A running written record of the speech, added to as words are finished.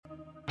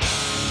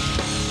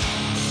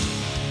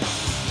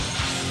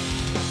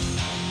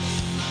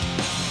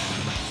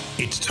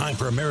It's time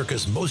for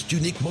America's most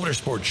unique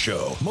motorsports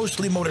show,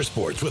 Mostly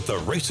Motorsports with the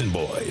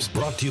RacinBoys.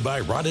 Brought to you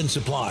by Rod &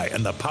 Supply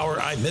and the Power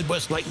Eye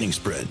Midwest Lightning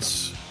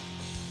Sprints.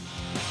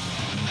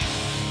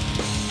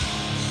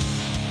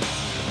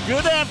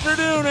 Good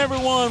afternoon,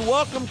 everyone.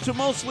 Welcome to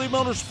Mostly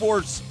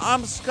Motorsports.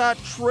 I'm Scott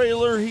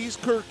Traylor. He's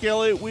Kirk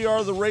Elliott. We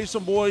are the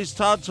RacinBoys.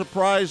 Todd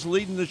Surprise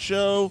leading the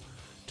show,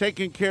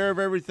 taking care of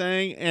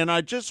everything. And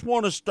I just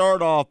want to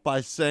start off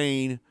by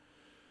saying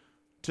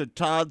to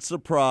Todd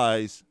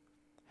Surprise,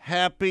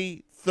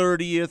 happy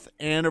 30th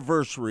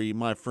anniversary,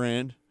 my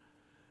friend.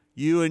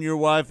 You and your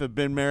wife have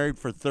been married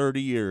for 30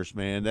 years,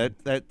 man.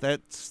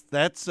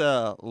 That's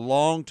a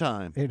long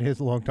time. It is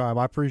a long time.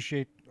 I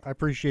appreciate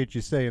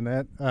you saying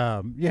that.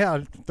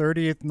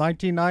 30th,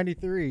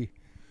 1993.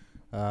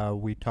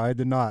 We tied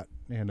the knot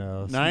in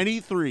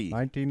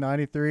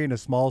 1993 in a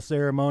small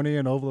ceremony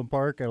in Overland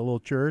Park at a little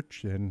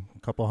church, and a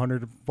couple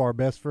hundred of our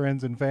best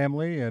friends and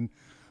family. And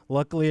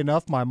luckily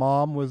enough, my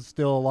mom was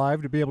still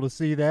alive to be able to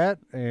see that.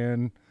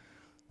 And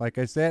like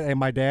I said, and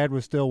my dad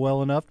was still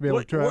well enough to be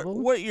able to travel.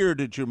 What year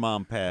did your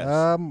mom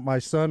pass? My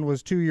son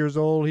was 2 years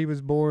old. He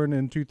was born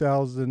in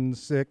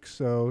 2006,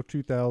 so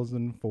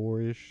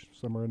 2004-ish,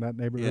 somewhere in that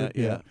neighborhood.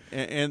 Yeah.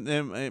 And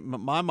then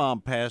my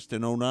mom passed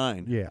in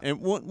 2009. Yeah.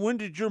 And when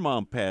did your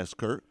mom pass,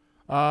 Kirk?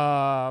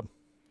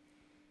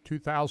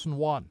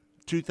 2001.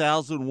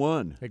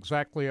 2001.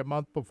 Exactly a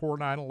month before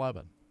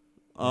 9/11.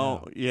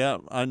 Oh, yeah,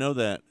 I know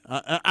that.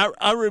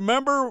 I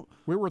remember.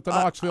 We were at the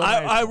Knoxville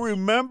I Nationals.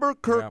 remember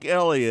Kirk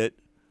Elliott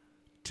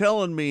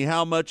telling me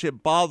how much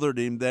it bothered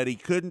him that he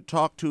couldn't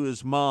talk to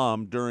his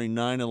mom during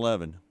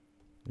 9/11.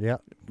 Yeah.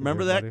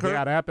 Remember that, Kirk?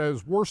 Yeah, that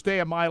was worst day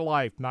of my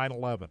life,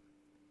 9/11.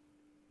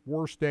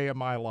 Worst day of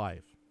my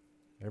life.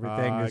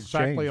 Everything has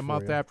exactly changed a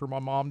month for you. after my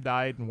mom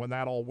died, and when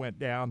that all went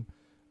down,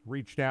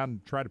 reached down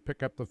and tried to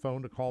pick up the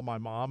phone to call my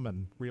mom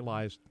and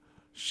realized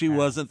She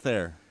wasn't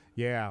there.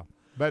 yeah.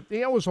 But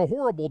it was a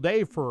horrible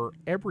day for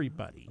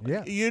everybody.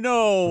 Yeah. You The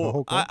know,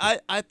 whole country.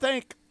 I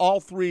think all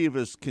three of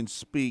us can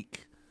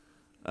speak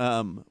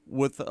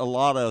with a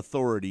lot of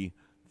authority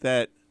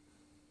that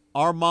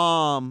our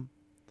mom,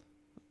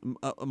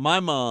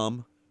 my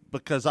mom,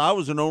 because I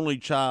was an only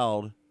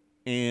child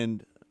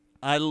and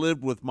I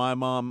lived with my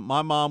mom.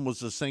 My mom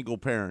was a single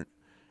parent,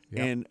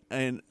 and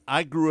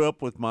I grew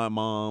up with my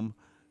mom,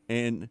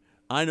 and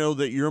I know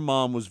that your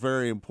mom was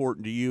very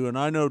important to you, and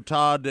I know,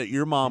 Todd, that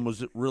your mom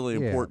was really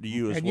important to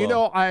you as well. And you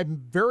know,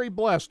 I'm very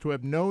blessed to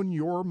have known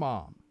your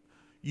mom.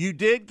 You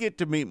did get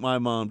to meet my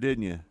mom,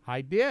 didn't you?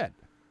 I did.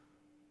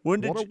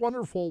 When did What a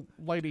wonderful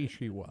lady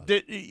she was.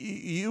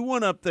 you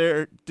went up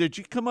there? Did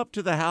you come up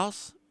to the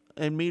house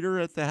and meet her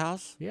at the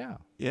house? Yeah.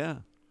 Yeah.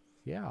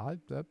 Yeah, I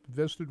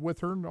visited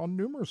with her on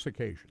numerous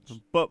occasions.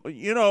 But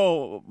you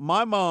know,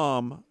 my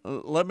mom.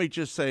 Let me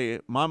just say,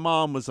 my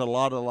mom was a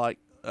lot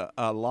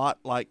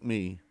like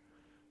me.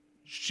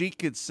 She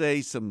could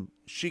say some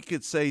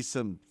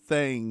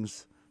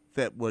things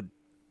that would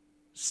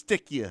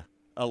stick you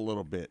a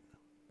little bit.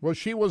 Well,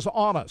 she was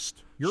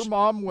honest. Your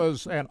mom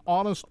was an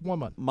honest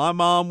woman. My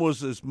mom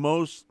was as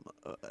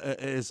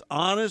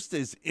honest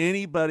as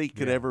anybody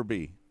could ever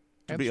be.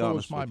 To And be so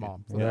honest was my with you.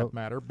 mom, for that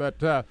matter. But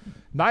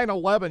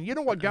 9/11, you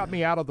know what got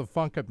me out of the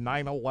funk of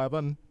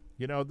 9/11?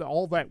 You know,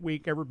 all that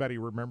week, everybody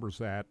remembers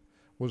that,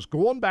 was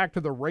going back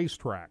to the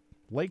racetrack,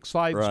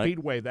 Lakeside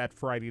Speedway that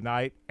Friday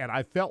night, and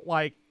I felt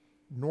like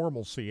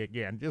normalcy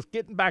again, just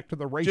getting back to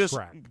the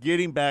racetrack. Just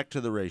getting back to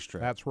the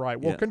racetrack. That's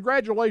right. Well, Yeah.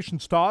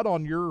 congratulations, Todd,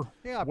 on your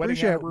Yeah, I wedding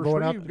appreciate it. anniversary.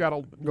 Going out- You've got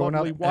a going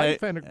lovely out-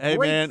 wife and a Hey,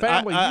 great man,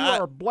 family. I-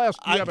 You are blessed.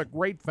 You I- have a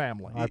great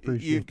family. I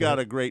appreciate You've got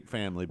that. a great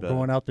family, buddy.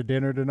 Going out to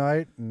dinner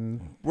tonight.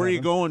 And Where are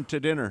you going to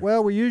dinner?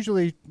 Well, we're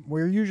usually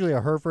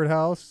a Hereford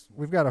house.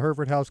 We've got a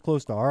Hereford house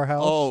close to our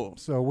house. Oh.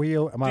 So do Do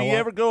you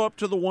ever go up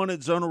to the one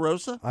at Zona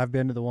Rosa? I've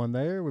been to the one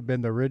there. We've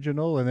been to the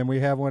original, and then we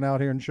have one out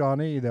here in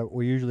Shawnee that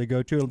we usually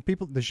go to. And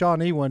the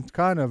Shawnee one's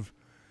a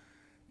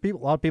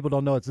lot of people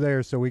don't know it's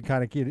there, so we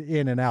kind of get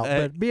in and out.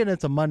 But being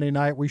it's a Monday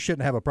night, we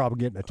shouldn't have a problem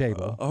getting a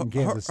table in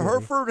Kansas City.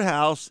 Hereford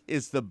House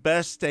is the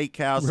best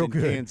steakhouse Real in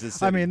good. Kansas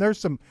City. I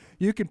mean,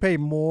 you can pay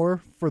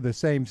more for the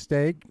same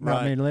steak.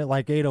 Right. I mean,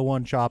 like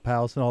 801 Chop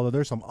House and all that.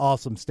 There's some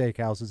awesome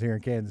steakhouses here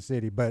in Kansas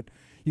City, but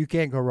you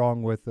can't go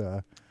wrong with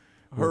the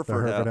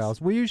Hereford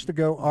House. We used to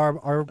go.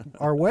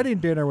 Our wedding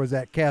dinner was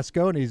at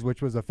Cascone's,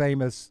 which was a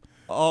famous.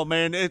 Oh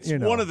man, it's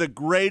one of the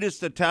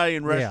greatest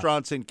Italian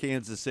restaurants in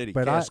Kansas City.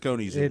 But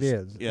Cascone's it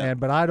is. Yeah.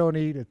 But I don't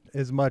eat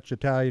as much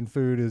Italian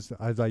food as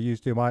I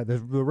used to.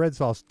 The red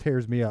sauce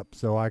tears me up,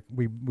 so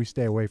we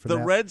stay away from that.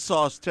 The red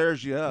sauce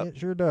tears you up. It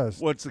sure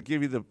does. What's to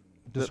give you the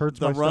Just hurts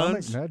the my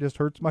runs? stomach. No, it just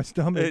hurts my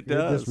stomach. It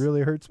does. just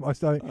really hurts my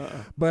stomach.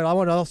 But I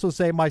want to also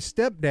say my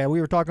stepdad, we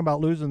were talking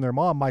about losing their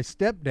mom. My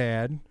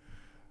stepdad,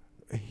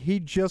 he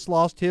just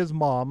lost his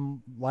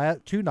mom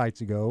 2 nights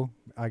ago,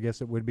 I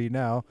guess it would be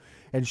now,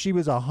 and she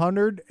was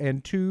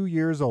 102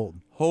 years old.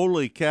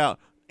 Holy cow.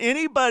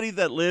 Anybody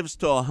that lives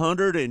to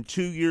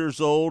 102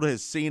 years old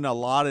has seen a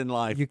lot in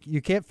life.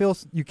 You can't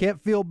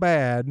feel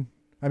bad.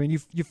 I mean,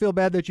 you feel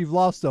bad that you've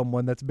lost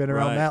someone that's been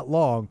around Right. that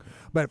long,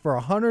 but for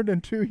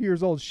 102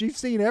 years old, she's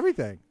seen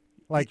everything.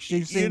 Like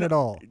she's seen it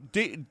all.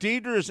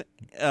 Deidre's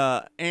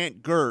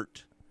Aunt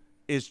Gert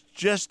is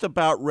just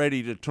about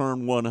ready to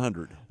turn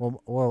 100.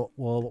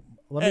 Well.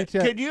 Let me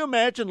tell you. Can you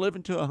imagine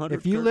living to 100?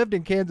 If you lived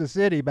in Kansas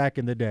City back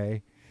in the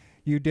day,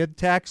 you did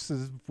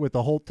taxes with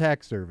the whole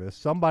tax service.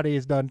 Somebody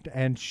has done,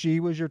 and she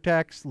was your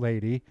tax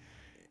lady.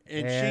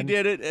 And she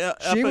did it up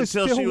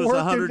until she was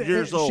 100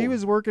 years old. She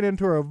was working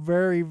into her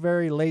very,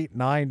 very late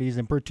 90s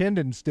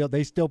and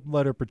they still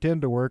let her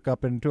pretend to work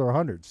up into her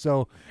hundreds.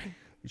 So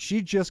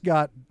she just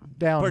got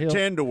downhill.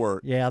 Pretend to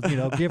work. Yeah,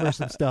 give her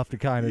some stuff to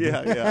kind of do.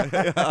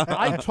 Yeah.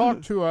 I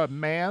talked to a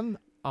man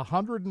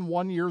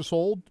 101 years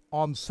old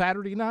on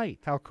Saturday night.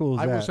 How cool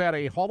is that? I was at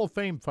a Hall of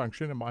Fame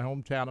function in my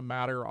hometown of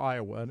Mount Ayr,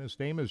 Iowa, and his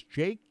name is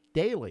Jake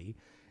Daly,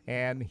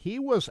 and he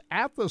was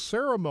at the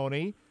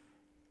ceremony,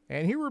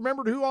 and he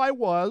remembered who I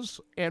was,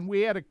 and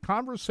we had a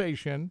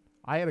conversation.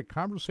 I had a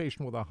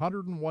conversation with a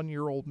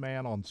 101-year-old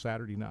man on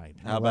Saturday night.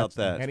 How about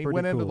that? And he pretty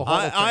went into cool. the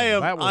Hall of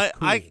Fame. That was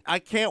cool. I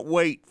can't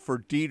wait for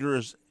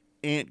Deidre's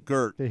Aunt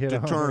Gert To hit to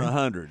 100. turn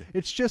 100.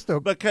 It's just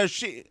a Because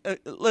she,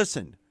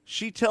 listen,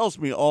 she tells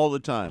me all the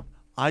time,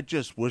 I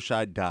just wish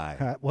I'd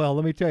die. well,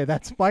 let me tell you,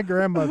 that's my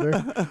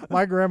grandmother.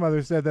 My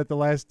grandmother said that the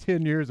last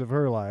 10 years of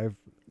her life.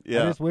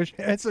 Yeah. I just wish,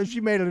 and so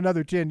she made it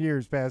another 10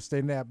 years past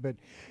saying that. But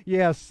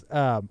yes,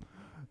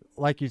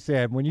 like you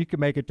said, when you can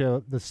make it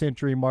to the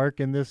century mark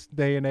in this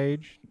day and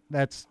age,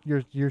 that's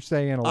you're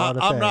saying a lot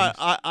of I'm things. not.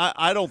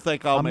 I don't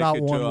think I'll make it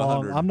to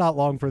 100. I'm not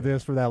long for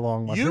this for that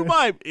long. You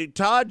might,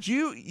 Todd.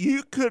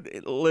 You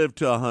could live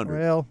to 100.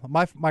 Well,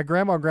 my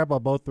grandma and grandpa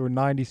both were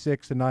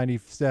 96 and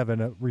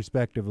 97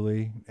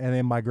 respectively, and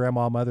then my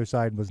grandma on my other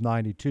side was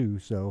 92.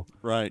 So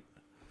Right.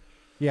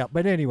 yeah,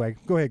 but anyway,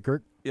 go ahead,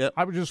 Kirk. Yep.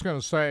 I was just going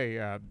to say,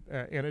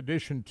 in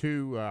addition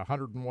to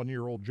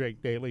 101-year-old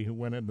Jake Daly, who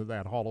went into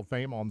that Hall of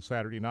Fame on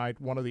Saturday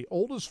night, one of the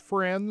oldest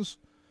friends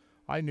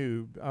I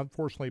knew,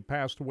 unfortunately,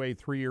 passed away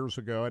 3 years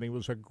ago, and he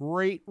was a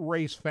great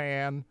race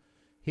fan.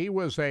 He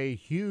was a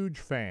huge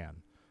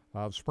fan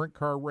of sprint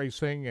car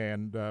racing,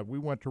 and we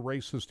went to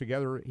races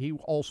together. He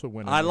also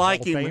went into the Hall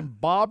of Fame.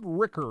 Bob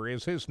Ricker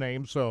is his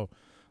name, so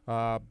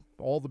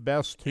all the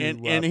best to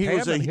and he Pam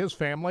was and his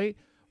family.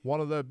 One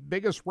of the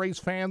biggest race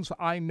fans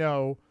I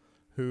know,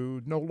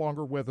 who no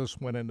longer with us,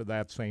 went into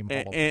that same Hall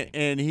of Fame.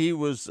 And he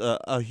was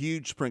a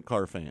huge sprint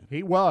car fan.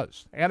 He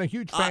was, and a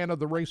huge fan of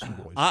the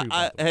RacinBoys,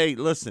 too. Hey,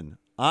 listen,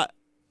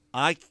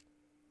 I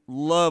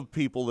love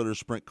people that are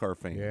sprint car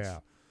fans. Yeah.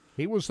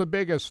 He was the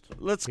biggest.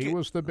 He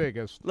was the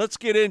biggest. Let's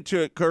get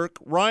into it, Kirk.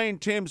 Ryan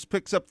Timms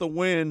picks up the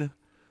win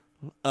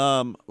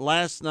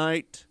last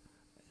night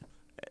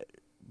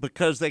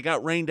because they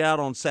got rained out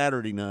on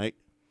Saturday night.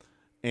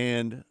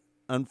 And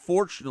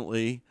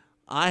unfortunately,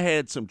 I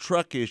had some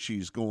truck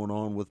issues going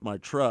on with my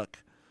truck.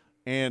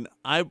 And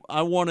I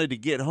wanted to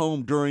get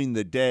home during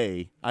the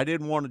day. I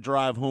didn't want to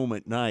drive home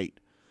at night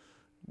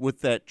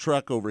with that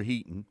truck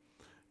overheating.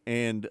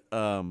 And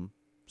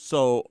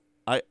so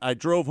I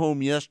drove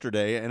home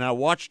yesterday, and I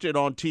watched it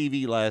on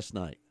TV last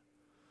night.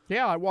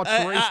 Yeah, I watched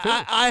the race, too.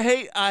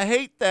 I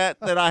hate that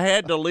I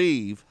had to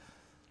leave,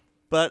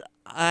 but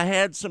I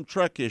had some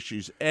truck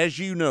issues, as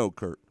you know,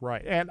 Kurt.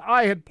 Right, and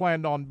I had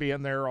planned on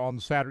being there on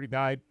Saturday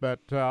night, but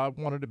I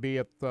wanted to be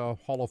at the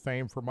Hall of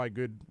Fame for my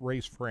good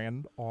race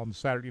friend on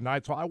Saturday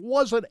night, so I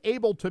wasn't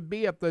able to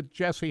be at the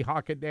Jesse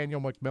Hockett Daniel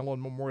McMillan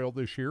Memorial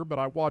this year, but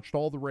I watched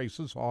all the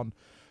races on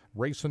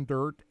Racing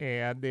Dirt,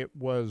 and it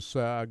was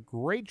a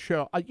great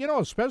show.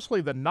 Especially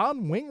the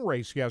non-wing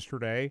race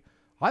yesterday,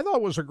 I thought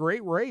it was a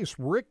great race.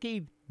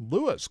 Ricky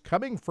Lewis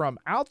coming from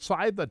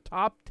outside the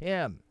top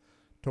 10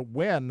 to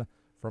win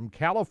from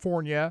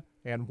California,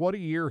 and what a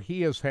year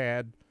he has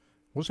had.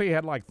 He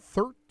had like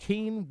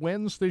 13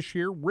 wins this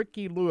year.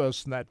 Ricky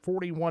Lewis in that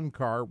 41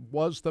 car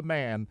was the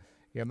man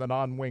in the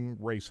non-wing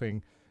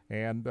racing.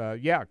 And,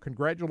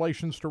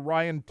 congratulations to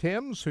Ryan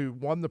Timms, who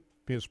won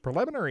his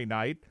preliminary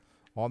night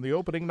on the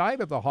opening night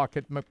of the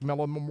Hockett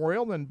McMillan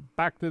Memorial, and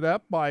backed it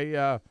up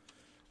by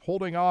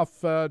holding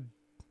off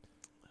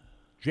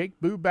Jake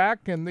Buback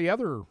and the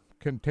other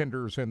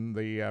contenders in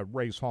the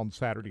race on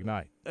Saturday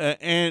night.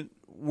 And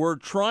we're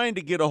trying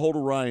to get a hold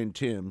of Ryan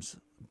Timms,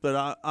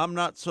 but I'm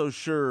not so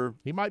sure.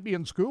 He might be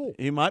in school.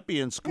 He might be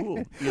in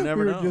school. You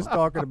never we know. were just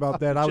talking about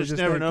that. I was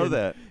just never know thinking,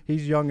 that.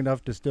 He's young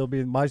enough to still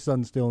be. My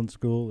son's still in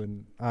school,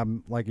 and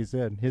I'm like you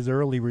said, his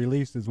early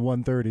release is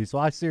 1:30. So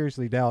I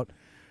seriously doubt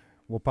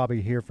we'll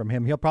probably hear from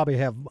him. He'll probably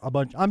have a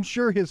bunch. I'm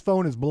sure his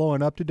phone is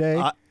blowing up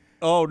today.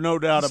 No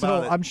doubt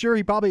about it. I'm sure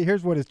he probably.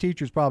 Here's what his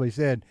teachers probably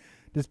said: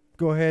 just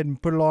go ahead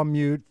and put it on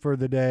mute for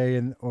the day,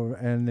 and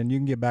then you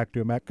can get back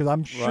to him. Because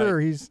I'm sure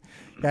he's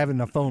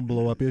having a phone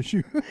blow up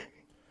issue.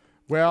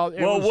 Well,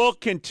 we'll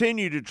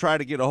continue to try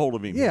to get a hold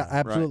of him. Yeah,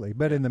 absolutely. Right?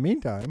 But in the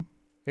meantime,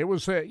 it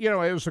was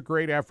a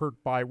great effort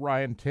by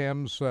Ryan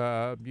Timms.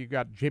 You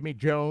got Jimmy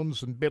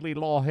Jones and Billy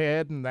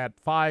Lawhead and that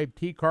 5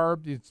 T car.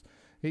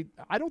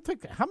 I don't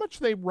think how much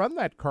they run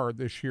that car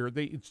this year.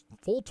 It's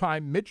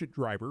full-time midget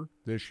driver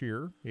this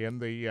year in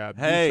the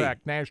USAC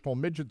National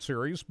Midget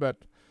Series. But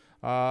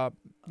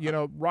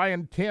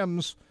Ryan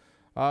Timms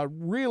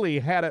really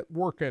had it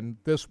working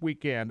this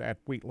weekend at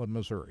Wheatland,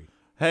 Missouri.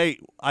 Hey,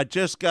 I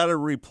just got a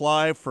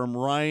reply from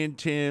Ryan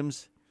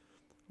Timms.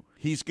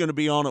 He's going to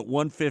be on at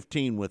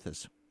 1:15 with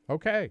us.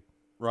 Okay.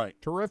 Right.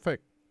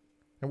 Terrific.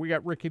 And we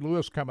got Ricky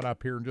Lewis coming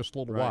up here in just a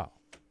little while.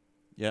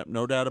 Yep,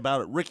 no doubt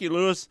about it. Ricky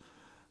Lewis,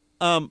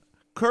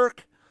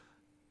 Kirk,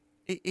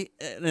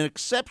 an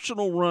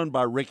exceptional run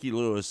by Ricky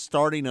Lewis,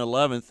 starting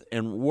 11th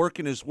and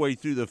working his way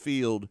through the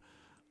field.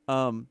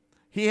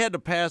 He had to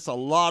pass a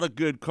lot of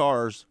good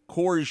cars.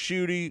 Corey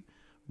Schutte,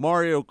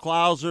 Mario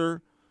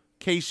Klauser,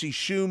 Casey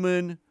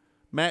Schumann,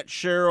 Matt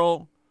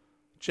Sherrill,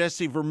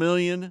 Jesse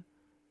Vermillion.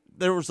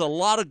 There was a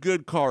lot of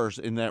good cars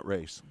in that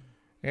race.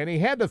 And he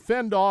had to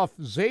fend off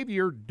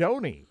Xavier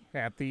Doney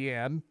at the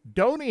end.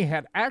 Doney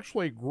had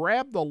actually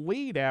grabbed the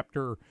lead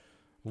after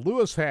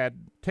Lewis had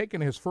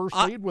taken his first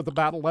lead with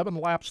about 11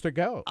 laps to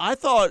go. I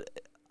thought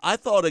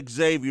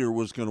Xavier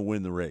was going to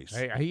win the race.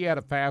 Hey, he had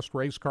a fast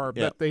race car,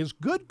 but his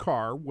good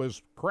car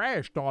was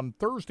crashed on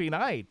Thursday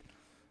night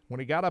when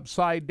he got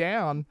upside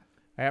down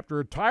after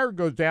a tire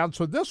goes down.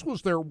 So this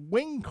was their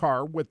wing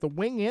car with the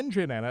wing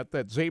engine in it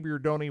that Xavier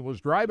Doney was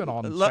driving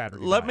on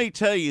Saturday night. Let me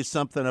tell you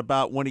something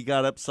about when he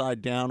got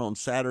upside down on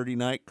Saturday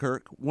night,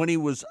 Kirk. When he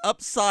was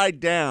upside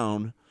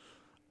down,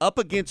 up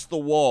against the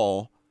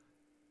wall,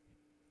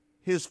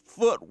 his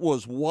foot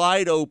was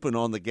wide open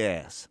on the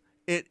gas.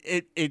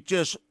 It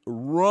just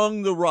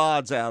wrung the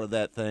rods out of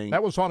that thing.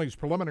 That was on his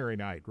preliminary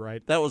night,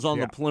 right? That was on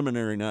the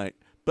preliminary night.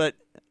 But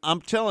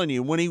I'm telling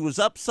you, when he was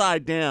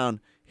upside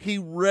down, he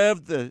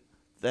revved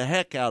the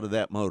heck out of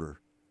that motor.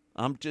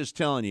 I'm just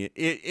telling you,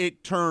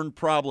 it turned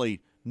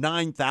probably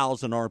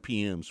 9,000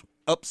 RPMs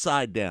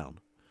upside down.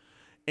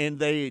 And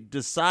they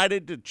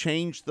decided to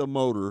change the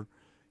motor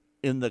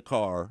in the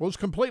car. Well, it was a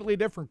completely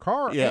different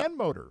car and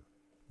motor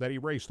that he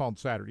raced on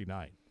Saturday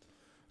night.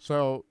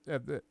 So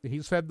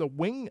he said that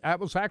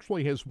was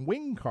actually his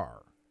wing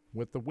car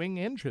with the wing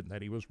engine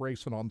that he was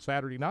racing on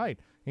Saturday night.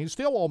 And he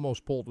still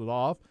almost pulled it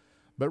off.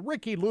 But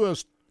Ricky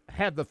Lewis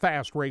had the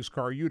fast race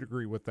car. You'd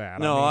agree with that.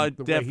 No, I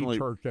definitely. Way he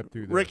charged up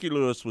through there. Ricky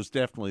Lewis was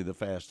definitely the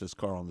fastest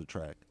car on the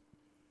track.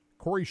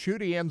 Corey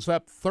Schutte ends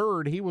up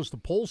third. He was the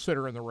pole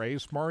sitter in the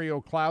race.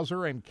 Mario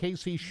Klauser and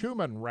Casey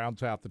Schumann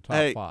rounds out the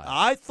top five.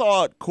 I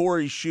thought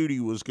Corey Schutte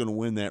was going to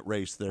win that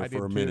race there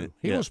for a minute.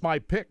 He was my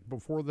pick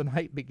before the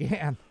night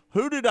began.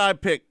 Who did I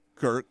pick,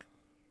 Kirk?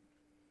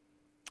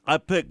 I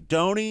picked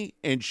Doney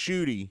and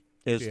Schutte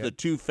as the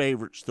two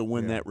favorites to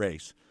win that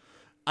race.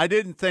 I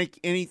didn't think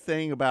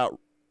anything about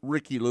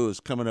Ricky Lewis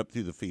coming up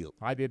through the field.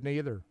 I didn't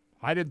either.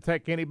 I didn't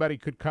think anybody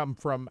could come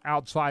from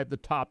outside the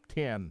top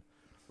 10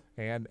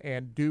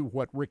 and do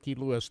what Ricky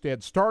Lewis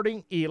did,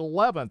 starting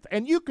 11th.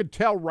 And you could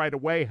tell right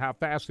away how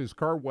fast his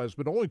car was,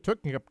 but it only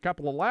took him a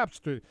couple of laps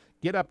to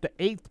get up to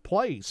 8th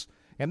place.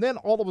 And then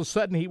all of a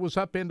sudden he was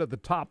up into the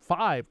top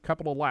 5 a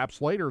couple of laps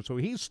later, so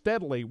he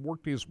steadily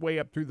worked his way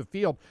up through the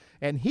field.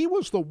 And he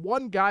was the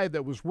one guy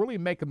that was really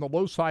making the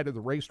low side of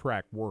the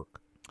racetrack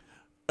work.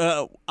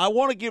 I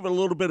want to give a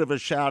little bit of a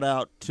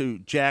shout-out to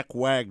Jack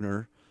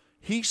Wagner.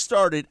 He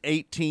started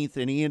 18th,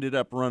 and he ended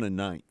up running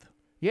 9th.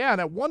 Yeah, and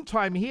at one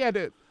time he had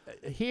trouble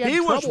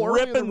was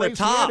ripping the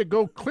top. He had to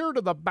go clear to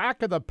the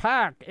back of the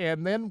pack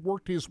and then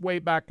worked his way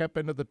back up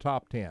into the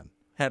top 10.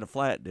 Had a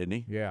flat, didn't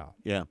he? Yeah.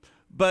 Yeah.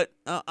 But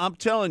I'm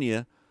telling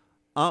you,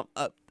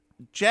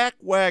 Jack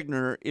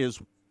Wagner is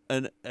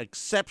an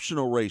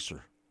exceptional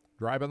racer.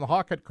 Driving the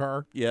Hockett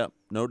car. Yeah,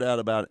 no doubt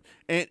about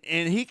it.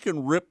 And he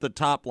can rip the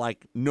top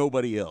like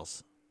nobody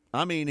else.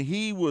 I mean,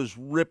 he was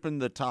ripping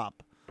the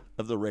top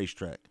of the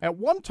racetrack. At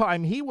one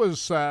time, he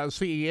was,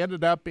 he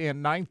ended up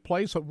in 9th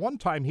place. At one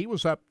time, he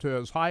was up to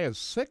as high as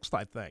 6th,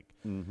 I think,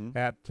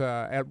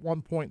 at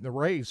one point in the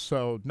race.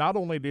 So not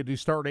only did he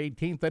start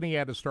 18th, then he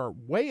had to start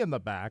way in the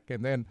back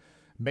and then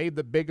made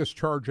the biggest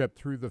charge up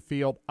through the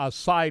field,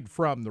 aside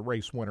from the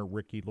race winner,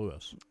 Ricky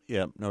Lewis.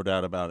 Yeah, no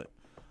doubt about it.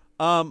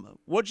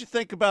 What'd you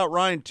think about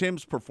Ryan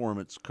Timms'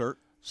 performance, Kirk?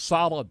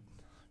 Solid.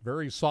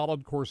 Very solid.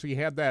 Of course, he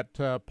had that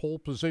pole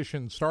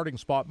position starting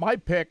spot. My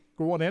pick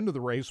going into the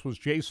race was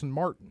Jason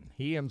Martin.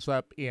 He ends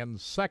up in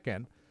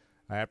 2nd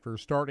after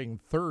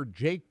starting 3rd.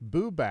 Jake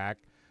Buback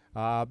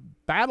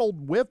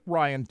battled with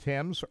Ryan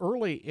Timms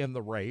early in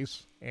the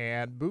race,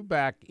 and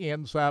Buback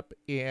ends up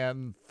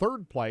in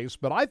 3rd place.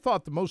 But I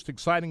thought the most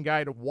exciting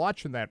guy to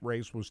watch in that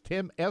race was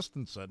Tim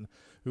Estenson,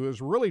 who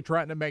is really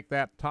trying to make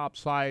that top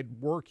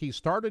side work. He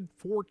started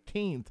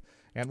 14th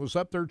and was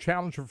up there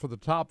challenging for the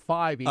top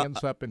 5. He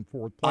ends up in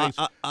 4th place.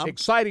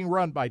 Exciting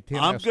run by Tim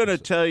Estenson. I'm going to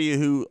tell you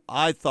who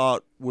I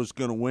thought was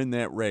going to win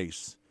that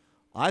race.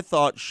 I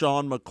thought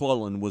Sean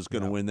McClellan was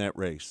going to win that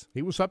race.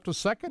 He was up to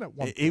 2nd at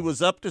one point. He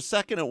was up to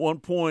 2nd at one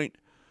point,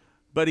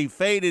 but he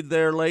faded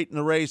there late in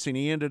the race, and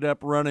he ended up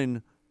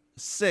running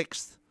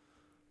 6th.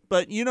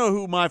 But you know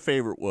who my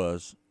favorite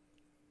was,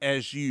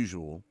 as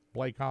usual?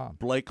 Blake Hahn.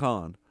 Blake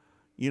Hahn.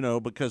 You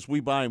know, because we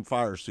buy him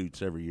fire suits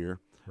every year.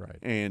 Right.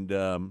 And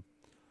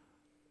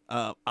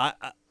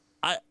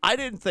I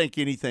didn't think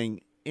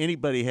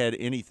anybody had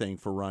anything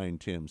for Ryan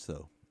Timms,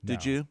 though.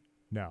 Did you?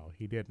 No,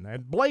 he didn't.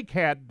 And Blake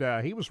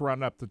had he was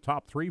running up the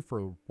top 3 for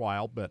a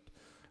while, but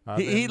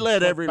he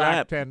led every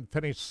lap and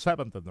finished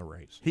 7th in the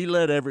race. He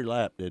led every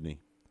lap, didn't he?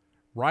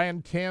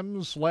 Ryan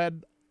Timms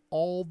led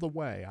all the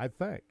way, I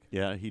think.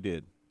 Yeah, he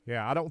did.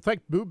 Yeah, I don't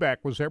think Buback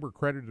was ever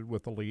credited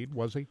with the lead,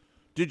 was he?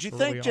 Did you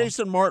think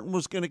Jason Martin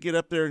was going to get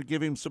up there and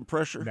give him some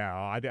pressure? No,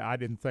 I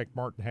didn't think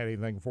Martin had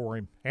anything for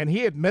him. And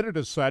he admitted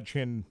as such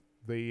in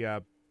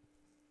the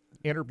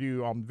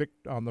interview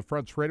on the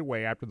front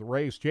straightaway after the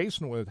race.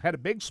 Jason had a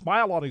big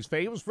smile on his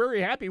face. He was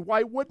very happy.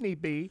 Why wouldn't he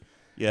be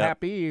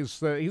happy? He's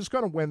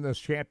going to win this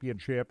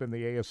championship in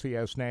the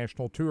ASCS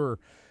National Tour.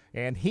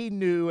 And he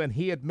knew, and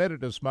he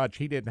admitted as much,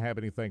 he didn't have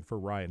anything for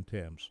Ryan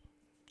Timms.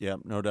 Yeah,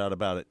 no doubt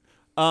about it.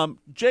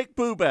 Jake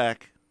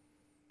Buback,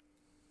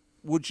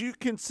 would you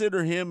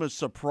consider him a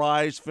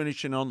surprise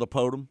finishing on the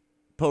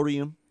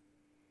podium?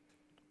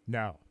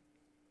 No.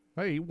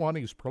 Hey, he won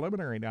his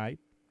preliminary night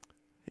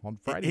on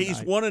Friday night.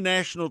 He's won a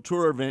national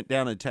tour event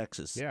down in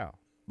Texas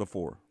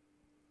before.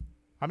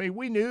 I mean,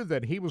 we knew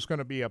that he was going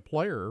to be a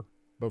player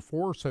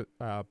before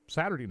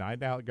Saturday night.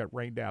 Now it got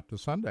rained out to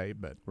Sunday,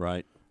 but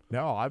right.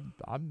 No,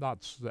 I'm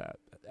not.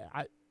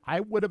 I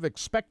would have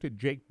expected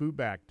Jake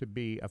Buback to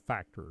be a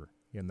factor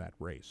in that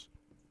race.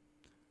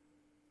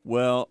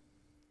 Well,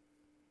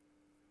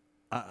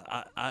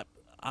 how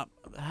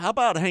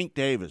about Hank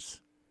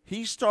Davis?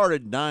 He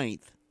started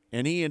 9th,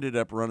 and he ended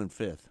up running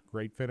 5th.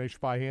 Great finish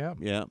by him.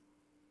 Yeah.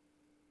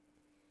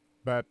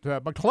 But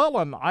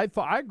McClellan, I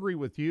agree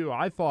with you.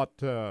 I thought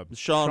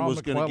Sean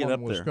was going to get up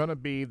there. Was going to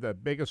be the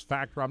biggest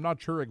factor. I'm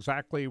not sure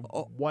exactly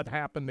what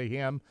happened to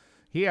him.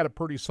 He had a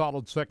pretty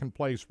solid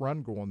second-place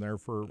run going there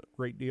for a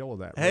great deal of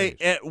that race.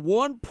 Hey, at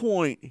one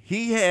point,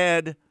 he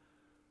had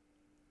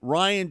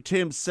Ryan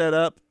Timms set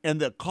up, and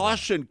the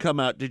caution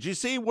come out. Did you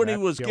see when he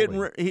was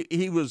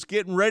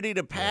getting ready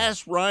to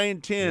pass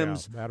Ryan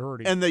Timms? Yeah, that hurt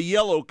him. And the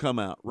yellow come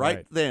out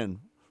right then,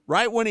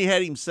 right when he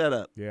had him set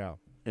up. Yeah.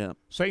 Yeah.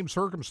 Same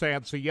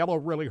circumstance. The yellow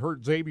really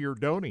hurt Xavier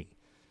Doney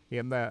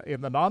in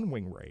the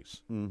non-wing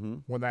race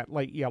when that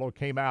late yellow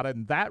came out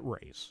in that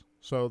race.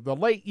 So the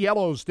late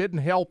yellows didn't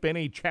help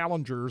any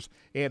challengers.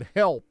 It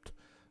helped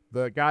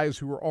the guys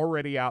who were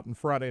already out in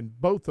front in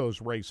both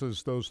those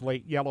races. Those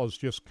late yellows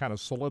just kind of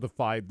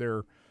solidified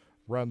their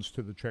runs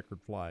to the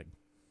checkered flag.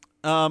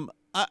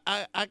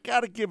 I got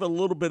to give a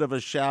little bit of a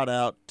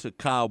shout-out to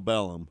Kyle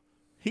Bellum.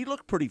 He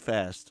looked pretty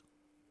fast.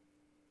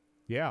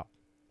 Yeah.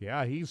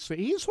 Yeah, he's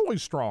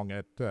always strong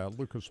at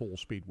Lucas Oil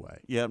Speedway.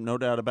 Yeah, no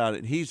doubt about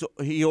it.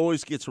 He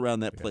always gets around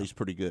that place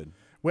pretty good.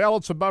 Well,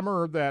 it's a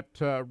bummer that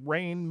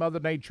rain, Mother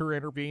Nature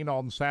intervened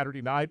on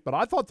Saturday night, but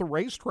I thought the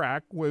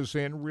racetrack was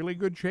in really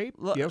good shape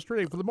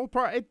yesterday. For the most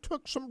part, it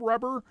took some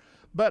rubber,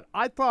 but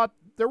I thought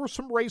there was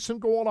some racing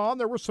going on.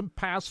 There was some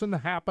passing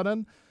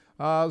happening.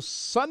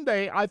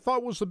 Sunday, I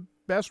thought was the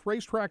best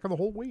racetrack of the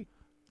whole week.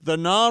 The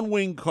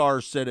non-wing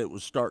cars said it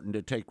was starting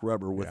to take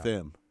rubber with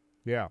them.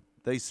 Yeah.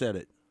 They said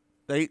it.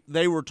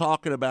 They were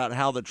talking about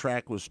how the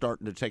track was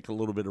starting to take a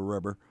little bit of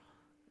rubber.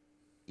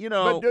 You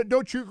know, but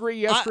don't you agree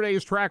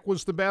yesterday's track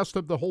was the best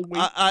of the whole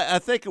week? I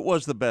think it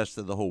was the best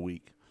of the whole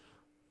week.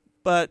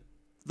 But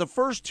the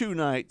first 2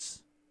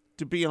 nights,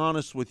 to be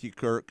honest with you,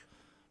 Kirk,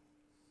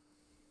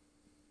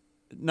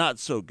 not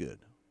so good.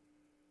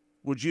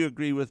 Would you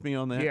agree with me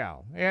on that? Yeah,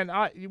 and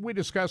we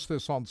discussed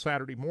this on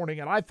Saturday morning,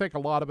 and I think a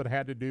lot of it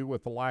had to do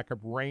with the lack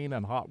of rain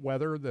and hot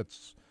weather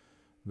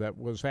that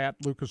was at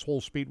Lucas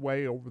Oil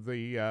Speedway over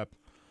the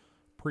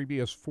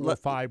previous 4 or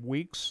 5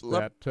 weeks.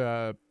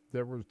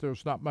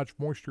 There's not much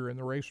moisture in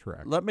the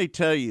racetrack. Let me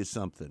tell you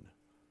something.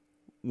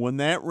 When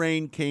that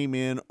rain came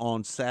in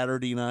on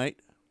Saturday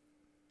night,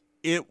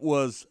 it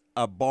was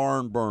a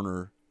barn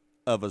burner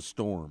of a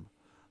storm.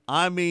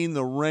 I mean,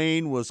 the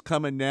rain was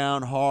coming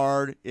down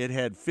hard. It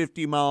had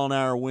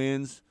 50-mile-an-hour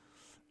winds,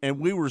 and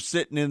we were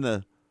sitting in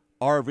the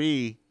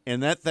RV,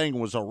 and that thing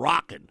was a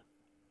rocking.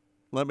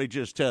 Let me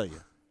just tell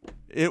you.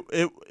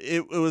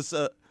 It was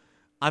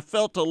I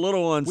felt a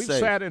little unsafe. We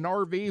sat in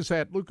RVs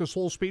at Lucas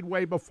Oil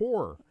Speedway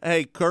before.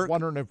 Hey, Kirk,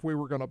 wondering if we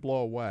were going to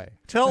blow away.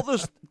 Tell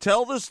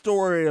the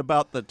story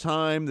about the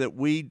time that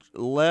we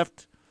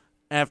left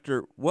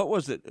after, what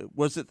was it?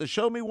 Was it the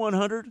Show Me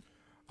 100?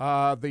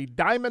 The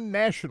Diamond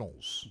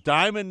Nationals.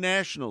 Diamond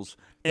Nationals.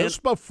 This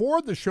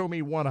before the Show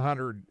Me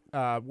 100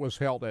 was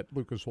held at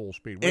Lucas Oil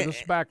Speedway. This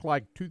is back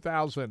like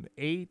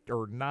 2008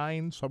 or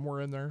 9,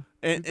 somewhere in there.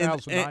 And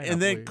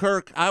then,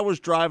 Kirk, I was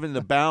driving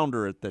the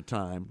Bounder at the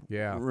time.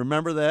 Yeah.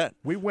 Remember that?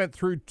 We went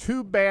through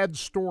 2 bad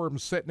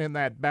storms sitting in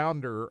that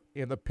Bounder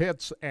in the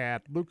pits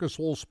at Lucas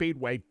Oil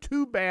Speedway.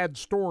 2 bad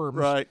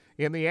storms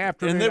in the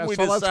afternoon. And then we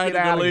decided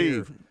to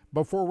leave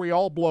before we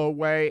all blow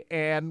away.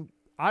 And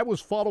I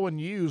was following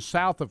you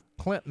south of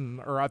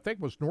Clinton, or I think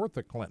it was north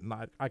of Clinton.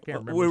 I can't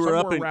remember. We were somewhere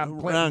up around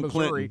Clinton,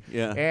 Missouri.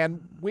 Clinton, yeah.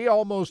 And we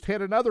almost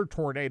hit another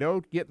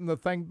tornado getting the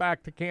thing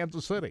back to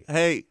Kansas City.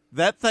 Hey,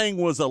 that thing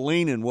was a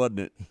leaning, wasn't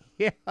it?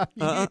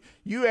 Yeah.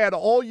 You had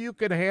all you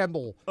could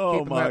handle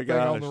keeping that thing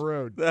on the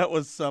road. That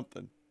was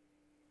something.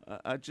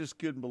 I just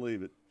couldn't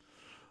believe it.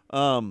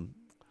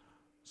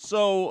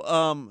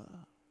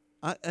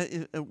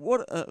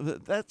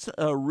 That's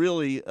a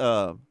really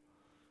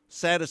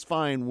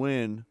satisfying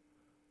win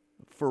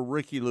for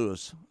Ricky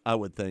Lewis, I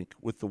would think,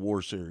 with the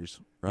War Series,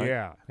 right?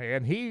 Yeah,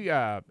 and he,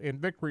 in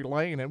Victory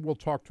Lane, and we'll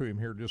talk to him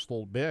here just a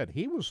little bit,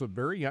 he was a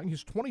very young,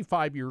 he's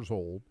 25 years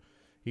old.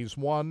 He's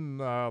won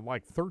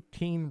like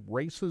 13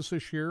 races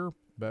this year,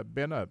 but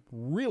been a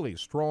really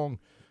strong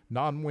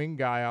non-wing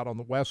guy out on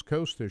the West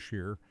Coast this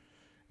year.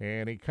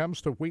 And he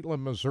comes to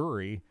Wheatland,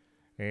 Missouri,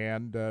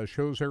 and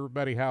shows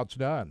everybody how it's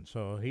done.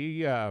 So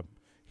he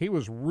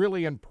was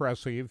really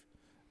impressive.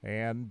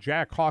 And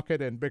Jack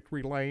Hockett and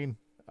Victory Lane,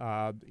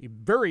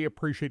 very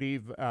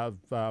appreciative of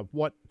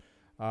what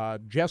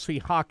Jesse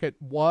Hockett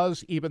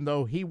was, even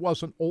though he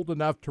wasn't old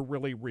enough to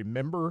really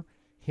remember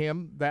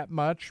him that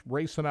much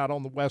racing out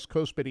on the West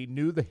Coast, but he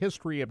knew the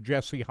history of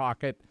Jesse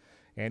Hockett,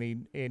 and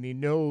he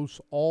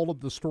knows all of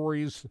the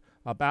stories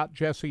about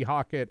Jesse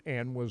Hockett,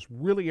 and was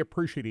really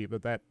appreciative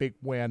of that big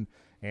win,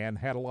 and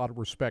had a lot of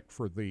respect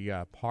for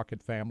the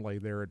Hockett family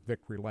there at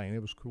Victory Lane.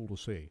 It was cool to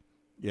see.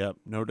 Yeah,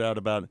 no doubt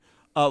about it.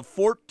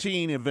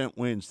 14 event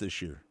wins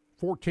this year.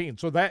 14.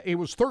 So that it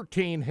was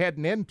 13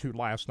 heading into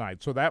last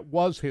night. So that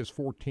was his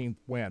 14th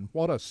win.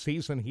 What a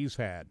season he's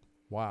had.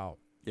 Wow.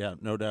 Yeah,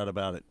 no doubt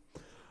about it.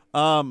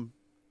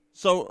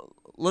 So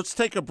let's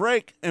take a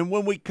break, and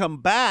when we come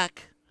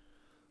back,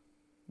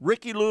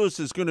 Ricky Lewis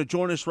is going to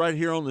join us right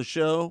here on the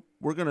show.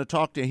 We're going to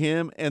talk to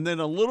him, and then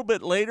a little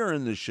bit later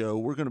in the show,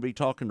 we're going to be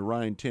talking to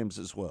Ryan Timms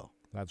as well.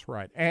 That's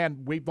right.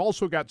 And we've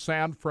also got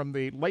sound from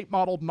the late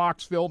model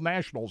Knoxville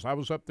Nationals. I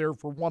was up there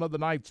for one of the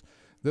nights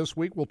this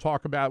week.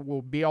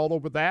 We'll be all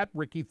over that.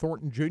 Ricky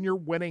Thornton Jr.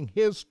 winning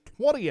his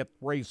 20th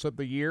race of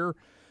the year.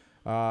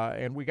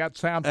 And we got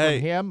sound from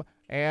him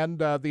and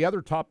the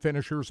other top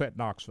finishers at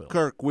Knoxville.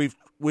 Kirk,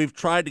 we've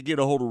tried to get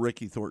a hold of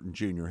Ricky Thornton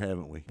Jr.,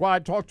 haven't we? Well, I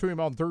talked to him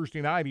on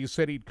Thursday night. He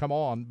said he'd come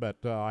on, but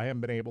I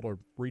haven't been able to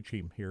reach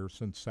him here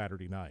since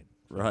Saturday night.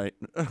 Right.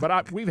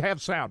 But we have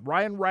sound.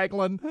 Ryan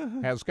Ragland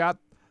has got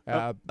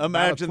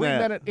imagine a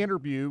 3-minute that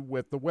interview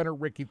with the winner,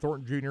 Ricky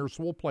Thornton Jr.,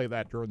 so we'll play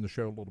that during the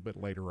show a little bit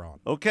later on.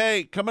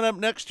 Okay, coming up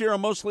next here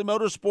on Mostly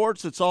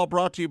Motorsports, it's all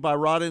brought to you by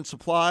Raudman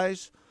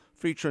Supplies,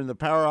 featuring the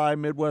Power Eye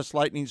Midwest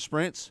Lightning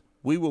Sprints.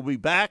 We will be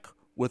back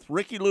with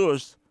Ricky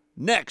Lewis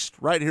next,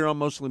 right here on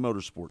Mostly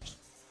Motorsports.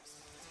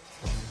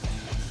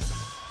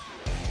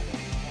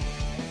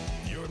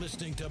 You're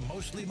listening to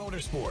Mostly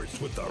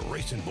Motorsports with the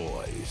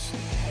RacinBoys.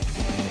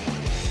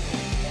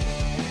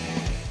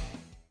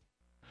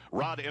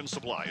 Raudman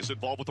Supply is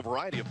involved with a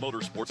variety of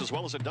motorsports as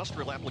well as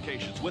industrial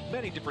applications with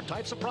many different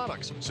types of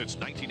products. Since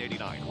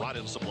 1989,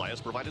 Raudman Supply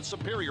has provided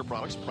superior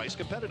products priced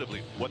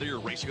competitively. Whether you're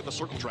racing at the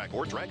circle track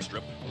or drag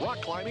strip,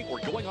 rock climbing, or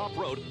going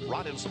off-road,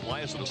 Raudman Supply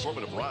has an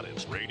assortment of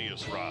rod-ends,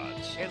 radius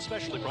rods, and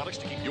specialty products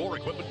to keep your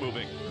equipment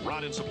moving.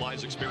 Raudman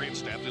Supply's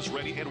experienced staff is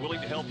ready and willing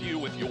to help you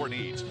with your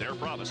needs. Their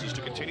promise is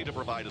to continue to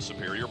provide a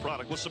superior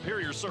product with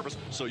superior service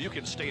so you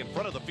can stay in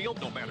front of the field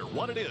no matter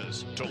what it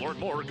is. To learn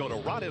more, go to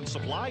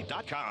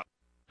RaudmanSupply.com.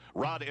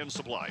 Raudman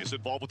Supply is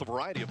involved with a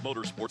variety of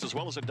motorsports as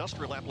well as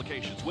industrial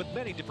applications with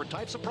many different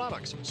types of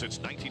products. Since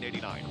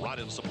 1989,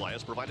 Raudman Supply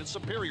has provided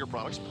superior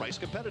products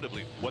priced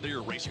competitively. Whether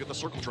you're racing at the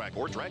circle track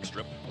or drag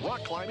strip,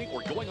 rock climbing,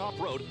 or going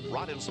off-road,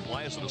 Raudman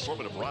Supply has an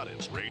assortment of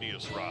rod-ends,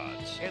 radius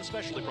rods, and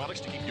specialty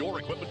products to keep your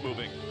equipment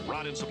moving.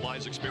 Raudman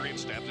Supply's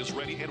experienced staff is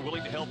ready and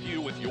willing to help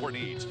you with your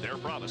needs. Their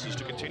promise is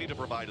to continue to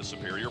provide a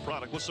superior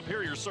product with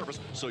superior service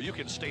so you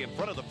can stay in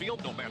front of the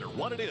field no matter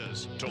what it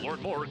is. To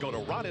learn more, go to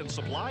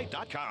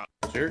RaudmanSupply.com.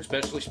 Sure,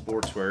 especially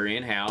sportswear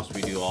in-house.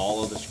 We do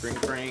all of the screen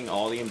printing,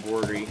 all the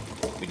embroidery.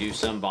 We do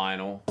some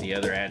vinyl. The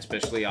other add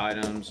specialty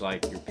items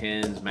like your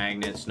pens,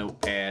 magnets,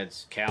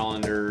 notepads,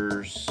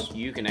 calendars.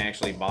 You can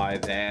actually buy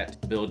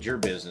that, build your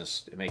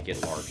business to make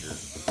it larger.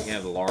 We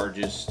have the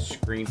largest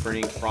screen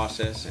printing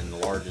process and the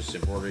largest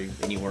embroidery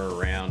anywhere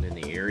around in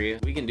the area.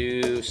 We can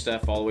do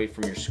stuff all the way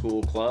from your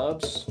school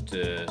clubs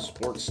to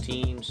sports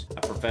teams,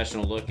 a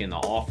professional look in the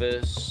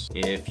office.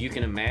 If you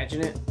can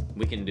imagine it,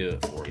 we can do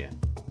it for you.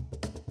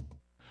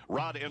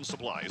 Raudman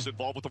Supply is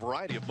involved with a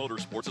variety of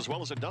motorsports as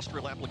well as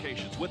industrial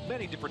applications with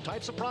many different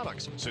types of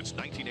products. Since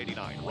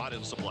 1989,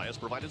 Raudman Supply has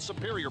provided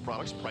superior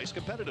products priced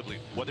competitively.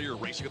 Whether you're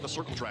racing at the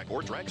circle track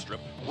or drag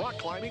strip, rock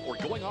climbing, or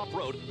going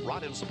off-road,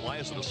 Raudman Supply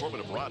has an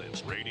assortment of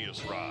rod-ends,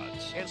 radius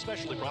rods, and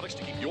specialty products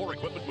to keep your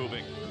equipment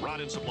moving.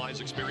 Raudman Supply's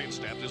experienced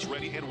staff is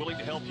ready and willing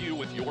to help you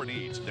with your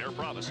needs. Their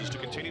promise is to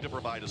continue to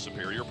provide a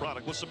superior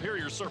product with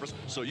superior service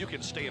so you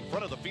can stay in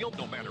front of the field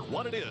no matter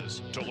what it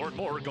is. To learn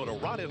more, go to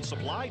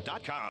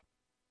RaudmanSupply.com.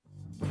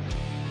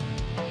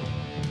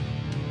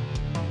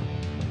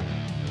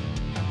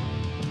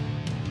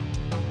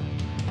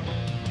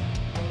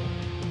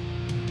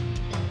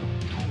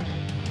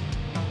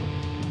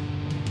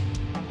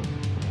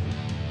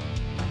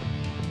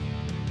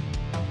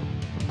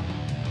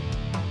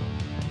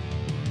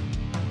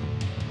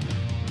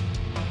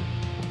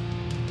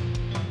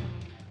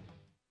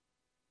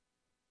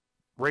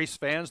 Race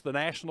fans, the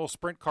National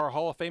Sprint Car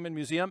Hall of Fame and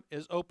Museum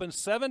is open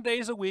 7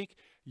 days a week,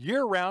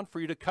 year-round, for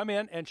you to come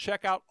in and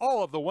check out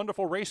all of the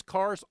wonderful race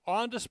cars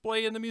on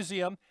display in the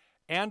museum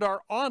And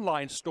our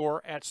online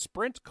store at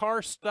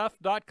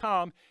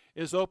sprintcarstuff.com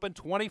is open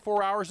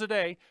 24 hours a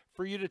day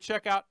for you to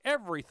check out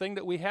everything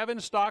that we have in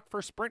stock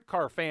for sprint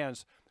car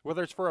fans.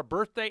 Whether it's for a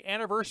birthday,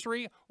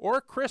 anniversary,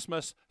 or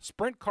Christmas,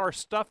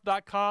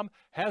 sprintcarstuff.com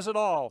has it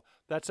all.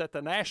 That's at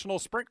the National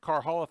Sprint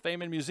Car Hall of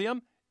Fame and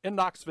Museum in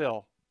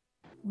Knoxville.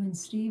 When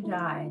Steve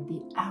died,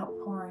 the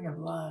outpouring of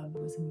love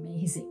was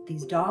amazing.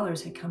 These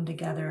dollars had come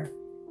together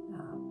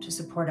to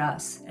support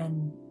us,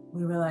 and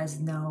we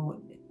realized,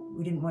 no,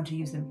 we didn't want to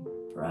use them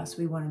for us.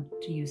 We wanted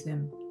to use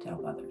them to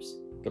help others.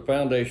 The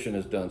foundation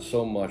has done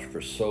so much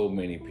for so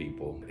many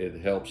people. It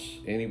helps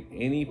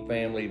any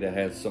family that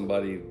has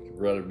somebody,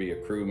 whether it be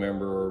a crew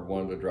member or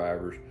one of the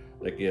drivers,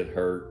 that get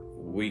hurt.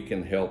 We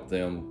can help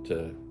them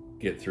to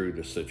get through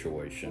the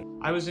situation.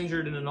 I was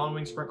injured in a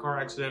non-wing sprint car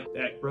accident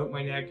that broke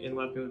my neck and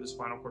left me with a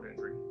spinal cord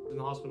injury. I was in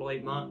the hospital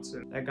 8 months,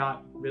 and that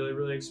got really,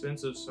 really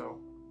expensive, so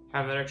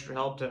having that extra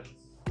help to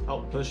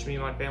help push me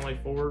and my family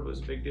forward was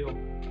a big deal.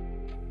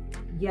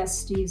 Yes,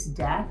 Steve's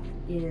death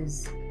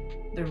is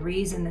the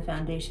reason the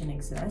foundation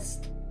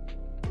exists,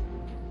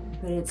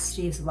 but it's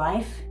Steve's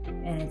life,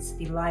 and it's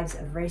the lives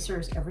of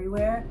racers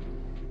everywhere,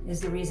 is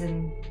the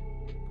reason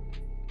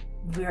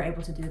we're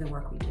able to do the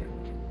work we do.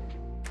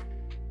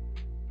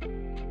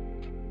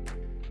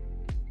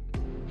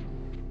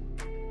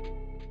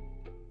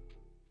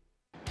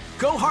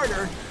 Go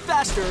harder,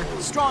 faster,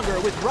 stronger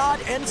with Rod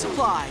End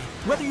Supply.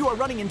 Whether you are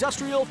running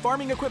industrial,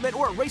 farming equipment,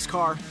 or a race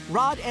car,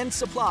 Rod End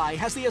Supply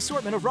has the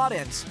assortment of rod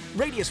ends,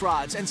 radius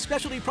rods, and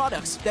specialty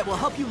products that will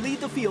help you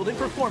lead the field in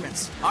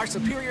performance. Our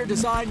superior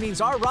design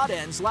means our rod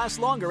ends last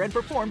longer and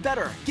perform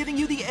better, giving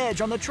you the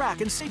edge on the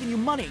track and saving you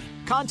money.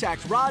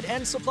 Contact Rod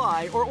End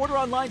Supply or order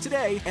online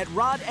today at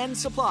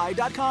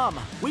rodendsupply.com.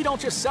 We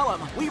don't just sell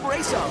them, we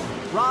race them.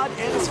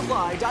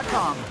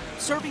 rodendsupply.com.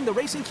 Serving the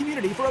racing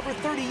community for over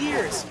 30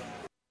 years.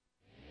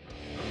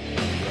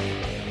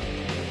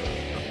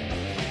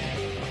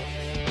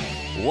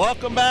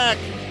 Welcome back.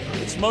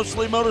 It's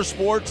Mostly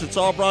Motorsports. It's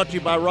all brought to you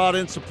by Rod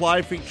End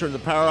Supply, featuring the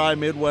Power Eye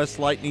Midwest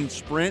Lightning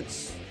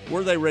Sprints. Where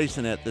are they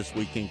racing at this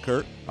weekend,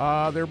 Kirk?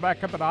 They're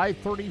back up at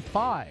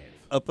I-35.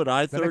 Up at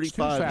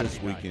I-35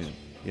 this weekend.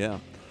 Yeah.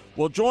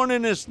 Well,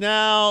 joining us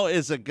now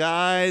is a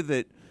guy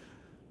that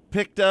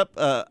picked up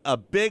a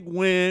big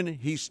win.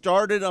 He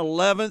started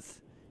 11th.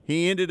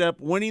 He ended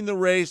up winning the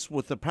race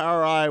with the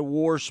Power Eye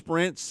War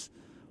Sprints.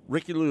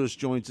 Ricky Lewis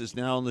joins us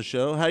now on the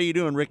show. How you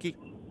doing, Ricky?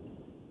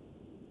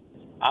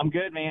 I'm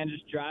good, man.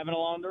 Just driving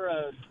along the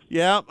road.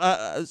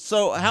 Yeah.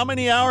 So how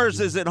many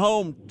hours is it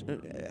home?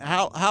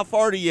 How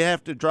far do you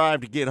have to drive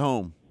to get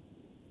home?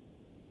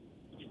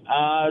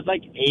 It's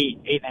like eight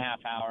and a half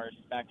hours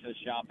back to the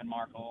shop in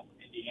Markle,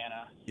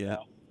 Indiana. Yeah.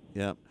 So.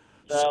 Yeah.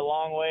 It's a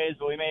long ways,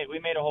 but we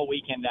made a whole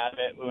weekend out of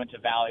it. We went to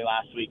Valley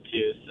last week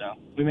too, so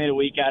we made a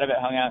week out of it.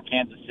 Hung out in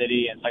Kansas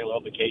City, and it's like a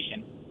little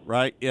vacation.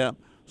 Right. Yeah.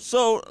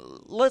 So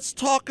let's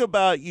talk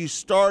about you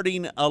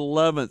starting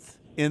 11th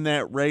in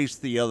that race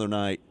the other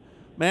night.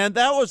 Man,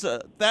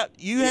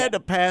 you had to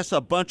pass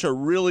a bunch of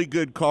really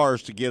good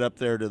cars to get up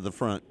there to the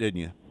front, didn't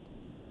you?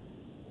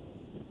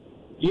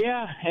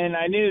 Yeah, and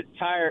I knew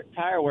tire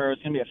wear was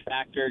going to be a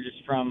factor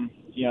just from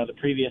the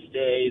previous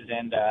days,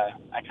 and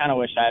I kind of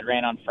wish I had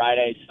ran on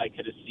Friday so I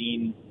could have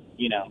seen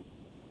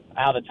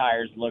how the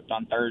tires looked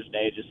on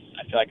Thursday.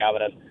 I feel like I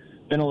would have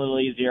been a little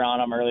easier on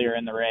them earlier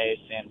in the race,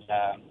 and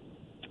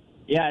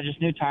I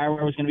just knew tire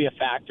wear was going to be a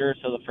factor.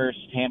 So the first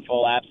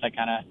handful of laps, I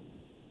kind of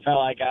felt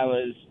like I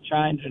was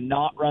trying to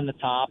not run the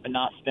top and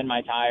not spin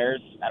my tires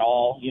at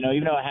all,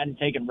 even though I hadn't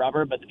taken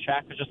rubber, but the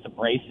track was just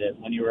abrasive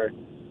when you were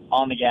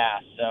on the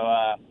gas. So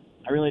I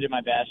really did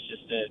my best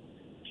just to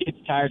keep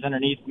the tires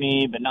underneath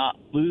me, but not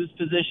lose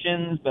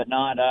positions, but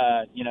not,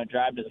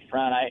 drive to the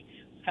front. I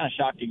was kind of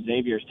shocked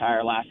Xavier's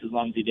tire lasted as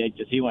long as he did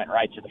because he went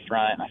right to the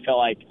front. I felt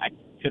like I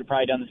could have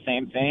probably done the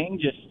same thing,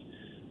 just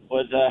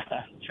was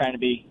trying to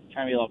be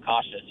a little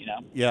cautious,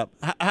 Yeah.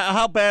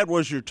 How bad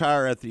was your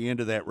tire at the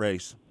end of that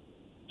race?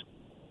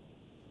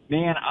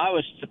 Man, I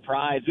was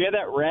surprised. We had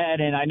that red,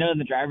 and I know in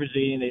the driver's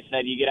meeting they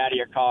said you get out of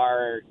your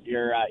car,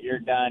 you're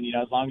done.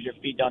 As long as your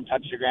feet don't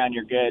touch the ground,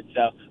 you're good.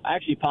 So I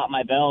actually popped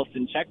my belt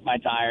and checked my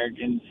tire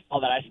and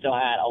saw that I still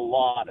had a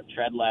lot of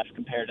tread left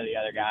compared to the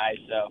other guys.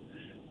 So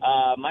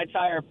my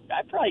tire,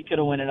 I probably could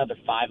have went another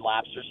 5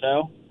 laps or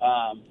so.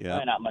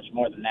 Probably not much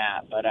more than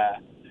that. But I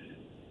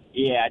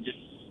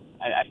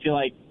feel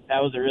like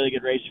that was a really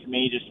good race for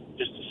me.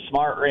 Just a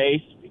smart race,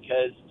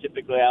 because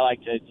typically I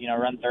like to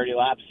run 30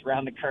 laps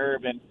around the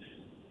curb, and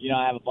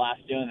I have a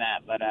blast doing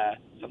that, but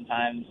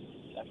sometimes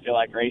I feel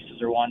like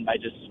races are won by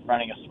just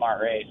running a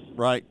smart race.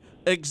 Right.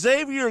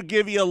 Xavier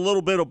gave you a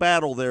little bit of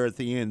battle there at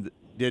the end,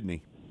 didn't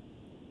he?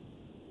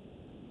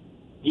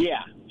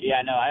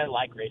 Yeah, no, I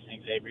like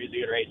racing Xavier. He's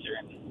a good racer,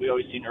 and we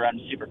always seem to run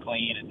super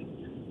clean,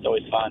 and it's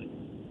always fun.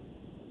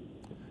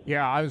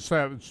 Yeah, I was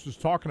just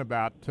talking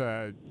about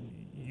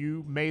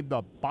you made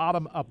the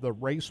bottom of the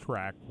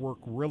racetrack work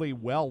really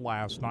well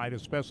last night,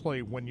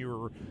 especially when you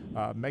were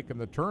making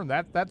the turn.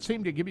 That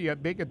seemed to give you a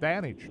big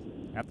advantage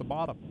at the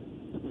bottom.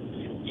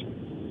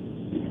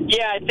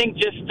 Yeah, I think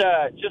just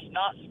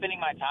not spinning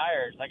my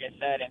tires, like I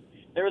said, and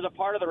there was a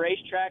part of the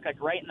racetrack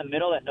like right in the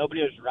middle that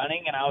nobody was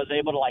running, and I was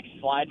able to like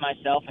slide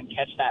myself and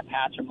catch that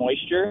patch of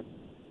moisture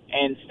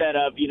instead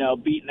of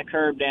beating the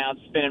curb down,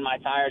 spinning my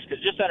tires,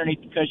 because just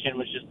underneath the cushion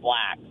was just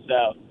black.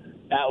 So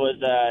that was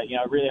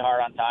really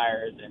hard on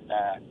tires,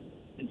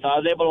 and so I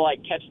was able to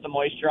like catch the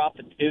moisture off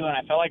the two, and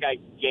I felt like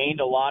I gained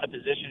a lot of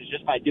positions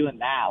just by doing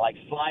that, like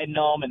sliding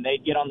them, and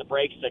they'd get on the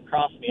brakes to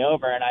cross me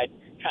over, and I'd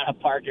kind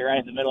of park it right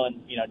in the middle and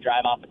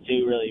drive off a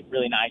two really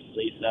really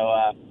nicely. So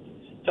I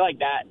feel like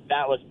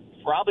that was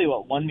probably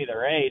what won me the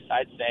race,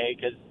 I'd say,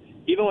 because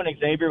even when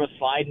Xavier was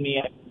sliding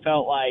me, I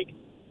felt like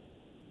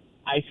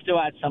I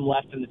still had some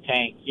left in the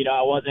tank.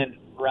 I wasn't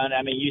running.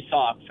 I mean, you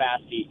saw how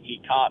fast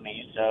he caught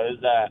me, so it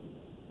was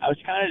I was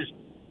kind of just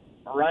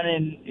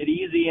running it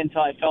easy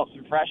until I felt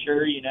some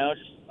pressure,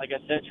 just like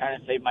I said, trying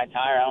to save my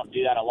tire. I don't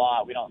do that a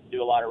lot. We don't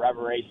do a lot of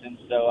rubber racing.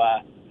 So,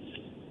 I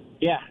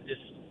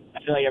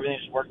feel like everything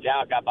just worked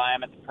out. Got by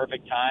him at the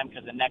perfect time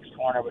because the next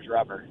corner was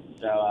rubber.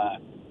 So,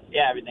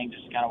 everything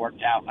just kind of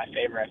worked out in my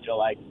favor, I feel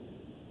like.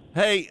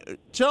 Hey,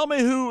 tell me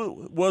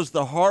who was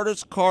the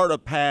hardest car to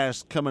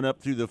pass coming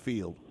up through the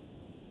field?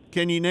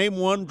 Can you name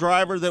one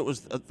driver that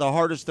was the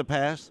hardest to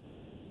pass?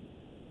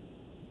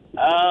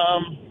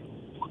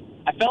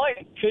 I felt like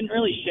I couldn't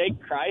really shake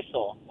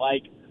Kreisel.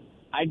 Like,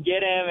 I'd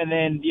get him, and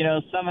then,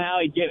 somehow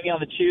he'd get me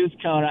on the choose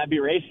cone, and I'd be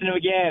racing him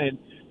again. And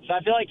so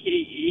I feel like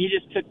he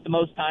just took the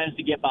most times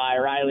to get by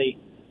Riley.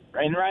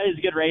 And Riley's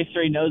a good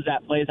racer. He knows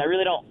that place. I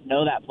really don't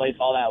know that place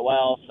all that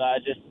well, so I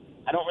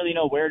don't really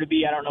know where to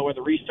be. I don't know where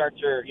the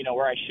restarts are,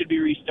 where I should be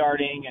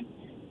restarting. And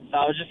so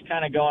I was just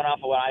kind of going off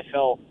of what I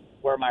felt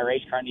where my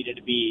race car needed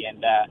to be.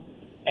 And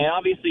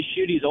obviously,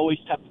 Shooty's always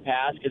tough to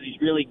pass because he's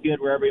really good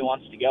wherever he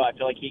wants to go. I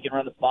feel like he can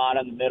run the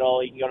bottom, the middle,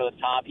 he can go to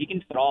the top. He can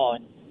do it all,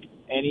 and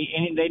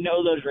they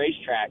know those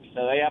racetracks,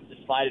 so they have to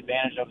slide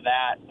advantage of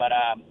that. But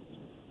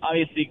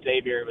obviously,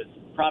 Xavier was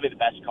probably the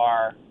best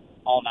car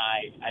all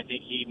night. I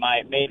think he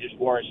may have just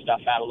wore his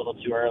stuff out a little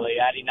too early.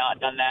 Had he not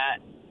done that,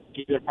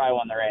 he would have probably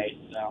won the race.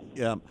 So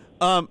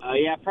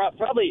yeah,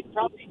 probably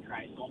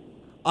Kreisel.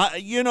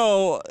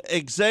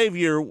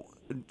 Xavier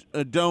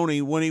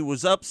Doney, when he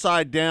was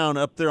upside down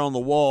up there on the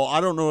wall, I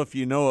don't know if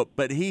you know it,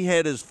 but he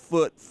had his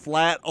foot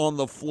flat on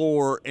the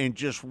floor and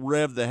just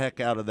revved the heck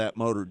out of that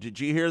motor. Did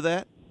you hear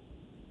that?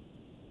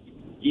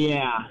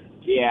 Yeah,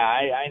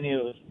 I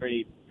knew it was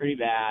pretty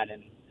bad,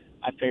 and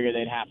I figured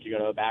they'd have to go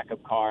to a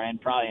backup car and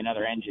probably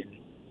another engine.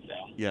 So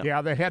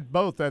yeah, they had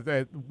both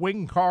the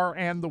wing car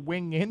and the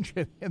wing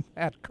engine in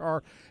that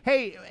car.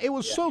 Hey, it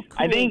was so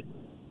cool.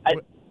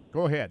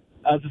 Go ahead.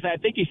 I was going to say, I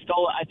think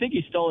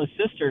he stole his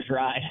sister's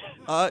ride.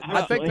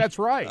 I think that's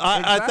right.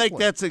 I think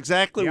that's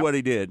exactly what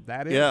he did.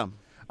 That is. Yeah.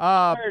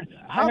 I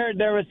heard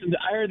there was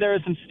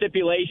some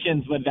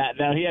stipulations with that,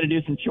 though. He had to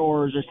do some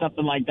chores or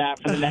something like that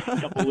for the next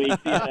couple of weeks.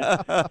 He had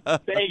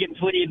to beg and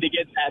plead to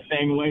get that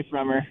thing away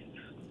from her.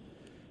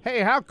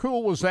 Hey, how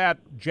cool was that,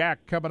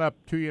 Jack, coming up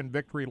to you in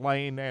Victory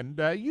Lane? And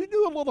you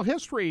knew a little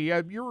history.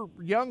 You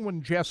were young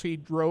when Jesse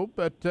drove,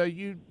 but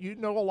you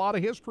know a lot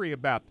of history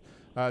about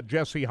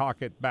Jesse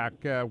Hockett back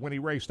when he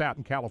raced out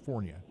in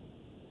California.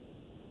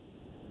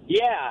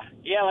 Yeah,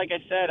 like I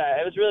said,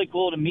 it was really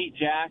cool to meet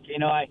Jack.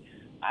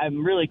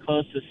 I'm really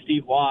close to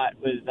Steve Watt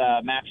with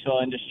Maxwell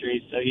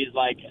Industries, so he's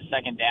like a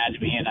second dad to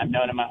me, and I've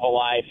known him my whole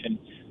life. And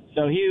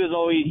so he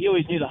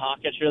always knew the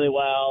Hocketts really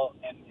well,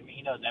 and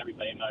he knows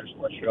everybody in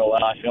motorsports real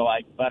well, I feel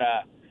like. But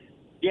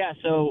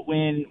so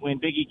when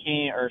Biggie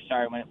came,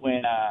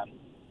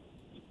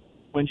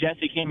 when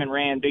Jesse came and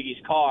ran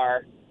Biggie's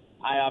car,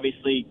 I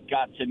obviously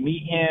got to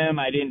meet him.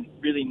 I didn't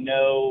really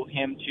know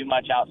him too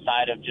much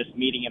outside of just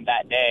meeting him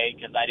that day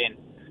because I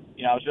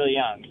was really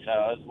young. So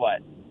it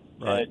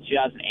was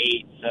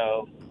 2008,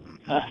 so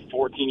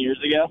 14 years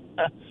ago.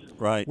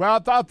 Right. Well, I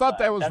thought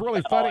that was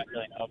really funny. I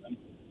really know him.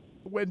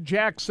 When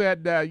Jack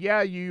said,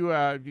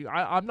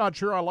 I'm not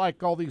sure I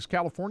like all these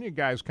California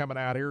guys coming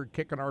out here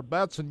kicking our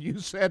butts, and you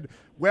said,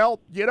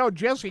 well,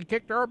 Jesse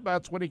kicked our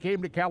butts when he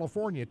came to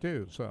California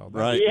too. So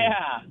right.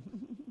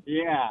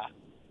 Yeah.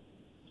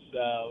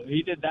 So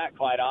he did that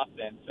quite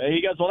often. So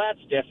he goes, well, that's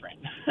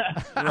different.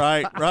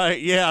 Right.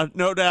 Yeah,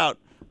 no doubt.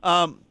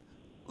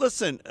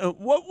 Listen,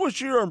 what was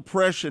your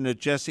impression of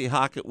Jesse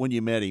Hockett when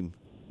you met him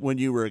when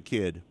you were a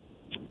kid?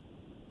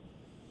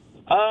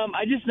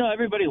 I just know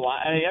everybody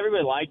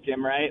liked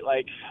him, right?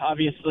 Like,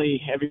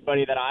 obviously,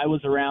 everybody that I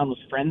was around was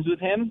friends with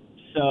him.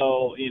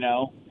 So,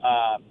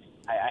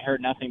 I heard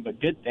nothing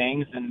but good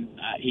things. And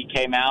he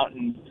came out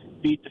and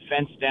beat the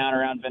fence down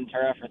around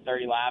Ventura for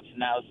 30 laps,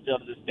 and that was still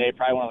to this day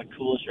probably one of the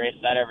coolest races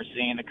I'd ever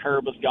seen. The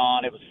curb was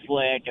gone. It was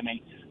slick. I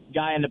mean,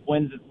 guy ended up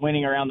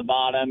winning around the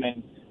bottom,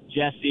 and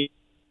Jesse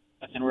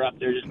and we're up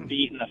there just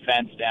beating the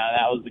fence down.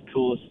 That was the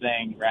coolest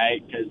thing,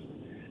 right? Because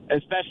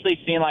especially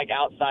seeing like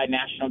outside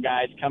national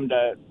guys come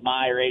to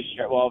my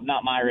racetrack, well,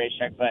 not my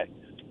racetrack, but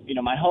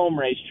my home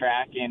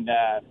racetrack, and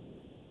it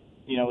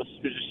was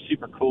just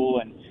super cool,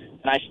 and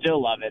I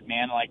still love it,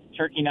 man. Like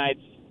turkey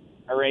nights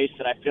a race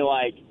that I feel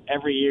like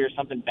every year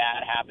something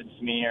bad happens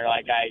to me, or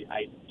like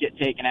I get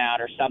taken out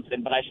or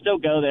something, but I still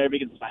go there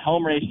because it's my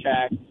home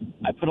racetrack.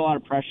 I put a lot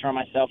of pressure on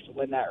myself to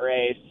win that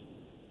race,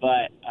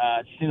 but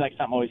it seems like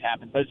something always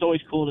happens. But it's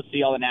always cool to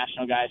see all the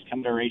national guys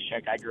come to a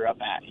racetrack I grew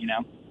up at, you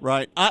know?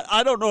 Right.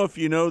 I don't know if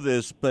you know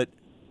this, but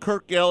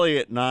Kirk,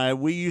 Elliott, and I,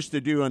 we used to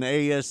do an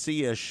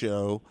ASCS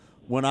show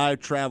when I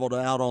traveled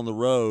out on the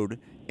road,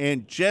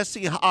 and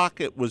Jesse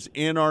Hockett was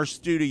in our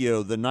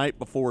studio the night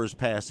before his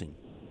passing.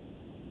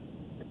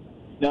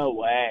 No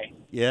way.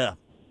 Yeah.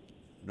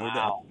 No wow.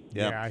 doubt.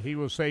 Yeah, he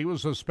was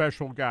a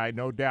special guy,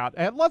 no doubt.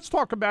 And let's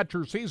talk about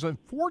your season.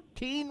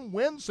 14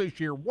 wins this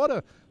year. What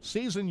a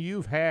season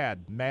you've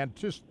had, man.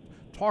 Just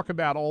talk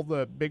about all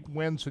the big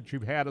wins that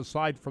you've had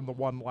aside from the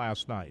one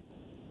last night.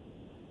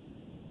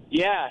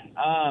 Yeah,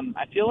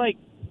 I feel like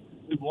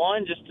we've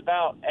won just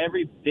about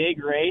every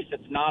big race.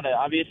 It's not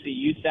obviously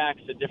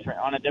USAC's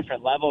on a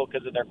different level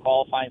because of their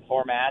qualifying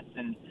formats,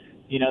 and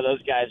you know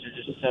those guys are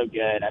just so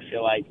good. I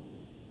feel like,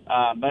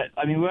 but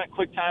I mean we went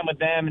quick time with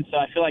them, and so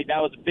I feel like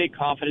that was a big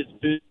confidence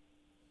boost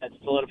that's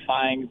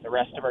solidifying the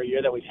rest of our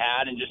year that we've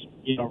had, and just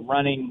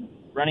running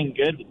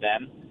good with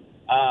them.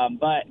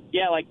 But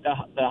yeah, like the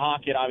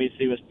Hockett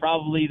obviously was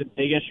probably the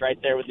biggest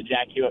right there with the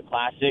Jack Hewitt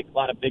Classic. A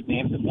lot of big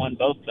names have won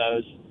both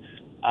those.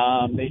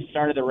 They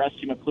started the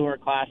Rusty McClure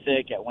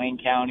Classic at Wayne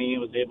County,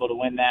 was able to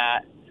win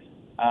that.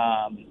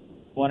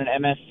 Won an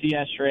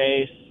MSCS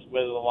race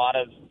with a lot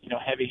of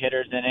heavy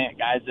hitters in it.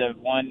 Guys have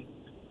won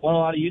a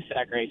lot of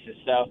USAC races.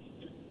 So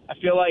I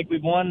feel like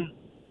we've won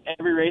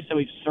every race that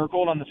we've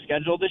circled on the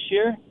schedule this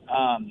year.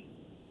 And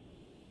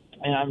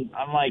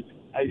I'm like,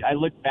 I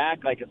look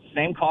back, like it's the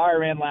same car I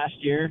ran last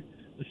year,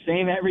 the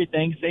same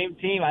everything, same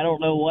team. I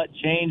don't know what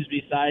changed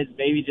besides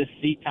maybe just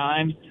seat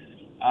time.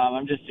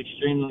 I'm just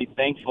extremely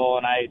thankful,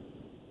 and I,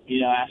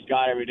 ask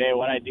God every day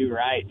what I do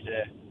right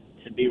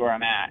to be where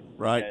I'm at.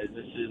 Right. Because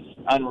this is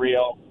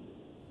unreal.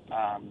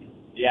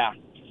 Yeah,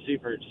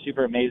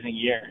 super amazing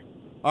year.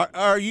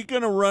 Are you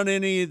going to run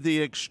any of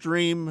the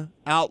Extreme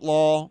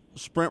Outlaw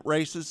sprint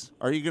races?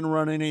 Are you going to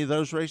run any of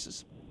those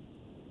races?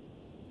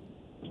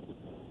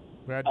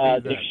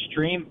 The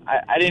Extreme,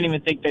 I didn't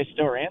even think they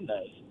still ran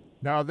those.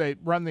 No, they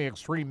run the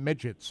Extreme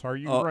Midgets. Are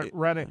you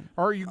running?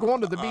 Are you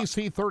going to the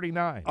BC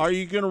 39? Are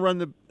you going to run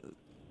the?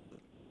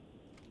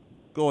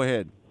 Go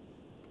ahead.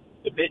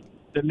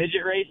 The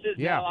midget races?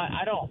 Yeah. No,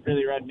 I don't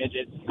really run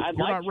midgets. I'd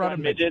You're like not to run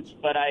running midgets,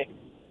 but I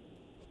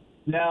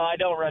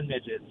don't run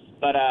midgets.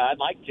 But I'd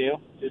like to.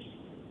 Just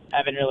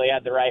haven't really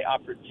had the right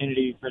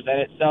opportunity present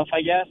itself,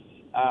 I guess.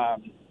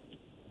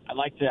 I'd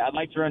like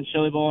to run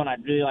Chili Bowl, and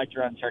I'd really like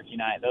to run Turkey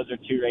Night. Those are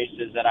two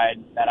races that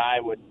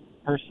I would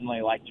personally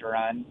like to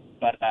run,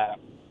 but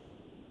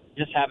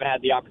just haven't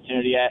had the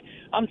opportunity yet.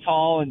 I'm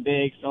tall and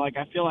big, so I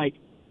feel like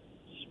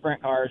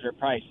sprint cars are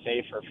probably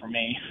safer for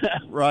me.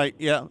 Right.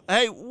 Yeah.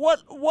 Hey,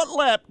 what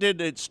lap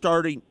did it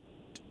starting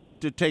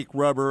to take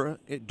rubber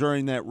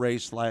during that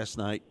race last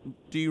night?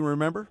 Do you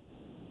remember?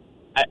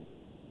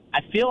 I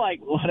feel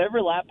like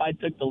whatever lap I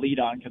took the lead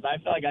on, because I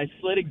feel like I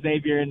slid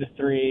Xavier into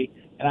 3,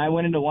 and I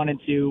went into 1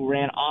 and 2,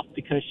 ran off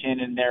the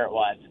cushion, and there it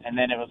was. And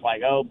then it was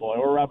like, oh boy,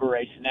 we're rubber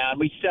racing now.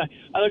 And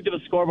I looked at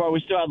the scoreboard.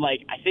 We still had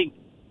I think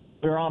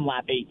we were on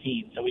lap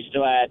 18, so we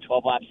still had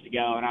 12 laps to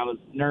go, and I was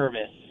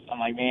nervous. I'm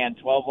like, man,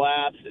 12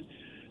 laps.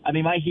 I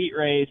mean, my heat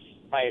race,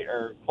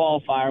 or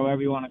qualifier,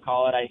 whatever you want to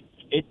call it,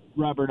 it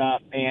rubbered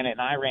up, man, and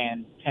I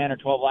ran 10 or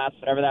 12 laps,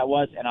 whatever that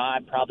was, and I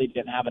probably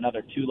didn't have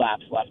another 2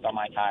 laps left on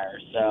my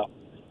tires. So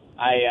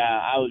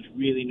I was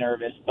really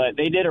nervous, but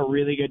they did a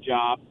really good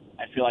job.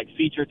 I feel like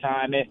feature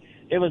time, it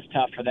was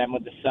tough for them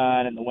with the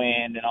sun and the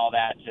wind and all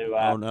that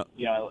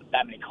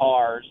that many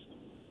cars.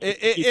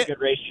 It's a good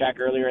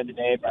racetrack earlier in the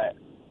day, but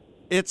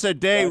it's a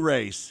day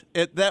race.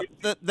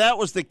 That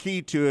was the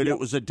key to it. Yep. It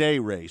was a day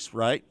race,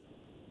 right?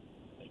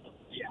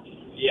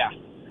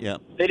 Yeah.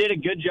 They did a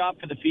good job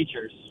for the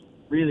features.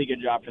 Really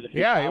good job for the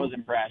features. Yeah, I was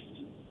impressed.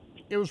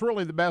 It was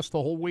really the best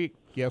the whole week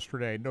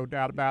yesterday, no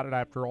doubt about it,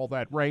 after all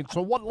that rain.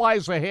 So what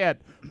lies ahead?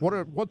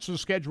 What's the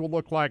schedule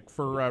look like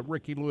for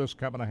Ricky Lewis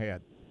coming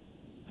ahead?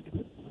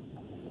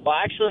 Well,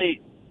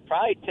 actually,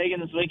 probably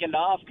taking this weekend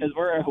off because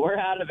we're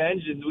out of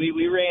engines.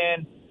 We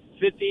ran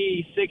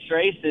 56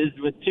 races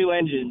with 2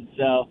 engines,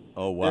 so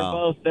oh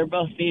wow, they're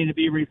both needing to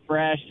be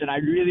refreshed. And I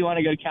really want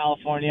to go to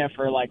California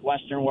for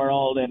Western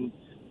World and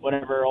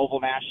whatever Oval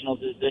Nationals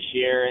is this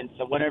year, and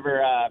so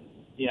whatever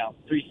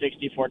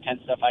 360,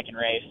 410 stuff I can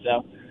race.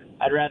 So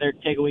I'd rather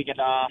take a weekend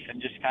off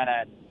and just kind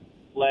of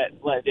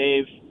let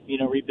Dave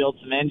rebuild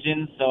some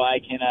engines so I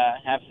can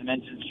have some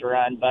engines to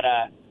run, but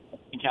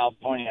in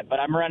California. But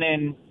I'm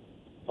running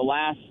the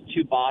last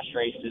 2 Bosch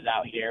races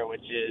out here,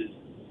 which is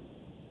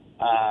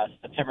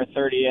September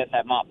 30th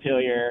at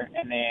Montpelier,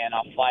 and then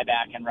I'll fly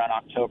back and run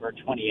October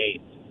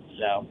 28th.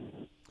 So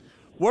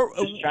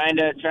just trying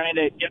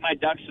to get my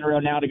ducks in a row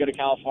now to go to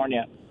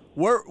California.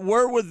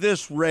 Where would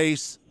this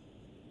race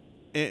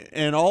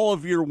and all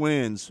of your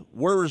wins,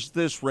 where does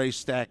this race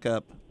stack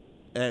up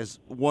as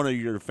one of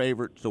your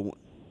favorite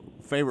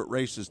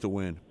races to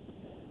win?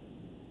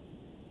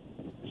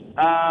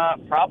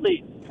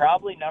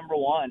 Probably number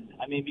one.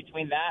 I mean,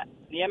 between that,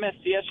 the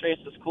MSCS race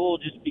was cool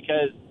just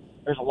because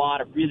there's a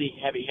lot of really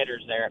heavy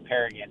hitters there at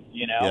Paragon,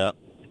 you know? Yeah.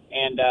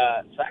 And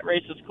so that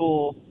race was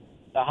cool.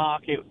 The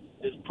Hawk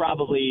is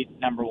probably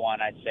number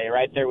one, I'd say,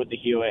 right there with the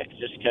Hewitt,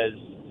 just because,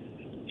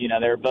 you know,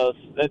 they're both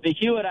 – the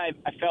Hewitt I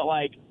felt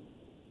like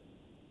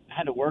I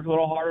had to work a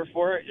little harder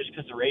for it just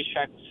because the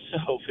racetrack was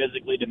so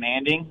physically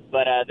demanding.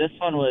 But this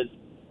one was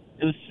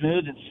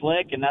smooth and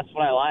slick, and that's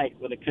what I like,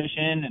 with a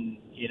cushion and,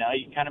 you know,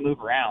 you kind of move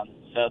around.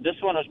 So this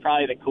one was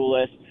probably the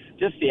coolest.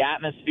 Just the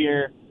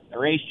atmosphere, the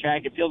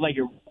racetrack. It feels like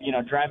you're, you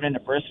know, driving into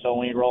Bristol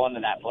when you roll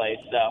into that place.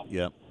 So,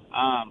 yeah.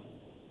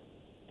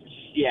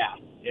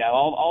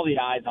 All the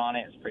eyes on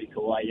it is pretty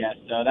cool, I guess.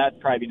 So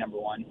that'd probably be number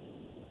one.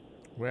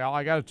 Well,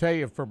 I got to tell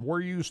you, from where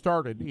you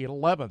started,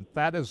 11th,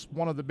 that is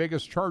one of the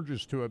biggest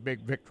charges to a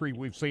big victory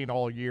we've seen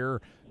all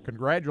year.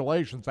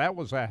 Congratulations. That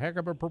was a heck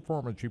of a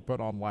performance you put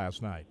on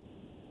last night.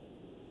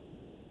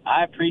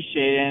 I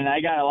appreciate it, and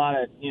I got a lot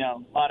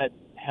of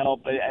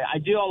help. But I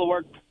do all the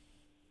work as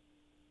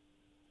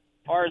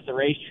far as the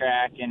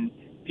racetrack and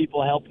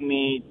people helping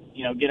me,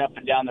 you know, get up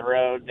and down the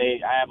road.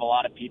 I have a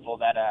lot of people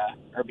that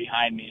are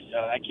behind me, so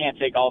I can't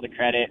take all the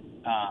credit.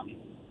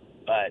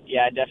 But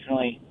yeah, I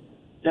definitely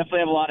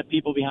have a lot of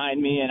people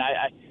behind me, and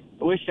I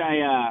wish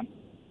I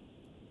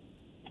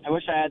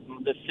had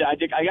this. I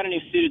got a new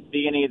suit at the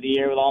beginning of the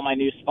year with all my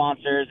new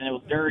sponsors, and it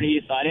was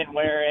dirty, so I didn't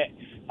wear it.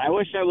 I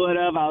wish I would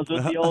have. I was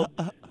with the old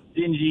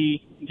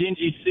dingy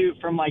suit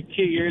from like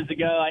 2 years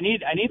ago. I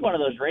need one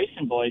of those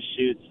RacinBoys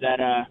suits that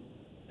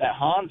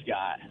Hans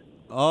got.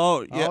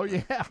 Oh, yeah. Oh,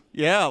 yeah.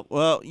 Yeah,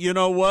 well, you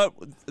know what?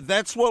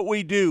 That's what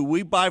we do.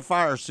 We buy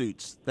fire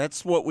suits.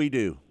 That's what we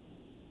do.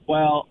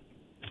 Well,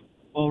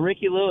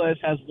 Ricky Lewis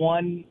has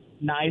one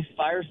nice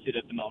fire suit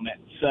at the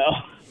moment,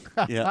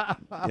 so. Yeah,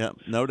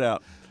 no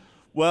doubt.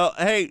 Well,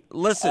 hey,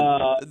 listen,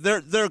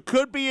 there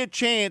could be a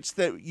chance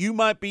that you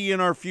might be in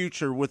our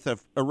future with a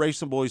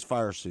RacinBoys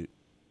fire suit.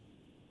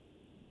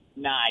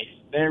 Nice.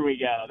 There we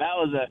go. That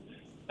was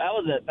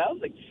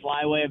a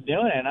sly way of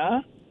doing it,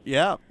 huh?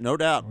 Yeah, no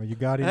doubt. Well, you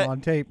got him on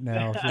tape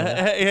now. So.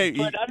 Hey,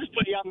 I'll just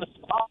put you on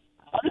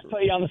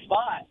the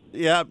spot.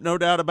 Yeah, no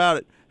doubt about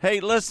it. Hey,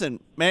 listen,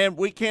 man,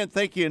 we can't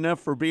thank you enough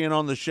for being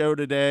on the show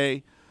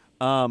today.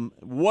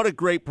 What a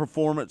great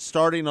performance.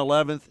 Starting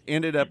 11th,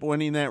 ended up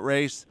winning that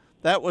race.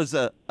 That was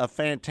a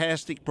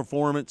fantastic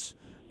performance,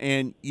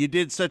 and you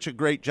did such a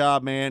great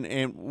job, man.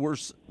 And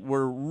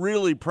we're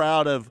really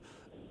proud of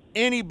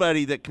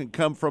anybody that can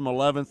come from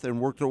 11th and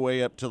work their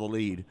way up to the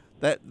lead.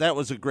 That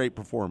was a great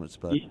performance,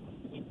 bud.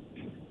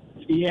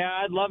 Yeah,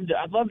 I'd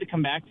love to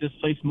come back to this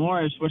place more.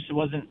 I just wish it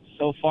wasn't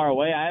so far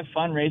away. I have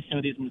fun racing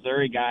with these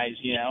Missouri guys,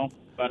 you know.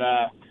 But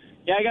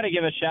yeah, I got to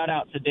give a shout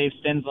out to Dave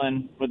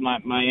Stensland with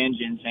my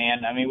engines,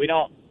 man. I mean, we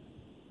don't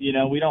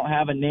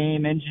have a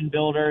name engine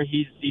builder.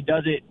 He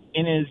does it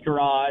in his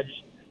garage,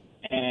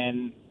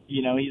 and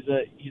you know, he's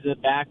a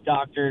back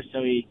doctor,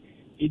 so he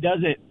does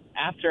it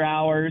after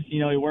hours. You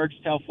know, he works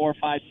till 4,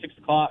 5, 6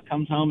 o'clock,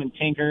 comes home and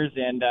tinkers,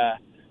 and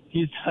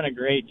he's done a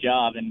great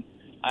job. And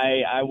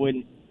I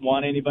wouldn't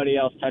want anybody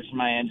else touching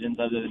my engines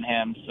other than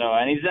him. So,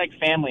 and he's like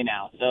family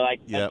now. So like,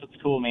 that's what's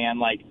cool, man.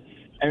 Like,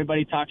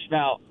 everybody talks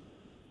about,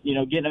 you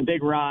know, getting a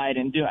big ride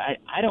and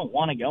I don't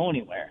want to go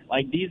anywhere.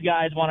 Like, these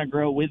guys want to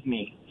grow with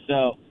me.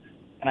 So,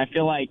 and I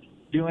feel like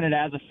doing it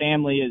as a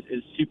family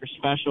is super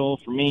special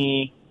for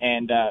me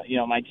and, you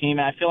know, my team.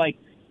 And I feel like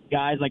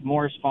guys like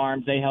Morris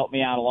Farms, they help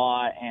me out a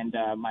lot. And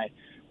my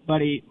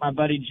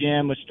buddy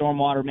Jim with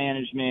Stormwater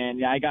Management.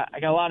 Yeah, I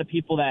got a lot of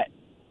people that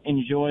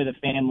enjoy the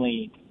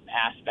family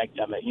aspect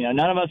of it. You know,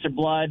 none of us are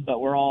blood, but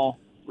we're all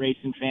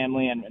racing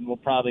family, and we'll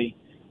probably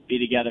be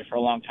together for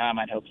a long time.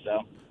 I'd hope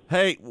so.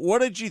 Hey,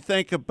 what did you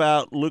think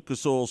about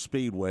Lucas Oil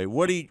Speedway?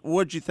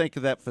 What'd you think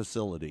of that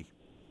facility?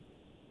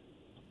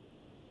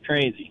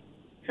 Crazy.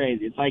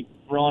 It's like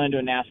rolling into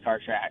a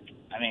NASCAR track.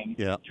 I mean,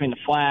 between the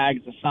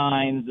flags, the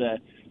signs,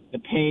 the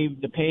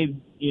paved,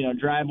 you know,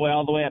 driveway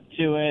all the way up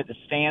to it. The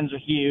stands are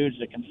huge.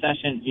 The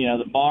concession, you know,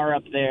 the bar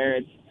up there.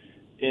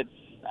 It's.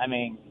 I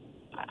mean,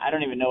 I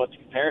don't even know what to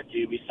compare it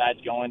to besides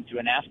going to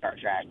a NASCAR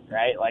track,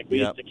 right? Like, we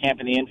used to camp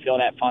in the infield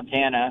at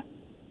Fontana,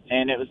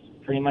 and it was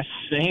pretty much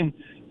the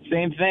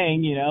same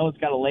thing. You know, it's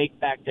got a lake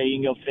back there you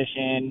can go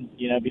fishing,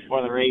 you know,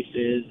 before the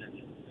races.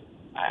 And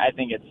I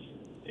think it's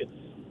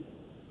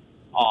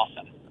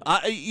awesome.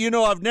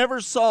 I've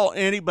never saw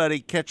anybody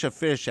catch a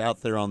fish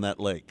out there on that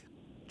lake,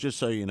 just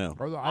so you know.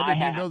 I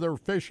didn't even know there were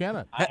fish in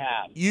it. I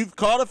have. You've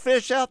caught a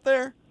fish out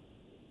there?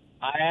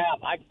 I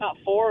have. I caught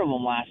 4 of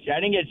them last year. I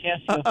didn't get a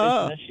chance to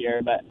go fishing this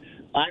year, but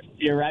last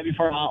year, right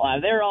before Hot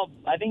Live,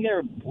 I think they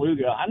were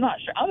bluegill. I'm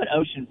not sure. I'm an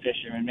ocean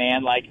fisherman,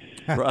 man. Like,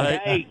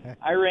 right.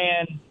 I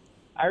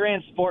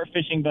ran sport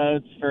fishing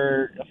boats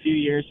for a few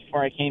years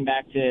before I came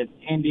back to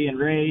Indy and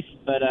race.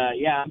 But,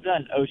 yeah, I've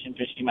done ocean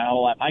fishing my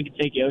whole life. I could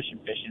take you ocean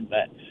fishing,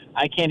 but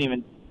I can't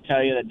even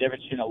tell you the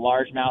difference between a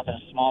largemouth and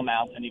a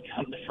smallmouth when you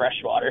come to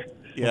freshwater.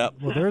 Yeah.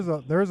 Well,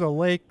 there's a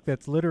lake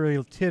that's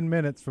literally 10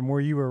 minutes from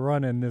where you were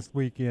running this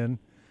weekend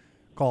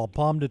called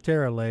Palm de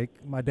Terra Lake.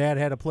 My dad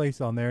had a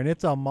place on there, and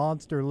it's a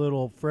monster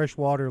little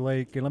freshwater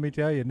lake. And let me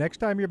tell you, next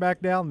time you're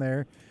back down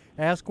there,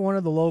 ask one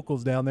of the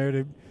locals down there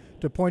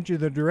to point you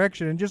the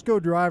direction and just go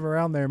drive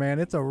around there, man.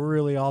 It's a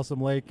really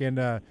awesome lake, and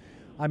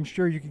I'm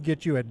sure you could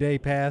get you a day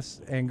pass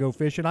and go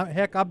fishing.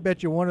 Heck, I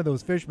bet you one of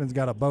those fishermen's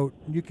got a boat.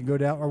 You can go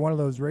down, or one of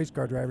those race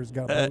car drivers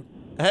got a boat.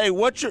 Hey,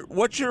 what's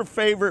your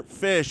favorite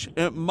fish?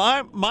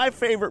 My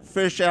favorite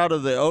fish out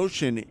of the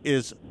ocean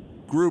is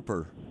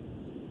grouper.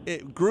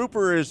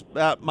 Grouper is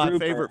my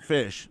favorite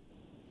fish.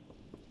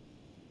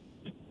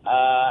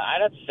 I'd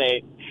have to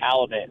say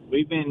halibut.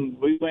 We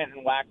went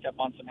and whacked up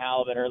on some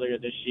halibut earlier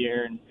this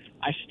year, and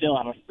I still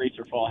have a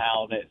freezer full of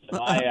halibut. So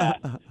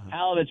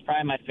halibut's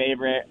probably my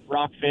favorite.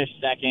 Rockfish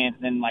second,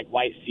 then like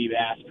white sea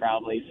bass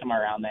probably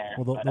somewhere around there.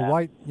 Well, the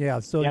white, yeah.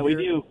 So yeah, we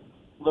do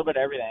a little bit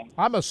of everything.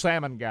 I'm a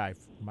salmon guy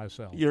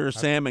myself. You're a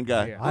salmon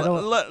guy. Yeah.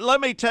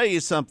 Let me tell you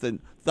something.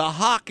 The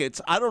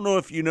Hockett's, I don't know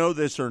if you know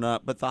this or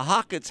not, but the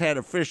Hockett's had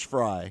a fish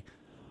fry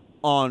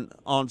on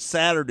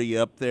Saturday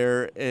up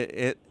there.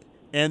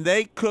 And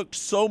they cooked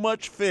so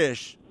much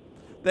fish.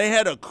 They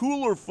had a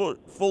cooler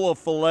full of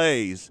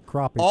fillets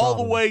all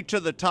the way to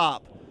the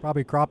top.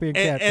 Probably crappie and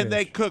catfish. And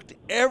they cooked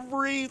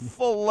every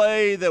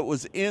fillet that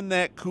was in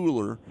that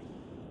cooler.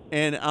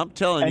 And I'm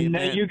telling you,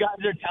 man. You guys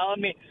are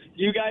telling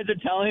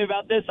me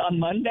about this on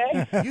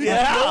Monday? You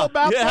didn't know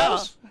about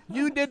this?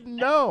 You didn't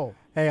know.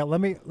 Hey, let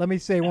me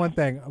say one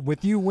thing.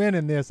 With you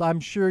winning this, I'm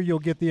sure you'll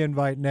get the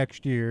invite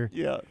next year.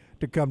 Yeah.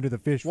 To come to the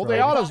fish fry. Well, they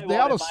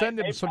ought to send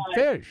him some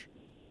fish.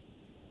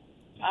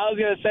 I was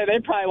going to say, they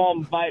probably won't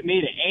invite me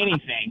to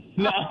anything.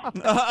 No.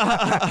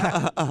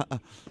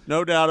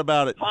 No doubt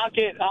about it.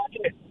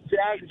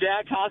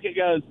 Jack Hockett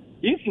goes,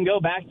 you can go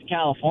back to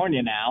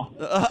California now.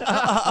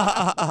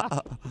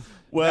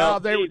 Well, no,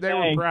 they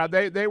were proud.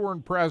 They were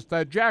impressed.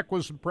 Jack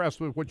was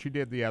impressed with what you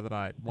did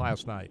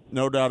last night.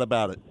 No doubt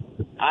about it.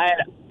 I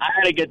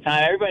had a good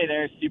time. Everybody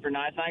there is super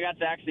nice. And I got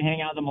to actually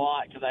hang out with them a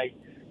lot because I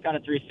got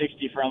a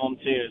 360 from them,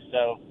 too.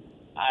 So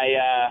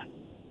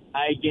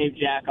I gave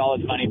Jack all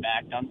his money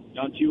back.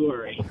 Don't you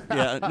worry.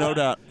 Yeah, no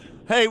doubt.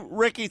 Hey,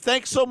 Ricky,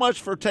 thanks so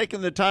much for taking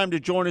the time to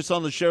join us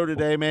on the show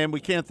today, man. We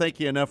can't thank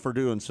you enough for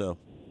doing so.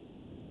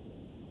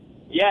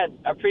 Yeah,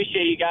 I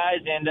appreciate you guys,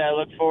 and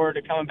look forward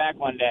to coming back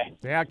one day.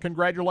 Yeah,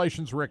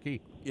 congratulations,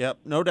 Ricky.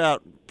 Yep, no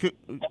doubt. Thank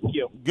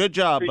you. Good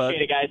job, bud.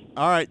 Appreciate it, guys.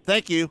 All right,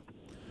 thank you.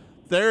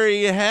 There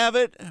you have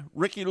it.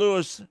 Ricky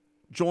Lewis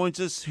joins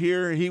us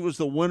here. He was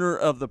the winner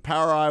of the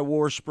Power Eye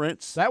War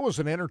Sprints. That was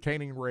an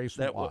entertaining race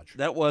to watch.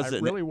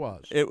 It really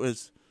was. It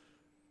was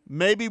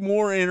maybe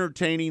more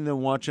entertaining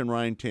than watching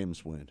Ryan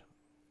Timms win.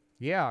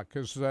 Yeah,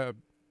 because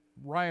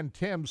Ryan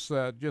Timms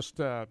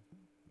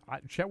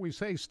shall we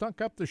say, stunk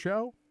up the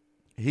show?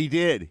 He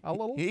did. A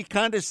little? He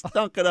kind of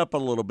stunk it up a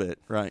little bit,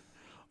 right.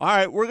 All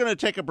right, we're going to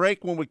take a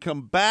break. When we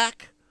come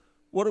back,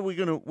 what are we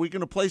going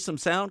to play some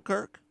sound,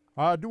 Kirk?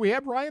 Do we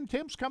have Ryan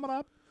Timms coming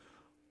up?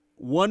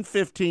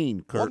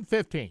 1:15, Kirk.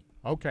 1:15.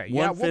 Okay.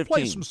 Yeah, we'll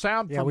play some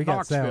sound from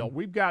Knoxville.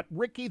 We've got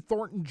Ricky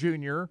Thornton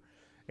Jr.,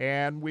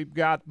 and we've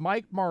got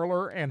Mike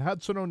Marlar and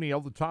Hudson O'Neill,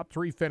 the top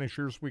three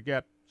finishers. We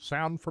got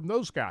sound from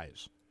those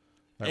guys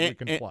that we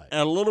can play.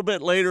 And a little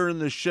bit later in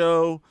the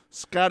show,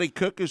 Scotty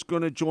Cook is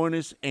going to join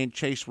us, and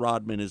Chase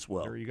Raudman as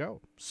well. There you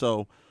go.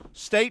 So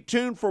stay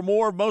tuned for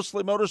more of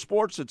Mostly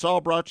Motorsports. It's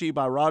all brought to you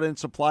by Raudman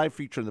Supply,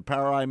 featuring the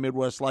Power Eye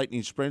Midwest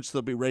Lightning Sprints.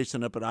 They'll be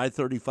racing up at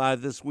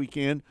I-35 this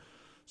weekend.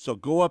 So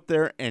go up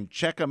there and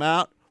check them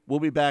out.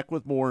 We'll be back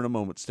with more in a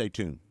moment. Stay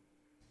tuned.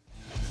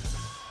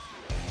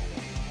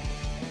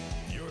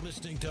 You're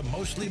listening to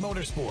Mostly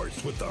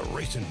Motorsports with the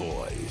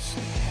RacinBoys.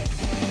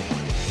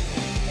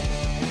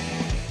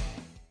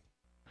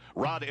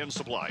 Raudman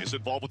Supply is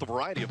involved with a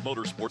variety of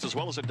motorsports as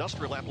well as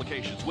industrial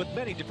applications with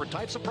many different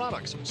types of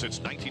products. Since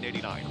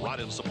 1989,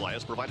 Raudman Supply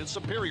has provided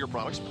superior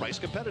products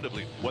priced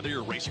competitively. Whether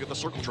you're racing at the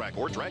circle track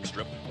or drag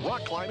strip,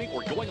 rock climbing,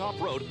 or going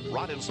off-road,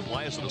 Raudman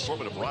Supply has an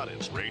assortment of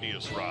rod-ends,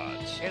 radius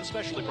rods, and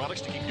specialty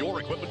products to keep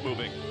your equipment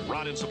moving.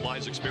 Raudman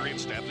Supply's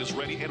experienced staff is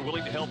ready and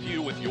willing to help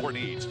you with your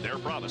needs. Their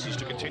promise is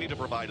to continue to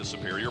provide a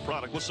superior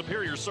product with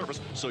superior service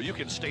so you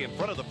can stay in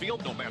front of the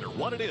field no matter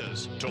what it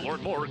is. To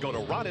learn more, go to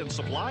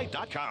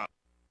RaudmanSupply.com.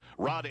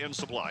 Raudman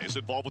Supply is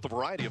involved with a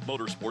variety of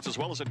motorsports as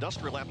well as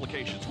industrial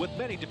applications with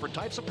many different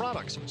types of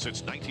products.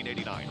 Since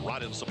 1989,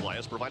 Raudman Supply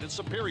has provided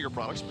superior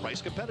products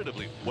priced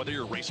competitively. Whether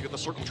you're racing at the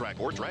circle track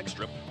or drag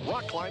strip,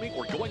 rock climbing,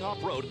 or going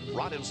off-road,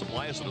 Raudman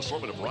Supply has an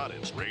assortment of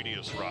rod-ends,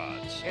 radius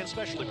rods, and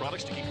specialty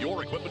products to keep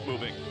your equipment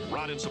moving.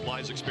 Raudman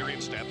Supply's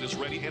experienced staff is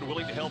ready and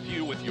willing to help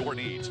you with your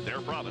needs.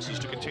 Their promise is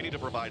to continue to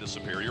provide a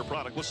superior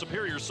product with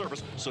superior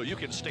service so you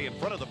can stay in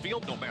front of the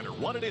field no matter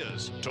what it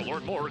is. To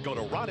learn more, go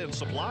to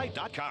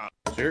RaudmanSupply.com.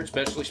 So here at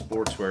Specialty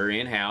Sportswear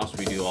in-house,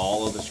 we do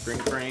all of the screen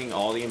printing,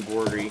 all the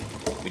embroidery.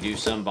 We do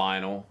some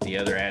vinyl. The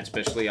other add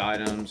specialty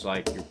items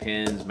like your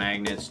pins,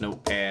 magnets,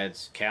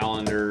 notepads,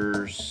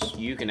 calendars.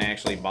 You can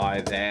actually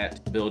buy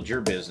that to build your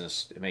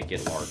business to make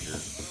it larger.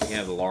 We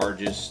have the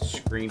largest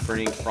screen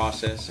printing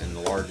process and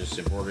the largest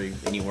embroidery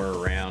anywhere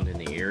around in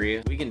the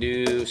area. We can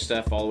do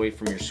stuff all the way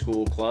from your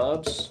school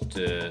clubs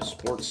to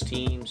sports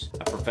teams,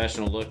 a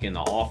professional look in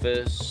the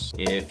office.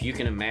 If you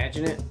can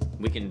imagine it,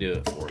 we can do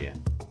it for you.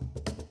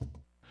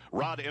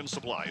 Rod End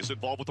Supply is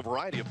involved with a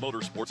variety of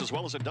motorsports as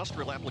well as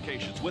industrial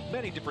applications with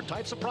many different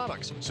types of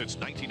products. Since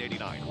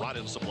 1989, Rod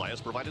End Supply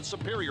has provided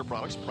superior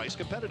products priced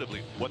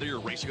competitively. Whether you're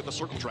racing at the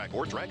circle track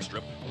or drag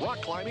strip,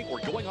 rock climbing, or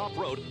going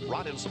off-road,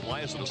 Rod End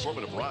Supply has an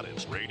assortment of rod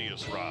ends,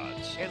 radius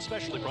rods, and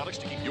specialty products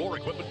to keep your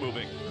equipment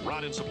moving.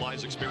 Rod End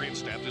Supply's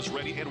experienced staff is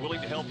ready and willing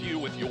to help you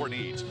with your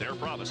needs. Their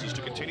promise is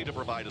to continue to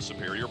provide a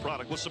superior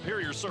product with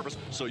superior service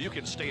so you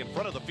can stay in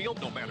front of the field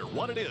no matter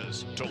what it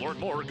is. To learn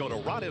more, go to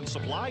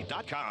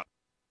rodendsupply.com.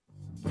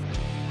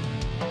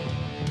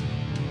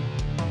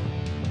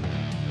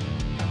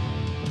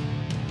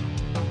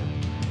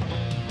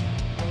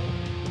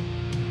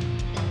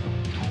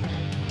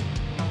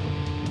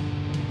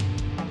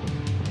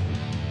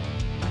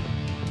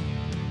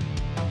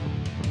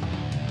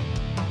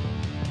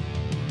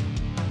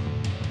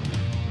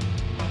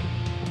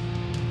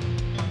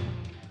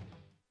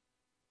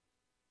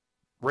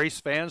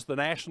 Race fans, the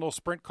National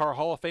Sprint Car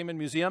Hall of Fame and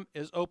Museum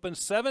is open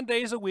 7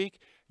 days a week,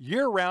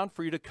 year-round,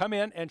 for you to come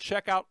in and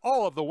check out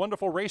all of the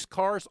wonderful race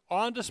cars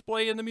on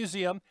display in the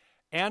museum.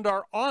 And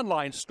our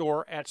online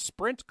store at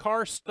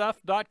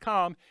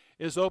sprintcarstuff.com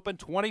is open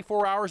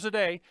 24 hours a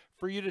day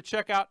for you to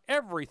check out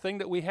everything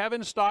that we have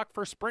in stock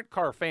for sprint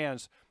car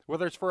fans.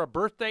 Whether it's for a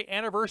birthday,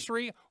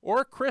 anniversary,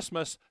 or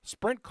Christmas,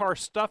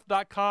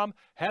 sprintcarstuff.com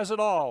has it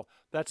all.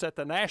 That's at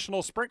the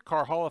National Sprint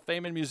Car Hall of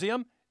Fame and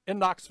Museum in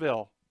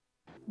Knoxville.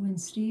 When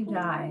Steve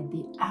died,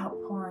 the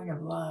outpouring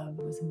of love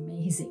was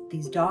amazing.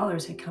 These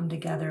dollars had come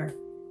together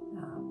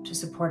to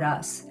support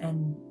us,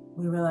 and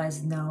we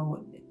realized,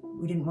 no,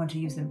 we didn't want to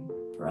use them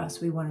for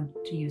us. We wanted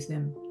to use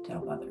them to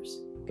help others.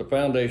 The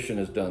foundation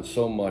has done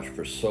so much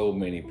for so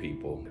many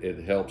people.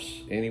 It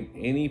helps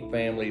any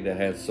family that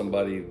has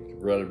somebody,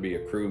 whether it be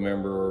a crew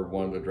member or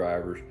one of the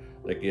drivers,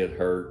 that get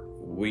hurt.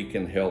 We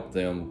can help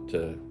them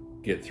to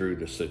get through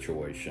the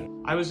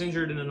situation. I was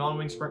injured in a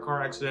non-wing sprint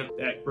car accident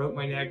that broke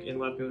my neck and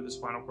left me with a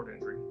spinal cord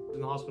injury. I was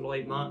in the hospital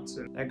 8 months,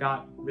 and that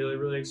got really,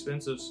 really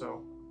expensive,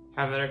 so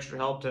having that extra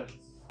help to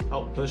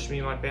help push me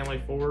and my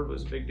family forward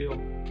was a big deal.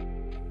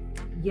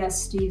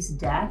 Yes, Steve's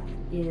death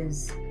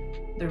is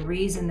the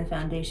reason the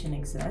foundation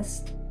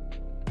exists,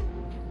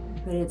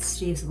 but it's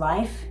Steve's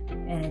life,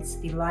 and it's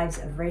the lives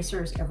of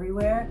racers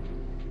everywhere,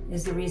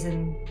 is the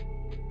reason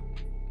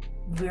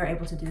we are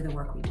able to do the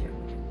work we do.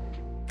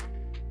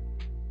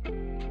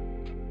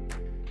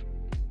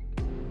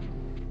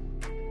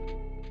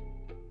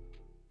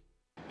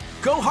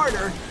 Go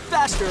harder,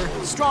 faster,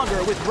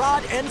 stronger with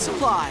Rod End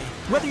Supply.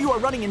 Whether you are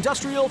running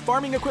industrial,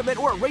 farming equipment,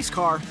 or a race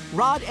car,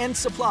 Rod End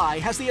Supply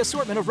has the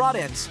assortment of rod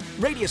ends,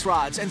 radius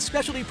rods, and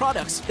specialty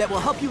products that will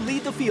help you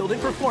lead the field in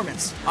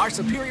performance. Our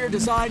superior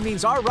design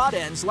means our rod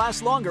ends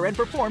last longer and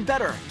perform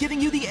better, giving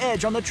you the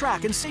edge on the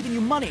track and saving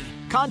you money.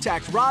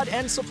 Contact Rod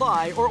End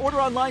Supply or order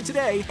online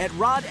today at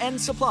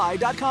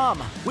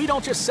rodendsupply.com. We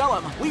don't just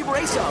sell them, we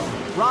race them.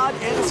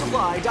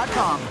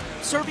 rodendsupply.com.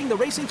 Serving the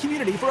racing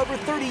community for over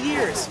 30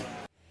 years.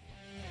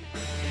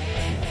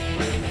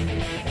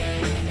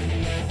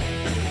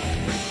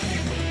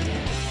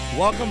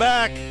 Welcome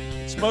back.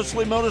 It's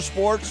Mostly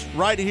Motorsports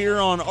right here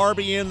on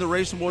RBN, the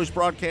RacinBoys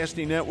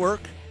Broadcasting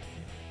Network.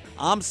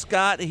 I'm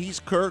Scott.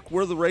 He's Kirk.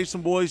 We're the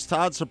RacinBoys.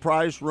 Todd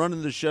Surprise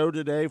running the show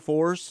today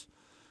for us.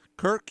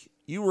 Kirk,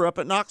 you were up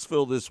at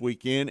Knoxville this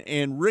weekend,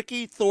 and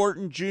Ricky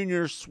Thornton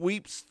Jr.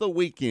 sweeps the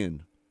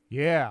weekend.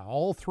 Yeah,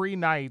 all 3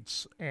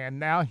 nights, and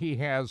now he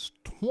has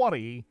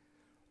 20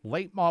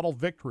 late model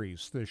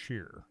victories this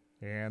year.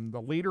 And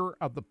the leader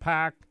of the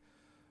pack,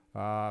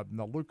 in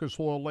the Lucas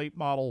Oil Late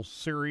Model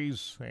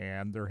Series,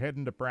 and they're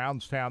heading to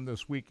Brownstown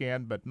this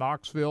weekend, but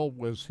Knoxville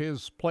was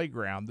his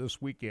playground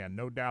this weekend,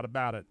 no doubt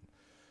about it.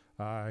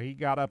 He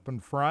got up in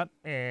front,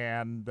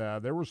 and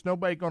there was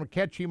nobody going to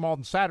catch him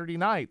on Saturday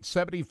night.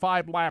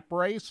 75-lap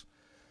race.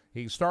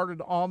 He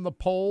started on the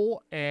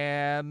pole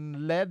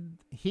and led.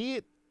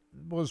 He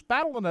was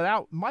battling it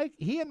out.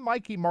 He and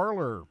Mikey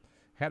Marler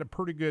had a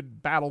pretty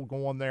good battle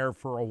going there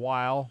for a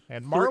while,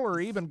 and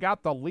Marler even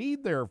got the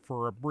lead there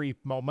for a brief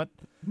moment.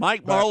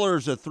 Mike Marler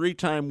is a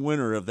 3-time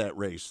winner of that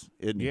race,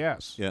 isn't he?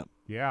 Yes. Yeah.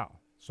 Yeah.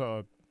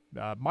 So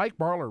Mike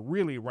Marler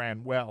really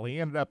ran well. He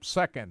ended up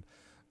second,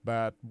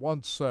 but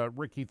once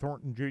Ricky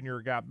Thornton Jr.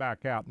 got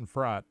back out in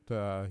front,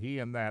 he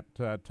and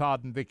that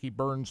Todd and Vicky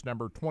Burns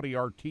number 20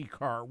 RT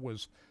car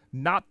was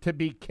not to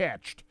be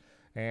catched,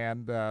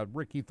 and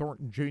Ricky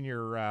Thornton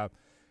Jr.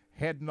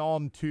 Heading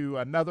on to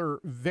another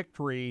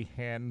victory,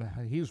 and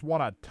he's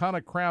won a ton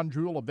of Crown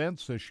Jewel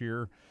events this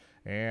year.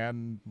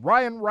 And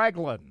Ryan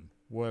Ragland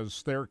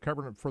was there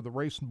covering it for the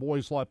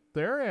RacinBoys up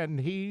there,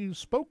 and he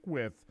spoke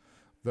with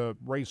the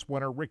race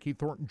winner, Ricky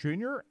Thornton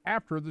Jr.,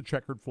 after the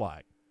checkered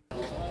flag.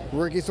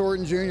 Ricky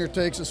Thornton Jr.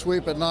 takes a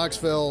sweep at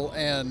Knoxville,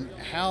 and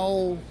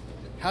how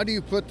do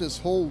you put this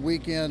whole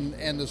weekend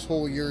and this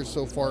whole year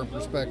so far in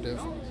perspective?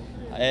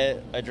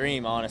 A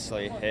dream,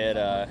 honestly.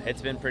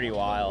 It's been pretty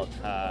wild.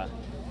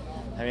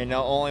 I mean,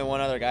 only one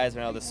other guy's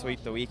been able to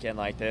sweep the weekend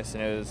like this,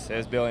 and it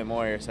was Billy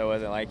Moyer, so it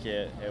wasn't like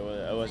it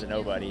was a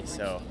nobody.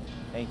 So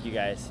thank you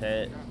guys.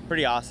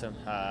 Pretty awesome.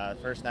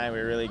 First night we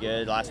were really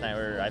good. Last night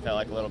I felt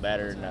like a little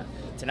better. And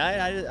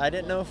tonight I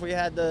didn't know if we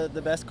had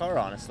the best car,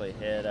 honestly.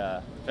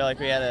 I felt like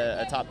we had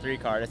a top 3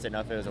 car. I just didn't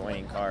know if it was a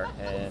winning car.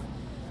 And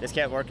just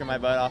kept working my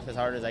butt off as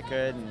hard as I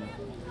could. And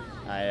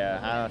I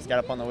don't know, just got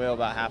up on the wheel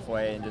about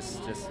halfway and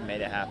just made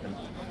it happen.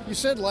 You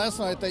said last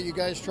night that you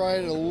guys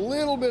tried a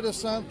little bit of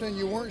something.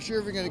 You weren't sure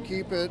if you're going to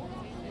keep it.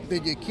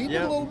 Did you keep it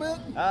a little bit?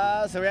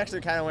 So we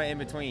actually kind of went in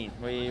between.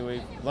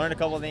 We learned a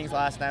couple of things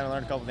last night. We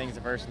learned a couple of things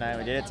the first night.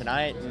 We did it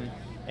tonight,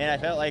 and I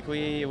felt like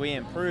we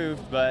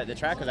improved, but the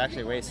track was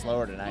actually way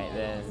slower tonight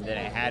than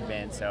it had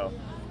been. So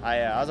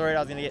I was worried I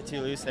was going to get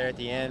too loose there at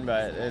the end,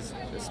 but there's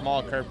a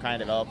small curve kind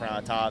of developed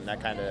around the top, and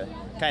that kind of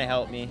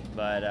helped me.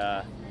 But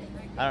I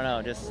don't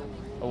know, just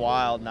a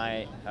wild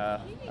night,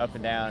 up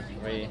and down.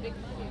 We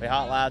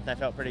hot lapped, and I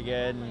felt pretty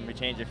good, and we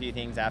changed a few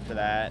things after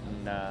that,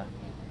 and I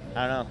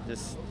don't know,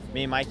 just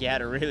me and Mikey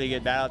had a really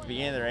good battle at the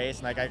beginning of the race,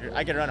 and like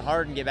I could run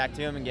hard and get back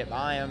to him and get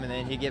by him, and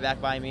then he'd get back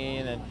by me,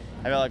 and then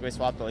I felt like we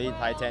swapped the lead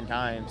probably 10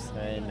 times,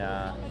 and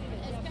I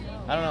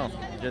don't know,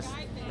 just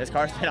this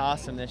car's been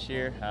awesome this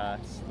year.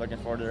 Just looking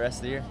forward to the rest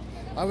of the year.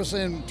 I was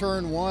in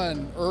turn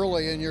 1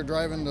 early, and you're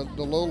driving the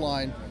low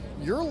line.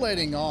 You're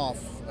letting off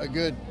a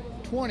good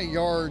 20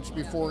 yards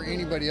before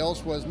anybody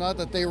else was. Not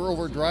that they were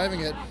over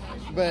driving it,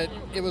 but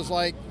it was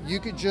like you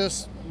could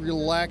just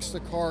relax the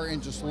car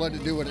and just let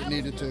it do what it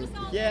needed to.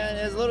 Yeah, and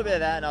there's a little bit of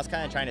that, and I was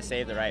kind of trying to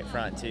save the right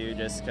front too,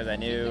 just because I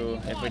knew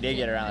if we did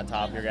get around the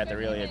top, we were going to have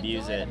to really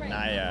abuse it. And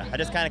I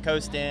just kind of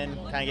coast in,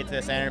 kind of get to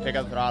the center, pick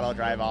up the throttle,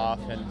 drive off,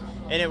 and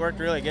it worked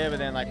really good. But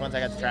then, like, once I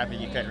got to traffic,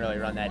 you couldn't really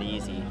run that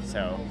easy.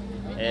 So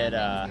it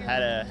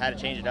had to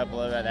change it up a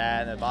little bit of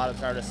that, and the bottom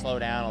started to slow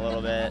down a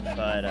little bit.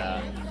 But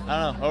I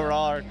don't know.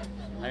 Overall,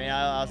 I mean,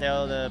 I was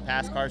able to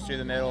pass cars through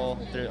the middle,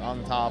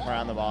 on the top,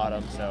 around the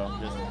bottom. So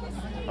just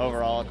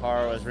overall, the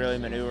car was really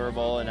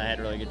maneuverable, and I had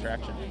really good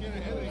traction.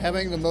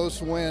 Having the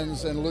most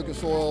wins in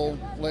Lucas Oil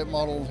late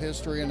model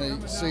history in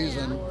a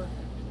season,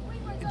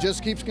 it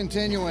just keeps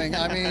continuing.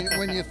 I mean,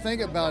 when you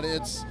think about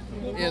it,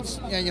 it's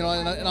you know,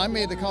 and I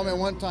made the comment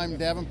one time,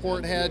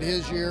 Davenport had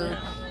his year,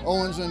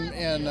 Owens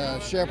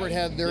and Shepard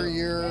had their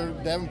year,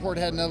 Davenport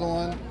had another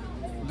one.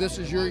 This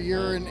is your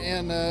year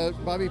and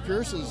Bobby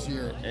Pierce's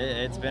year.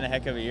 It's been a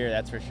heck of a year,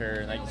 that's for sure.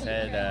 And like you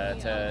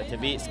said, to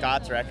beat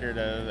Scott's record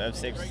of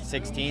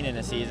 16 in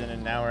a season,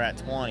 and now we're at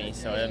 20.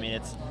 So I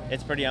mean,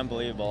 it's pretty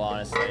unbelievable,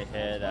 honestly.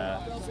 It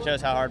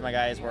shows how hard my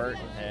guys work.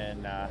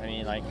 And I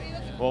mean, like,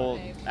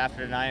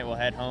 after tonight, we'll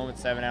head home.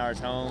 It's 7 hours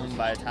home.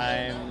 By the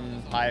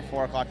time by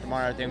 4 o'clock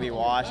tomorrow, everything will be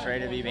washed,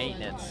 ready to be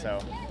maintenance. So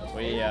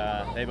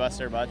they bust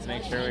their butts to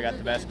make sure we got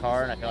the best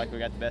car, and I feel like we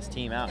got the best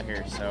team out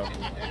here. So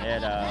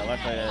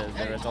luckily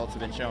the results have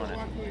been showing it.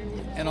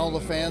 And all the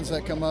fans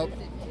that come up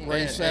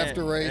race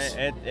after race.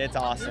 It's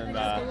awesome.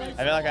 I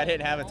feel like I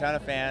didn't have a ton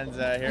of fans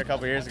here a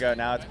couple years ago.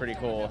 Now it's pretty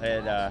cool.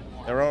 The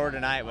roar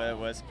tonight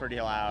was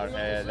pretty loud.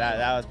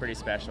 That was pretty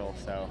special.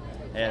 So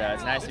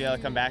it's nice to be able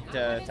to come back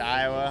to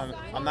Iowa.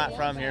 I'm not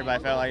from here, but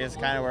I felt like it's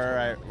kind of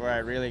where I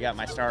really got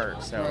my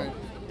start. So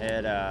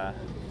right.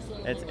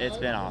 It's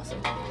been awesome.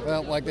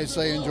 Well, like they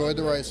say, enjoy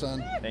the race,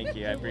 son. Thank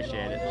you. I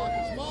appreciate it.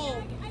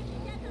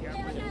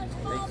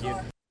 Thank you.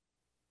 Your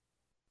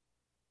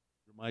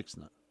mic's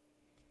not.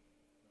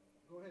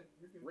 Go ahead.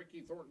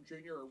 Ricky Thornton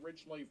Jr.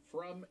 originally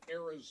from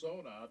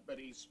Arizona, but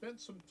he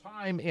spent some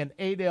time in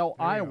Adel,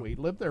 Iowa. He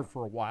lived there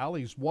for a while.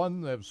 He's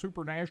won the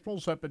Super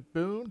Nationals up at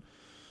Boone.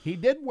 He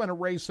did win a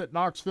race at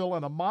Knoxville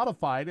in a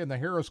modified in the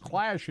Harris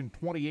Clash in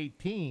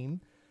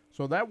 2018.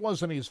 So that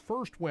wasn't his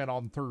first win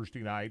on Thursday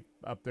night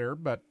up there,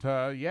 but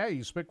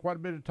he spent quite a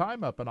bit of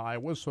time up in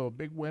Iowa, so a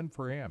big win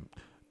for him.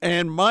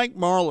 And Mike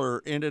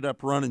Marlar ended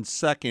up running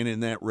second in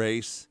that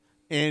race,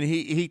 and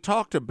he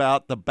talked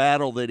about the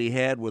battle that he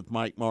had with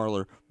Mike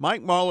Marlar.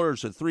 Mike Marlar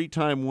is a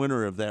 3-time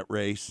winner of that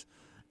race,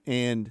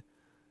 and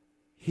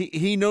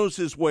he knows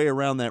his way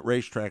around that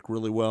racetrack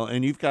really well,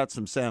 and you've got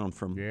some sound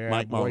from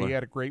Mike Marlar. He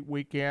had a great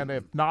weekend.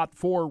 If not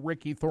for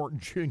Ricky Thornton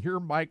Jr.,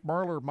 Mike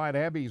Marlar might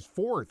have his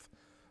 4th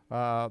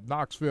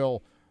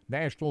Knoxville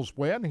Nationals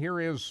win. Here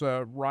is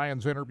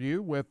Ryan's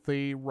interview with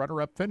the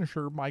runner-up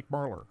finisher, Mike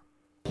Marlar.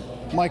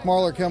 Mike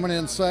Marlar coming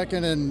in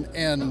second,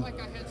 and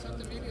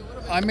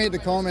I made the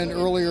comment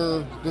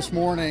earlier this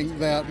morning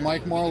that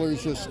Mike Marlar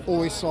is just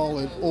always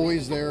solid,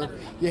 always there.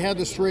 You had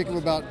the streak of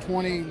about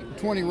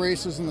 20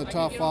 races in the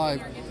top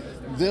 5.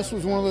 This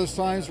was one of those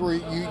times where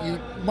you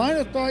might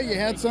have thought you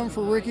had something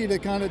for Ricky to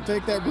kind of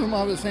take that broom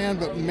off his hand,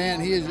 but man,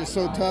 he is just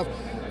so tough.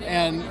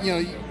 And, you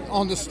know,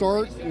 on the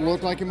start,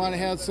 looked like he might have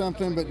had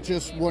something, but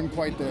just wasn't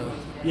quite there.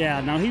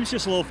 Yeah, no, he was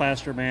just a little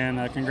faster,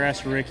 man.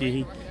 Congrats to Ricky.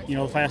 He,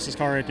 the fastest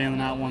car at the end of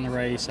the night won the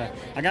race.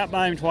 I got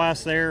by him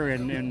twice there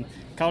and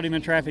caught him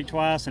in traffic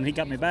twice, and he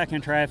got me back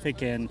in traffic.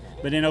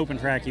 But in open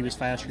track, he was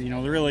faster.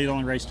 Really the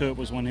only race to it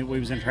was when we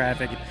was in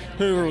traffic.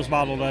 Hoover was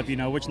bottled up,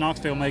 which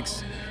Knoxville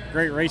makes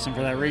great racing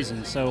for that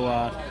reason.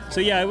 So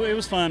yeah, it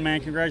was fun,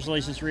 man.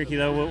 Congratulations, Ricky,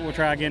 though. We'll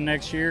try again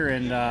next year,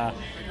 and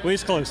we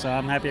was close, so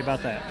I'm happy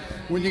about that.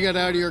 When you got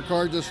out of your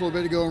car just a little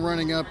bit ago and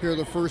running up here,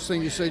 the first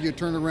thing you said, you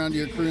turned around to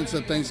your crew and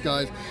said, thanks,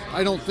 guys.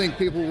 I don't think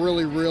people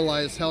really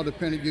realize how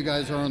dependent you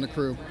guys are on the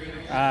crew.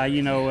 I've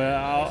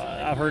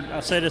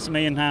said this a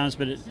million times,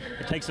 but it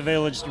takes a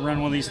village to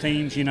run one of these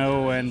teams,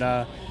 and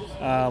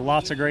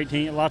lots of great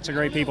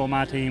people on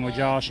my team with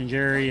Josh and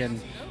Jerry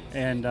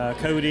and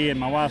Cody and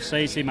my wife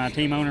Stacy, my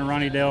team owner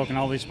Ronnie Delk, and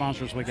all these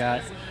sponsors we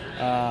got.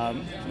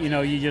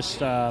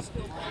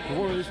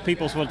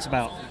 People's what it's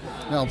about.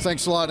 Well,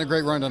 thanks a lot and a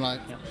great run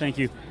tonight. Yeah, thank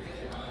you.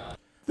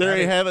 There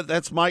you have it.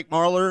 That's Mike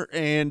Marlar.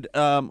 And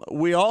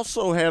we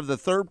also have the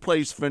third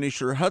place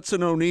finisher,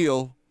 Hudson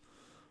O'Neill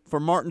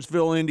from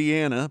Martinsville,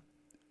 Indiana.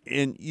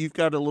 And you've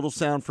got a little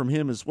sound from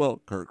him as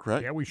well, Kirk,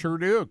 correct? Yeah, we sure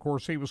do. Of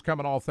course, he was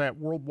coming off that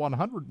World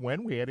 100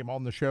 win. We had him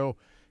on the show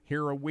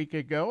here a week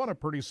ago, and a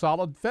pretty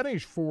solid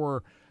finish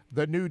for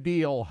the New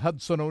Deal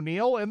Hudson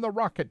O'Neill in the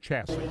Rocket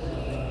chassis.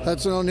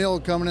 Hudson O'Neill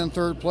coming in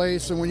third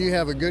place, and when you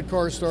have a good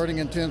car starting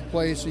in 10th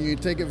place and you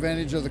take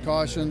advantage of the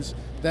cautions,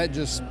 that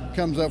just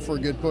comes up for a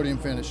good podium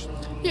finish.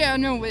 Yeah,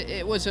 no,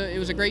 it was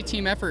a great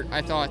team effort.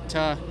 I thought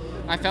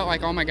I felt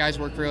like all my guys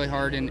worked really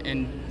hard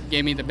and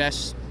gave me the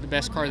best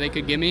car they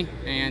could give me,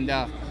 and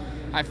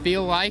I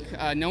feel like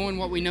knowing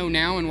what we know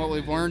now and what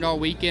we've learned all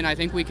weekend, I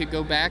think we could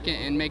go back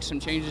and make some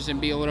changes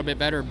and be a little bit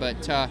better.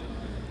 But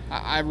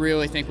I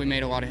really think we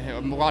made a lot of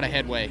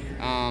headway.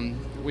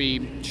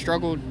 We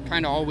struggled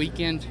kind of all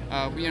weekend.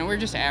 We were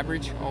just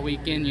average all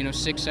weekend. 6th,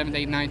 7th,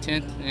 8th, 9th,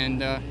 10th,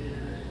 and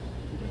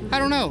I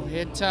don't know.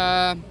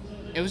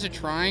 It was a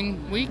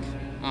trying week.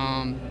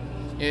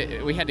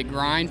 We had to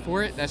grind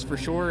for it. That's for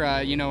sure.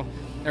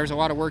 There was a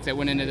lot of work that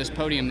went into this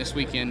podium this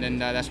weekend,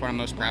 and that's what I'm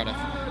most proud of.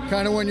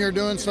 Kind of when you're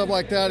doing stuff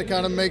like that, it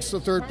kind of makes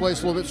the third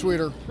place a little bit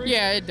sweeter.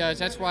 Yeah, it does.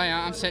 That's why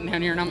I'm sitting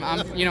down here and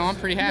I'm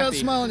pretty happy. You got a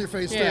smile on your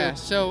face, yeah, too.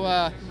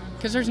 So,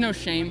 because there's no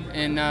shame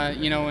in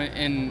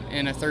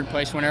in a third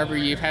place whenever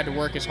you've had to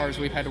work as hard as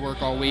we've had to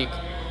work all week.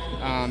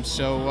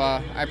 So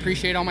I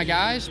appreciate all my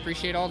guys,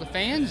 appreciate all the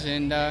fans,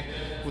 and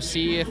we'll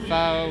see if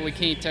we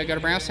can't go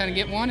to Brownstown and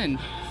get one and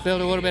build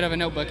a little bit of a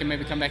notebook and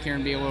maybe come back here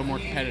and be a little more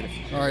competitive.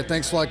 All right,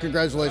 thanks a lot.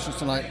 Congratulations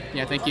tonight.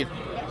 Yeah, thank you.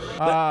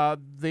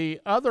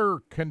 The other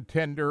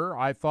contender,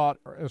 I thought,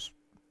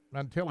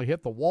 until he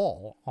hit the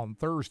wall on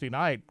Thursday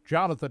night,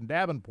 Jonathan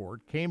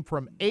Davenport came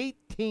from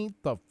 18th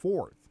to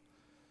 4th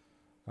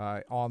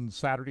on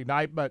Saturday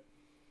night. But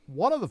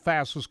one of the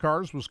fastest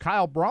cars was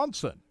Kyle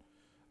Bronson.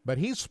 But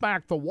he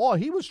smacked the wall.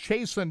 He was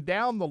chasing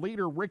down the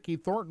leader, Ricky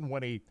Thornton,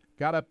 when he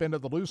got up into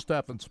the loose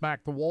stuff and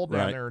smacked the wall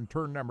down there in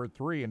turn number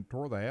 3 and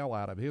tore the hell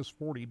out of his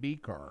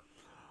 40B car.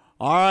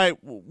 All right,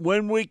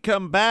 when we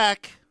come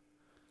back,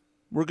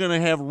 we're going to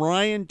have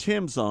Ryan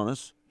Timms on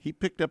us. He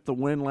picked up the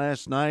win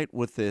last night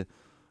with the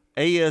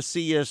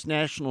ASCS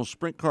National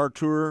Sprint Car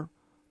Tour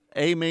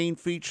A-Main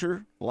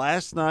feature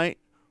last night,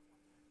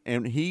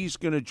 and he's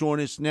going to join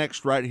us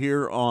next right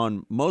here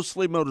on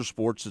Mostly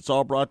Motorsports. It's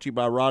all brought to you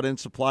by Rod End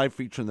Supply,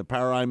 featuring the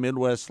Power Eye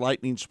Midwest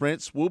Lightning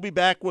Sprints. We'll be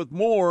back with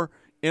more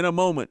in a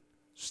moment.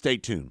 Stay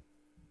tuned.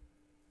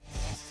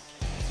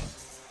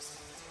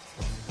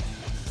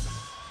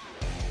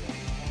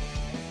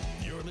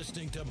 You're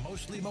listening to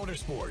Mostly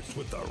Motorsports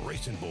with the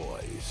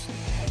RacinBoys.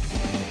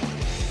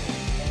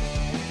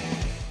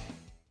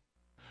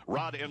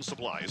 Rod End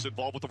Supply is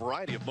involved with a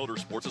variety of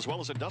motorsports as well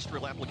as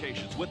industrial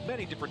applications with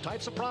many different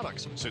types of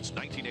products. Since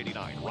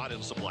 1989, Rod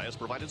End Supply has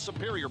provided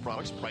superior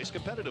products priced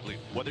competitively.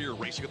 Whether you're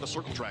racing at the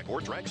circle track or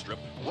drag strip,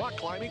 rock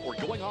climbing, or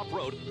going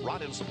off-road,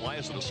 Rod End Supply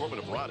has an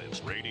assortment of rod ends,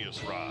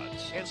 radius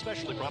rods, and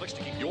specialty products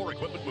to keep your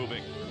equipment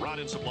moving. Rod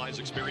End Supply's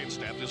experienced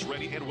staff is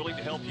ready and willing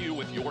to help you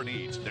with your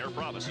needs. Their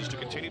promise is to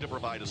continue to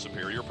provide a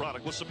superior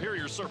product with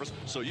superior service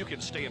so you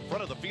can stay in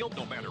front of the field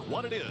no matter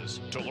what it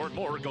is. To learn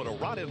more, go to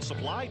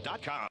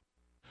rodendsupply.com.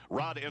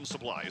 Rod End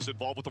Supply is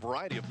involved with a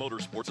variety of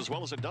motorsports as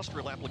well as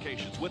industrial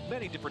applications with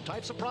many different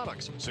types of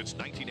products. Since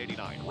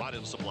 1989, Rod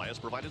End Supply has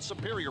provided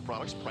superior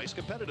products priced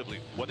competitively.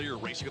 Whether you're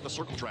racing at the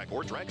circle track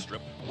or drag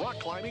strip, rock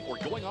climbing, or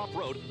going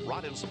off-road,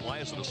 Rod End Supply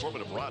has an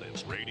assortment of rod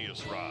ends,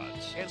 radius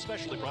rods, and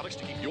specialty products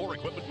to keep your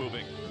equipment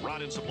moving.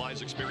 Rod End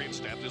Supply's experienced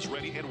staff is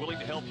ready and willing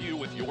to help you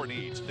with your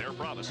needs. Their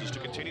promise is to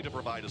continue to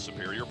provide a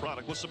superior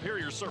product with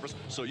superior service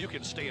so you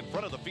can stay in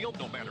front of the field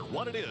no matter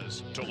what it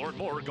is. To learn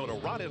more, go to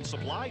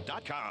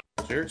rodendsupply.com.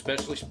 Sure.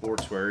 especially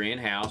sportswear,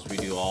 in-house. We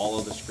do all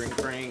of the screen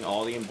printing,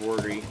 all the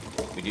embroidery.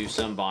 We do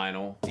some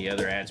vinyl. The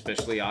other add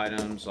specialty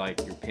items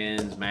like your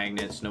pins,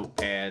 magnets,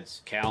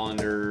 notepads,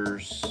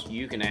 calendars.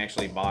 You can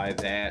actually buy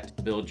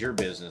that, build your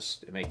business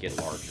to make it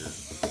larger.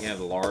 We have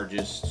the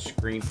largest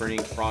screen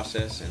printing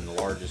process and the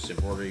largest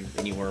embroidery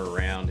anywhere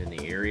around in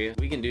the area.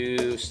 We can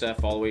do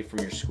stuff all the way from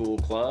your school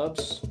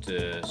clubs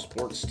to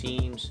sports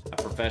teams, a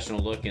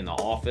professional look in the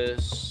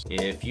office.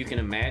 If you can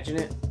imagine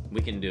it, we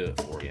can do it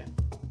for you.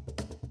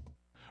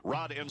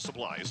 Rod End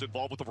Supply is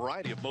involved with a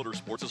variety of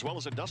motorsports as well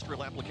as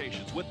industrial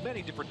applications with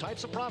many different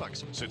types of products.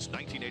 Since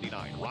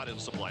 1989, Rod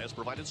End Supply has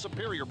provided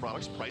superior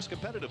products priced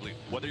competitively.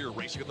 Whether you're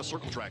racing at the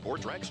circle track or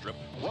drag strip,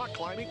 rock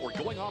climbing, or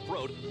going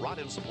off-road, Rod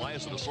End Supply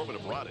has an assortment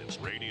of rod ends,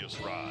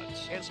 radius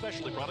rods, and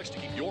specialty products to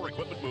keep your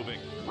equipment moving.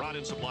 Rod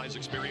End Supply's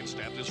experienced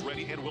staff is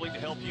ready and willing to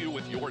help you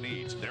with your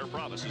needs. Their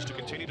promise is to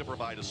continue to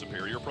provide a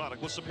superior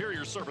product with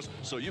superior service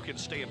so you can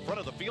stay in front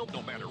of the field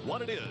no matter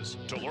what it is.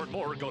 To learn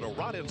more, go to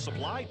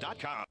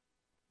rodendsupply.com.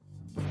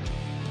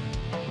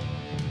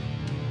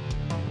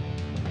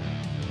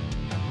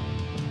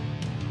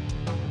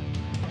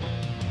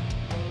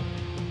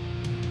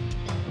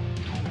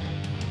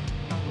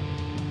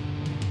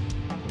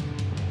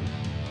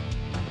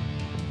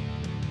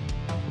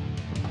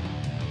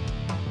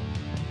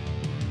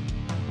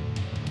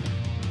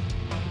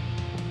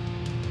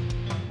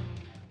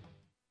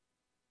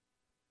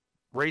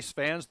 Race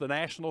fans, the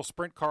National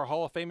Sprint Car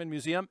Hall of Fame and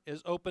Museum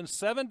is open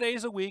 7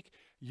 days a week,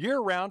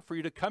 year-round, for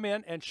you to come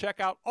in and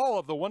check out all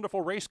of the wonderful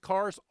race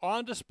cars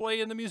on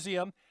display in the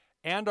museum.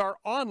 And our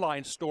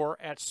online store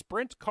at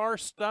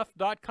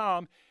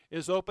sprintcarstuff.com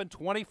is open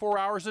 24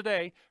 hours a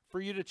day for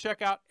you to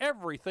check out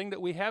everything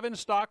that we have in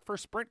stock for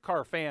sprint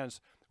car fans.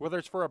 Whether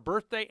it's for a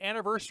birthday,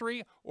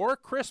 anniversary, or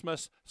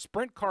Christmas,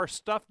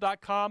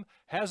 sprintcarstuff.com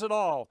has it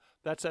all.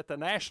 That's at the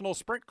National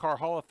Sprint Car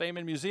Hall of Fame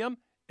and Museum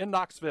in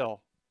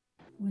Knoxville.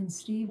 When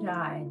Steve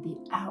died, the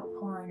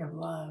outpouring of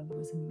love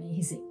was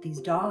amazing.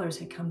 These dollars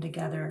had come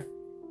together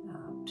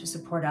to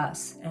support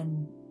us,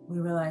 and we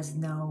realized,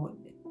 no,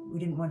 we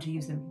didn't want to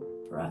use them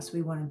for us.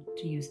 We wanted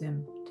to use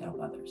them to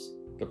help others.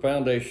 The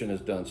foundation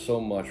has done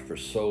so much for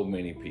so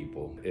many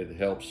people. It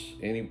helps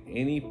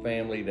any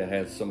family that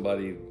has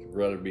somebody,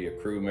 whether it be a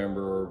crew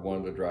member or one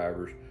of the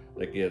drivers,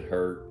 that get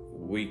hurt.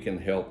 We can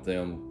help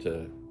them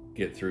to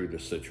get through the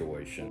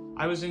situation.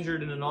 I was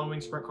injured in a non-wing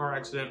sprint car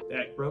accident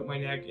that broke my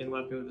neck and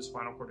left me with a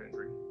spinal cord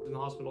injury. I was in the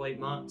hospital 8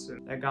 months,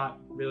 and that got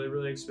really,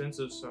 really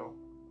expensive, so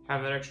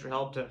having that extra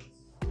help to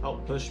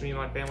help push me and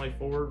my family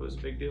forward was a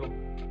big deal.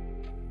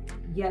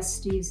 Yes,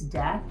 Steve's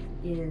death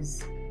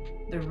is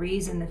the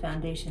reason the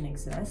foundation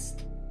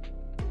exists,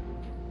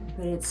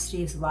 but it's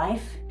Steve's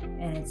life,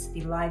 and it's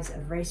the lives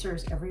of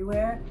racers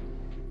everywhere,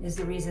 is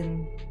the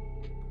reason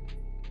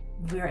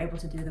we are able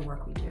to do the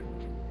work we do.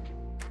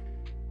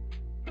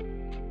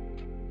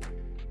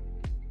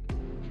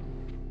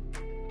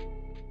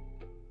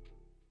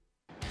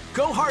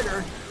 Go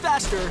harder,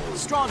 faster,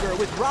 stronger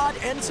with Rod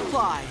End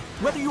Supply.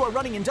 Whether you are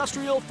running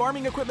industrial,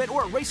 farming equipment,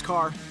 or a race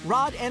car,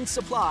 Rod End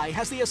Supply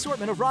has the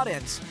assortment of rod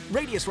ends,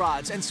 radius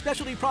rods, and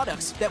specialty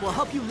products that will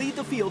help you lead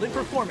the field in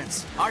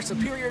performance. Our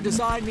superior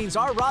design means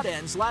our rod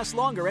ends last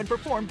longer and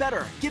perform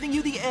better, giving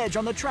you the edge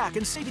on the track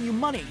and saving you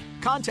money.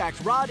 Contact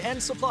Rod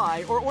End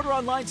Supply or order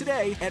online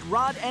today at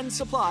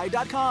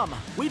rodendsupply.com.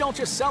 We don't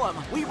just sell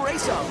them, we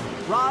race them.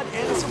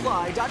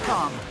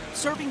 rodendsupply.com.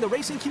 Serving the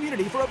racing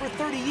community for over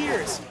 30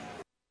 years.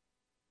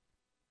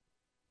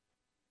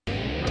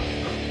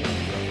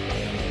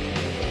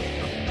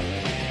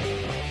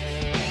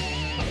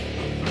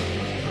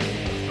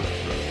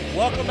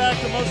 Welcome back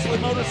to Mostly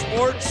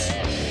Motorsports.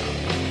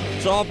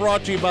 It's all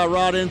brought to you by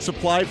Rod End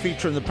Supply,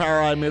 featuring the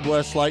Power Eye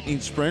Midwest Lightning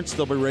Sprints.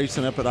 They'll be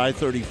racing up at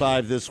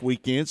I-35 this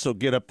weekend, so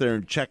get up there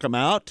and check them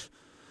out.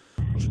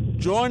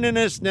 Joining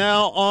us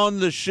now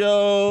on the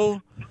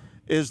show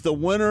is the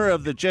winner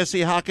of the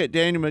Jesse Hockett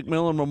Daniel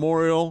McMillan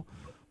Memorial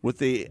with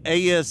the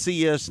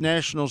ASCS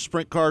National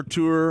Sprint Car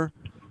Tour.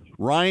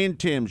 Ryan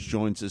Timms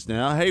joins us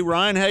now. Hey,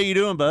 Ryan, how you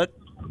doing, bud?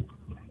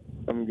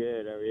 I'm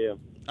good. How are you?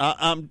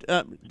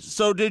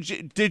 So did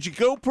you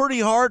go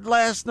pretty hard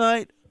last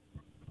night?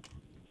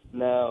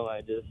 No,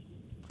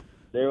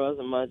 there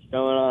wasn't much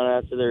going on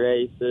after the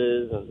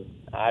races, and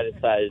I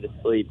decided to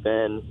sleep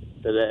in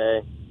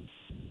today.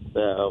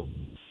 So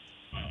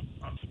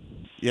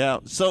yeah.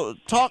 So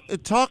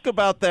talk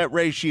about that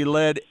race. You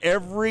led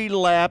every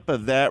lap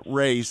of that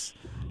race.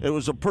 It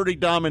was a pretty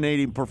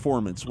dominating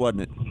performance,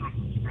 wasn't it?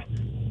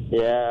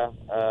 Yeah.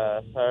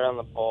 Started on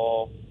the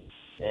pole,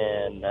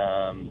 and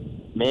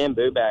me and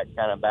Bubak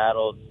kind of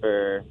battled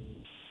for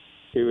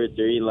 2 or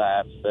 3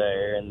 laps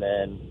there, and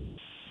then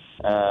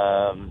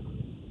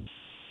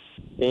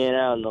being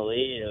out in the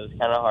lead, it was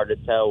kind of hard to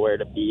tell where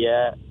to be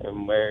at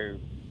and where it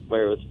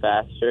was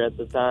faster at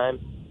the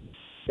time,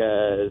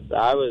 because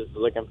I was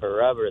looking for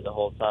rubber the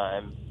whole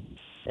time,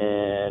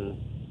 and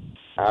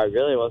I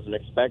really wasn't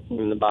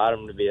expecting the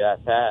bottom to be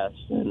that fast.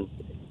 And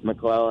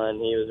McClellan,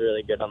 he was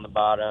really good on the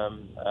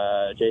bottom.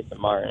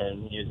 Jason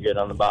Martin, he was good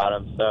on the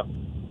bottom. So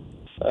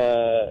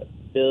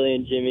Billy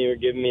and Jimmy were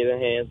giving me the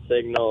hand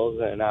signals,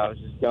 and I was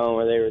just going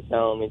where they were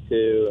telling me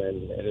to,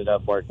 and it ended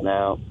up working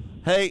out.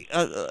 Hey,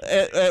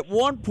 at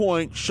one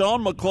point,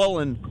 Sean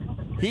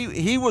McClellan,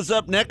 he was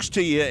up next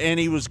to you, and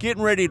he was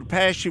getting ready to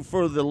pass you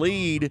for the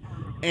lead,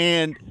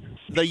 and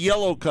the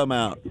yellow come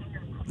out.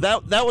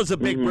 That was a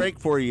big break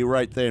for you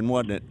right then,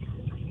 wasn't it?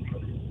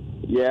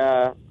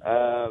 Yeah,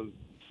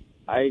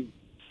 I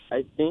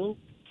think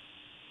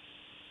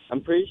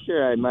I'm pretty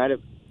sure I might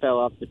have fell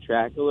off the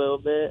track a little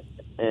bit,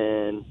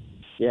 and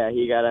yeah,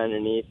 he got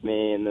underneath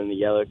me, and then the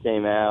yellow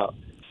came out.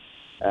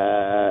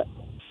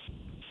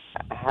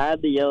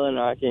 Had the yellow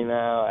not came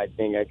out, I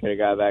think I could have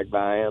got back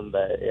by him,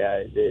 but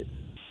yeah, it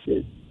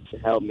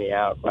helped me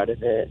out quite a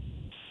bit.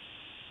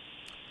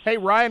 Hey,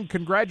 Ryan,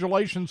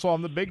 congratulations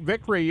on the big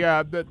victory. You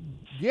had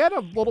a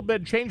little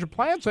bit of change of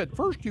plans. At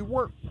first, you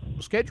weren't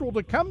scheduled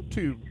to come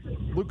to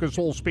Lucas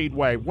Oil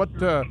Speedway. What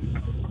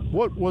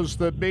was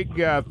the big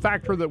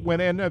factor that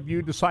went in of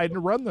you deciding to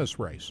run this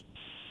race?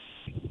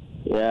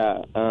 Yeah,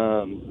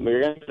 we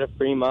were going to go to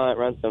Fremont,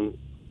 run some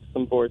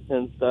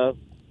 410 stuff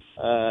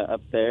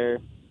up there.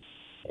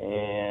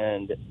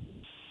 And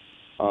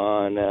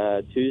on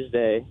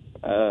Tuesday,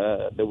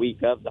 the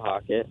week of the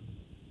Hocket,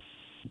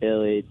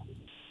 Billy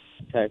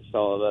texted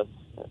all of us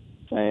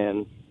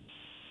saying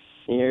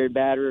he heard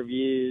bad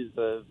reviews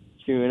of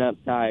chewing up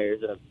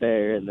tires up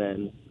there, and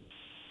then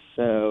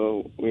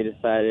so we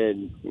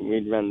decided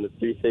we'd run the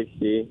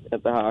 360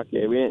 at the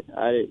Hocket.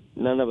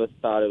 None of us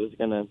thought it was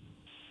going to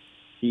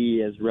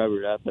be as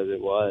rubbered up as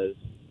it was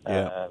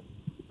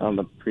on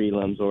the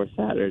prelims or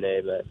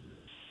Saturday, but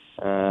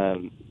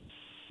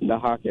the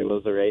Hocket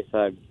was a race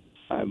I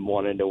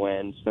wanted to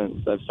win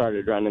since I've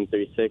started running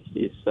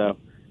 360s, so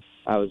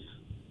I was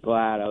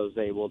glad I was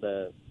able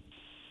to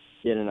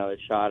get another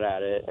shot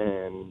at it,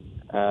 and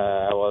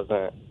I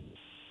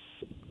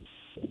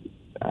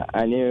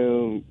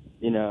knew,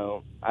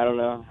 I don't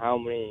know how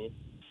many,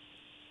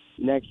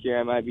 next year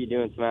I might be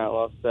doing some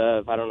outlaw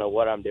stuff. I don't know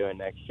what I'm doing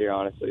next year,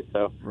 honestly,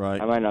 so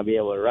I might not be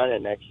able to run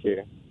it next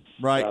year.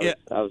 Right.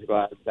 So I was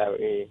glad that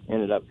we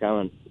ended up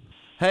coming.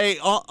 Hey,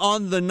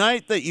 on the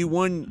night that you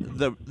won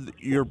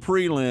your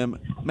prelim,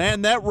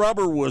 man, that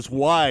rubber was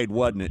wide,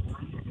 wasn't it?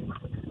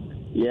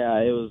 Yeah,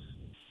 it was.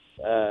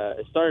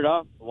 It started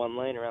off one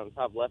lane around the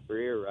top left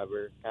rear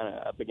rubber, kind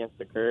of up against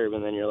the curb,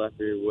 and then your left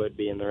rear would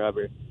be in the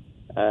rubber.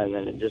 And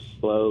then it just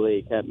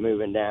slowly kept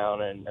moving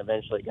down and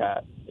eventually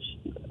got,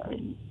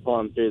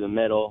 plumbed through the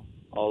middle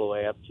all the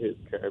way up to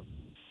the curb.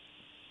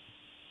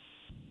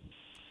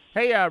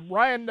 Hey,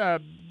 Ryan,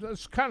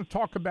 let's kind of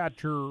talk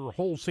about your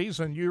whole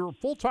season. You're a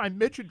full-time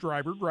midget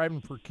driver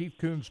driving for Keith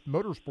Kunz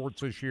Motorsports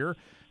this year.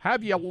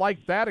 Have you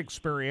liked that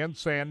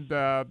experience, and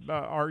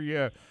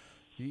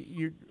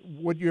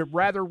would you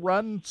rather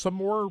run some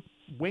more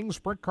wing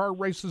sprint car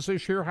races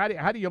this year?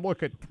 How do you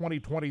look at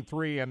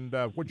 2023 and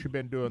what you've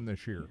been doing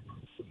this year?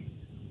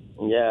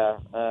 Yeah,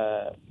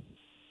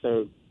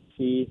 so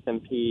Keith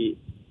and Pete,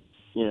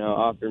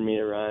 offered me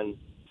to run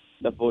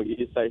the full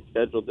USAC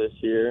schedule this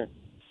year,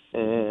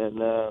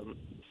 and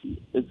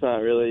it's not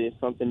really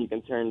something you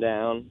can turn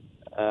down.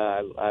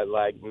 I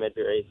like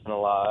midget racing a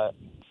lot,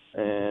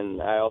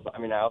 and I also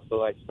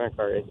like sprint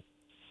car racing.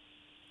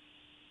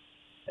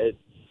 It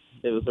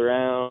is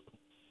around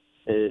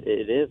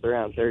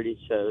 30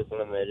 shows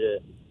in a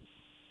midget,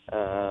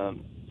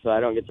 so I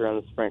don't get to run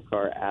the sprint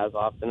car as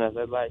often as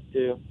I'd like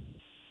to,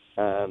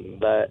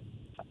 but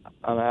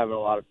I'm having a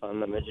lot of fun in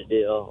the midget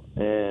deal,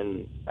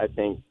 and I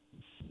think,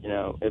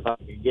 if I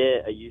could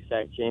get a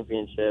USAC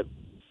championship,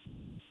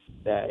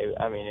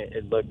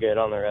 it'd look good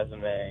on the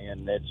resume,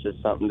 and it's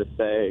just something to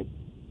say.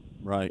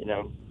 Right.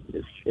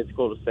 It's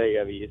cool to say you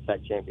have a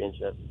USAC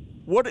championship.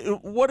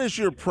 What is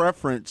your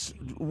preference?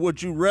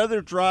 Would you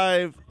rather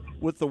drive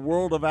with the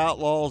World of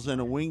Outlaws in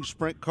a wing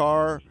sprint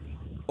car,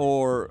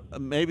 or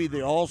maybe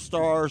the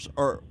All-Stars,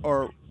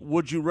 or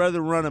would you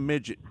rather run a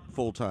midget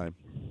full-time?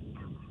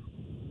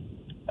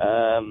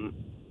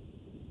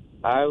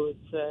 I would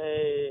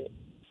say,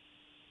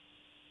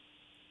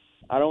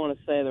 I don't want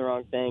to say the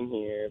wrong thing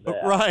here,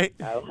 but right.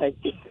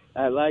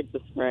 I like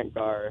the sprint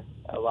car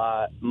a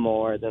lot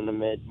more than the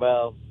midget.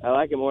 Well, I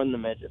like it more than the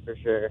midget for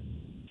sure.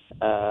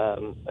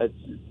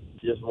 It's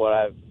just what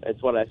I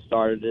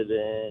started it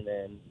in,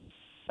 and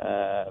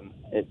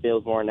it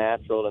feels more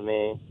natural to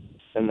me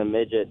than the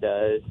midget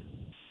does.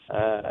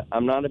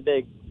 I'm not a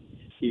big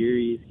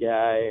series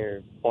guy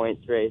or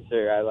points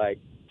racer. I like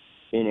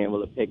being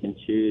able to pick and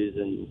choose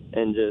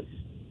and just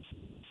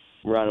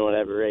run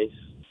whatever race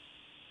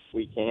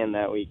we can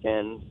that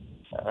weekend.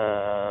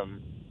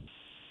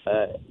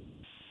 But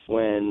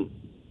when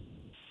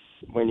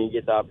you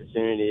get the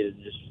opportunity to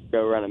just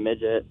go run a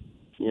midget,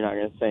 you're not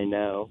going to say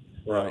no.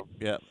 So, right,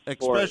 yeah,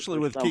 especially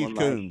with Keith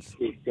Kunz. Like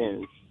Keith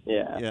Kunz,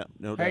 yeah. Yeah,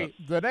 no doubt. Hey,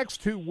 the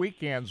next 2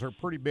 weekends are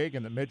pretty big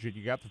in the midget.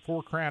 You got the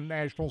Four Crown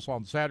Nationals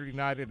on Saturday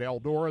night at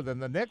Eldora. Then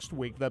the next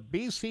week, the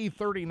BC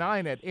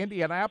 39 at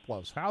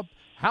Indianapolis. How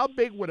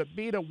big would it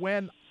be to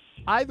win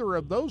either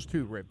of those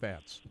 2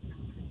 events?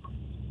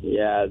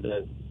 Yeah,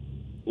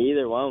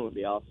 either one would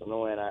be awesome to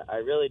win. I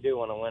really do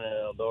want to win at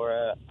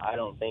Eldora. I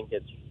don't think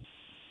it's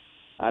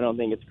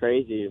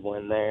crazy to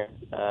win there.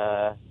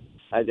 I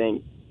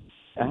think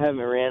I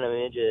haven't ran a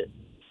midget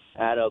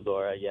at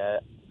Eldora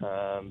yet,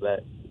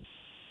 but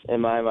in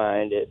my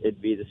mind,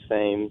 it'd be the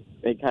same.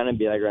 It'd kind of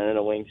be like running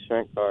a wing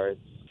sprint car. It's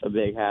a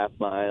big half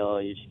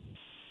mile. You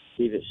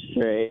keep it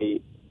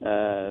straight.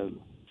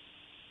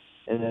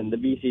 And then the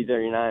BC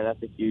 39,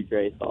 that's a huge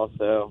race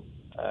also.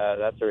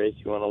 That's a race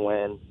you want to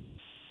win.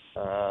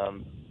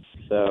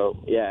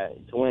 So, yeah,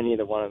 to win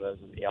either one of those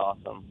would be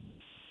awesome.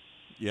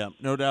 Yeah,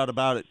 no doubt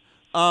about it.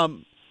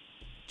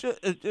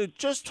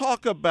 Just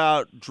talk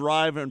about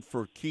driving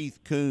for Keith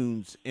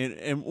Coons,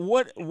 and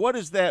what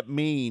does that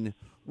mean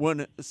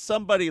when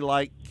somebody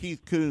like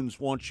Keith Coons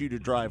wants you to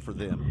drive for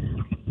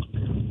them?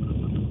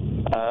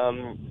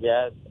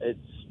 Yeah,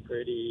 it's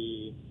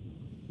pretty.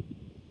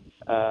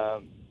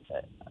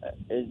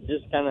 It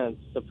just kind of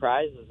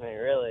surprises me,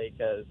 really,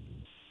 because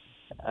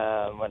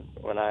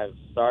when I was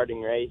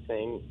starting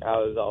racing, I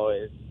was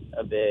always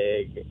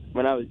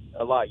when I was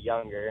a lot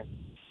younger,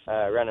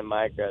 running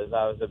micros,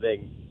 I was a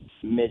big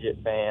midget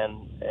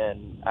fan,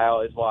 and I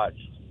always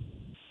watched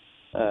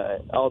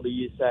all the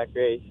USAC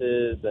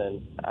races,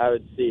 and I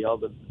would see all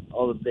the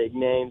big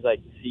names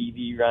like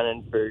CV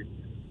running for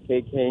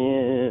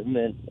KKM,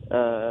 and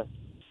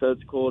so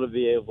it's cool to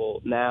be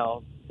able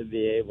to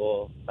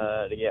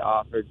get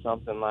offered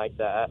something like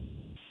that.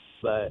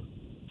 But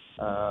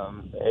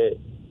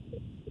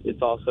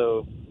it's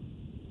also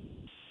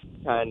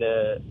kind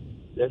of,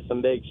 there's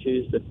some big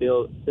shoes to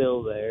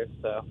fill there.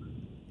 So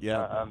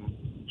yeah,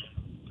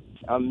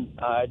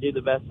 I do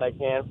the best I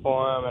can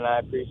for them, and I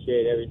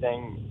appreciate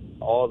everything,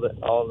 all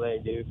they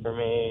do for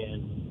me.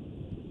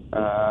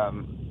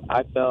 And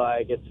I feel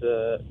like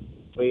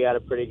we got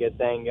a pretty good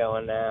thing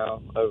going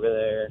now over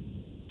there,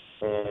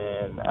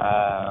 and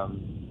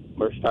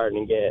we're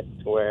starting to get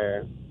to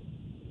where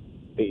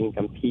we can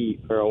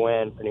compete for a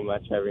win pretty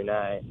much every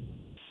night.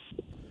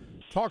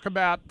 Talk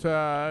about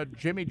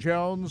Jimmy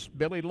Jones,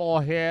 Billy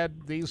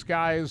Lawhead. These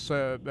guys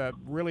have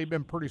really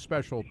been pretty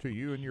special to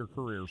you in your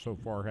career so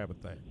far,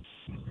 haven't they?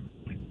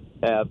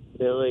 Yeah,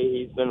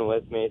 Billy, he's been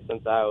with me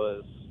since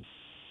I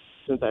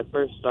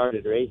first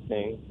started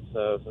racing.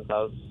 So since I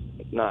was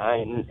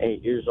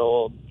 8 years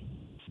old,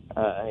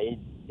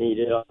 he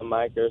did all the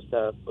micro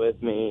stuff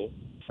with me.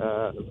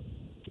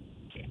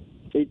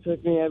 He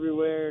took me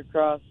everywhere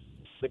across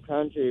the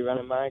country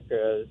running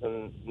micros,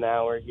 and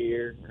now we're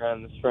here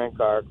running the sprint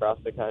car across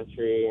the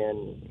country.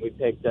 And we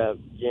picked up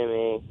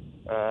Jimmy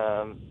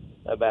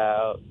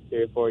about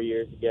 3 or 4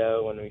 years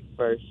ago when we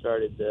first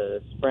started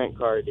the sprint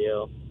car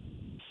deal,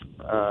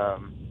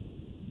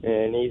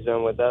 and he's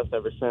been with us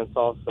ever since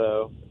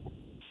also.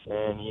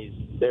 And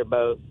they're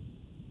both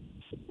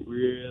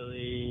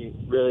really,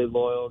 really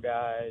loyal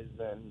guys,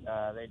 and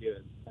they do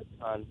a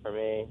ton for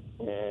me,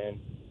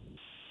 and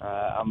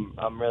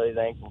I'm really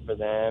thankful for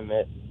them.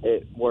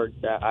 It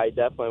worked out. I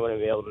definitely wouldn't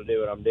be able to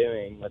do what I'm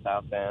doing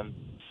without them.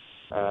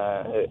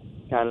 It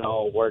kind of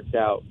all worked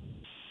out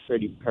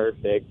pretty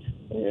perfect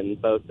in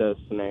both those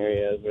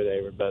scenarios where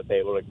they were both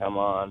able to come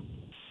on.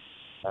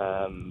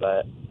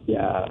 But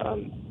yeah,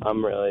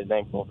 I'm really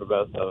thankful for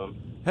both of them.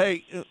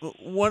 Hey,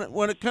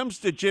 when it comes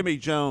to Jimmy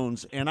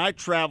Jones, and I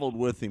traveled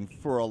with him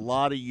for a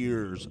lot of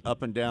years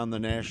up and down the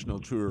national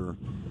tour,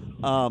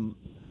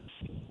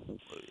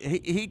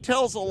 he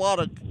tells a lot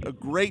of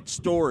great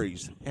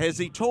stories. Has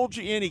he told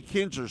you any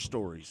Kinzer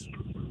stories?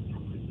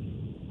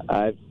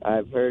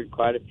 I've heard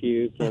quite a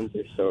few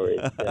Kinzer stories.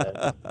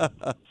 Yeah.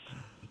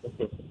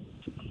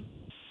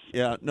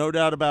 Yeah, no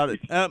doubt about it.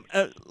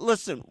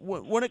 Listen,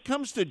 when it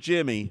comes to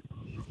Jimmy,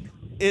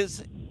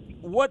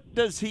 what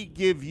does he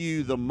give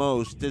you the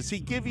most? Does he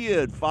give you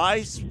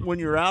advice when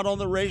you're out on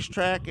the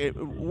racetrack?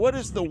 What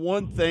is the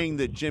one thing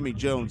that Jimmy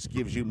Jones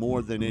gives you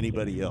more than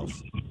anybody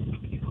else?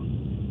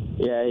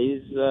 Yeah,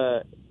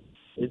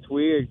 it's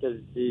weird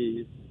because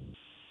he's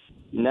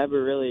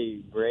never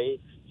really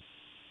raced,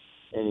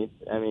 and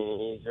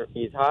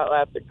he's hot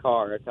lapped the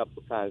car a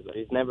couple times, but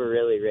he's never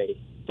really raced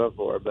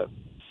before. But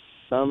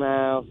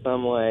somehow,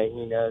 some way,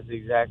 he knows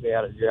exactly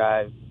how to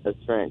drive a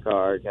sprint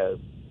car, because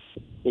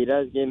he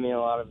does give me a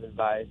lot of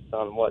advice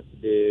on what to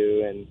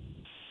do and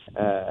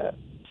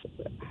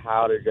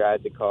how to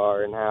drive the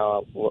car and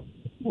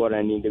what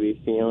I need to be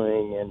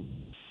feeling, and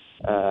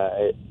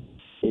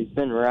he's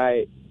been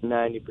right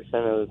 90%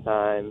 of the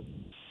time.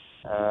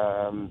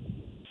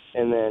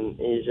 And then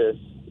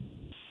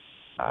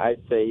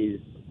I'd say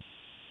he's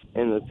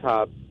in the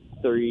top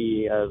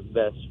 3 of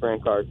best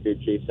sprint car crew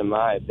chiefs in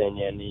my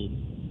opinion.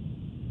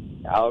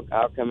 I'll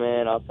come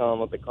in, I'll tell him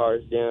what the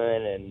car's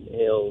doing, and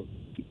he'll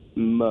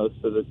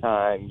most of the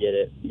time get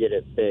it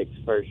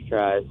fixed first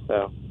try.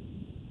 So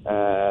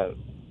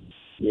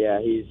yeah,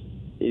 he's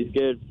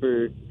good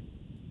for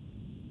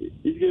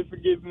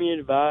giving me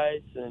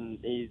advice, and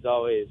he's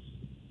an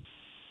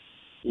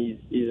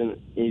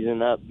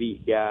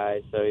upbeat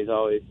guy, so he's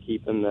always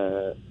keeping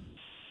the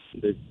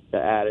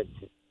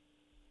attitude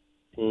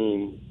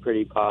team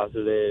pretty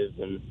positive,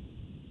 and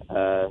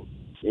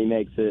he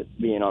makes it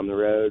being on the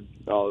road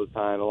all the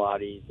time a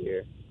lot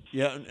easier.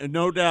 Yeah, and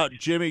no doubt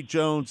Jimmy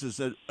Jones is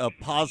a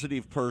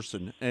positive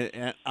person,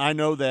 and I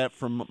know that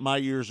from my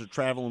years of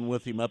traveling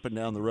with him up and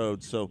down the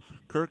road. So,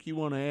 Kirk, you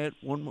want to add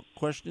one more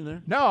question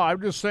there? No, I'm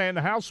just saying,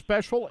 how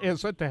special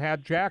is it to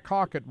have Jack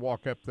Hockett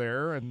walk up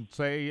there and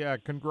say,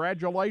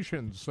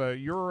 congratulations,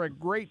 you're a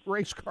great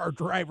race car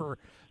driver.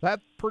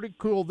 That's pretty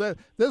cool.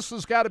 This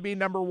has got to be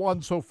number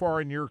one so far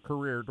in your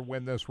career to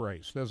win this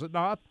race, does it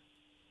not?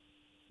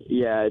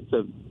 Yeah, it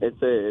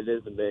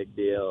is a big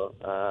deal.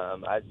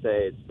 I'd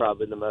say it's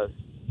probably the most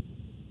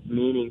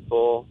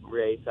meaningful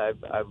race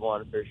I've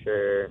won for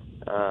sure.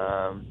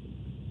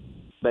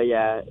 But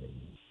yeah,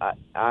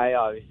 I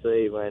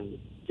obviously, when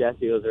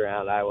Jesse was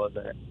around, I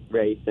wasn't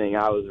racing.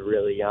 I was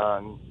really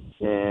young,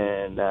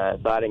 and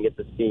so I didn't get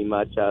to see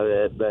much of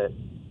it. But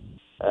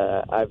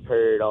I've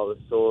heard all the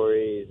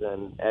stories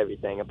and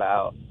everything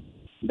about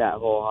that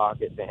whole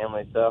Hockett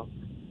family. So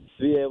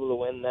to be able to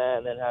win that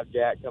and then have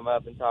Jack come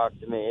up and talk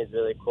to me is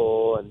really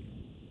cool. And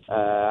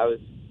I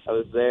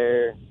was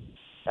there.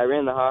 I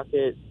ran the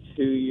Hockett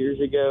 2 years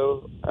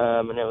ago,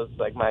 and it was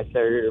like my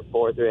third or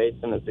fourth race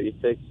in the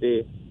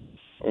 360.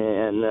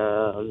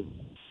 And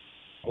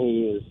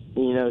he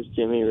knows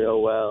Jimmy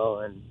real well,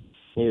 and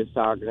he was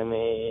talking to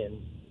me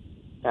and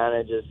kind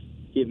of just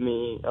giving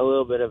me a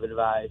little bit of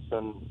advice,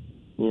 and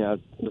was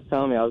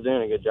telling me I was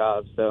doing a good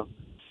job. So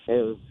it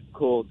was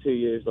cool 2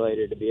 years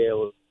later to be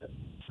able to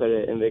put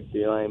it in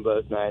victory lane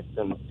both nights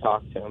and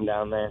talk to him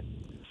down there.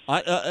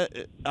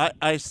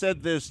 I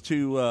said this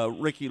to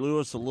Ricky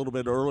Lewis a little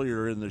bit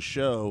earlier in the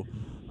show.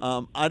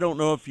 I don't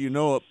know if you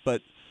know it,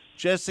 but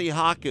Jesse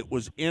Hockett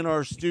was in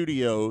our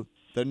studio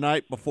the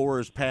night before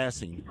his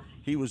passing.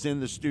 He was in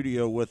the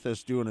studio with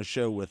us doing a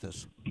show with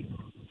us.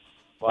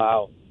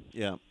 Wow.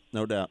 Yeah,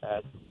 no doubt.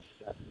 That's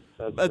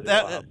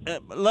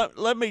But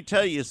let me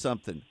tell you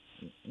something.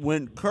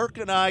 When Kirk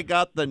and I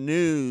got the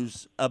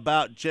news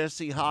about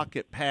Jesse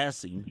Hockett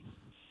passing,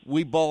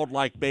 we bawled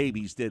like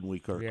babies, didn't we,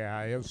 Kirk?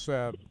 Yeah, it was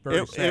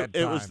very sad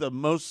It was the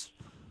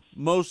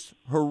most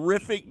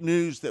horrific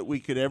news that we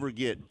could ever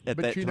get at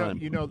that time.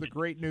 But the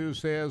great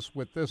news is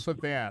with this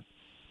event,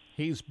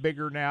 he's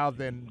bigger now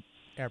than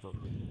ever.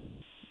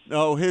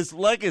 No, his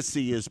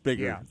legacy is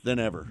bigger than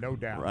ever. No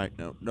doubt. Right,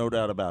 no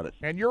doubt about it.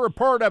 And you're a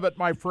part of it,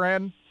 my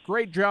friend.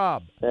 Great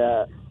job.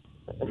 Yeah,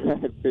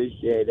 I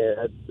appreciate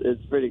it.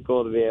 It's pretty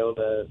cool to be able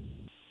to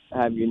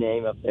have your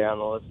name up there on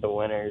the list of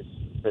winners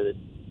for the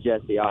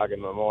Jesse Hockett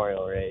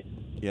Memorial Race.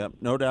 Yep,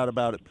 no doubt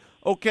about it.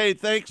 Okay,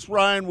 thanks,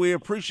 Ryan. We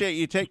appreciate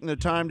you taking the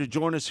time to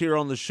join us here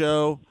on the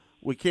show.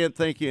 We can't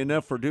thank you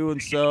enough for doing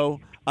so.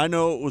 I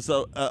know it was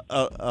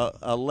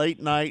a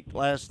late night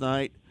last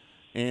night,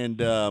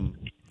 and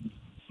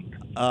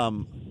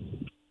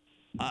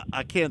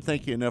I can't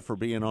thank you enough for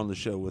being on the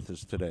show with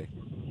us today.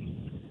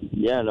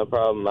 Yeah, no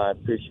problem. I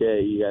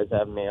appreciate you guys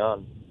having me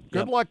on.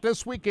 Good luck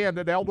this weekend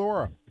at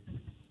Eldora.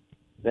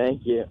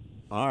 Thank you.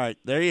 All right,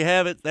 there you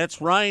have it.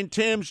 That's Ryan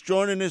Timms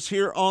joining us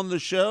here on the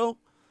show.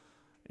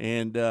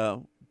 And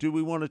do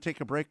we want to take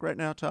a break right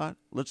now, Todd?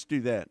 Let's do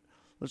that.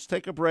 Let's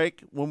take a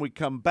break. When we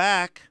come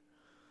back,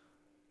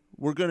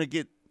 we're going to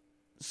get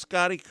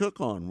Scotty Cook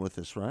on with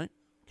us, right?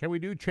 Can we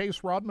do Chase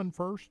Raudman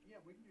first? Yeah,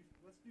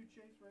 let's do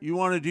Chase. You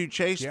want to do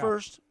Chase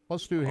first?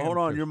 Let's do him. Hold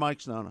on, first. your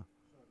mic's not on.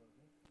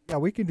 Yeah,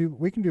 we can do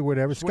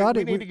whatever. So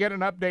Scotty, we need to get an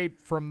update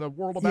from the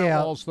World of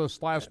Outlaws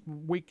this last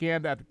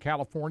weekend at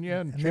California,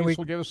 and Chase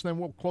will give us. Then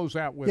we'll close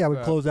out with. Yeah,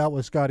 we'll close out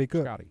with Scotty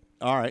Cook.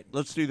 All right,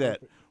 let's do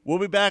that. We'll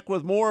be back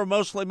with more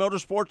Mostly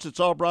Motorsports.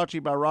 It's all brought to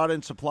you by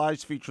Raudman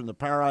Supplies, featuring the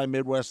Power Eye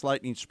Midwest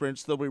Lightning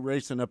Sprints. They'll be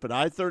racing up at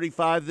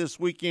I-35 this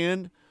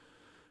weekend.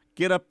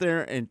 Get up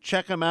there and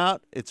check them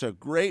out. It's a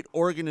great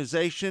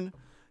organization,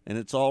 and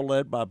it's all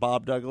led by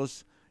Bob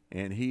Douglas,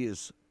 and he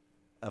is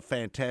a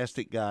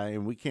fantastic guy,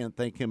 and we can't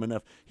thank him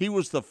enough. He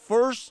was the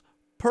first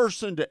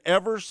person to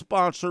ever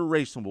sponsor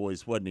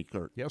RacinBoys, wasn't he,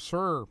 Kirk? Yes,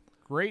 sir.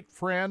 Great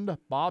friend,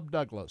 Bob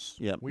Douglas.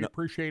 Yep. We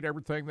appreciate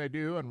everything they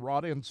do, and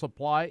Raudman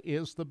Supply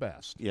is the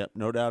best. Yep,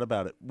 no doubt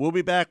about it. We'll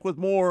be back with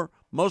more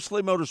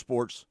Mostly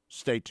Motorsports.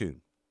 Stay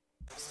tuned.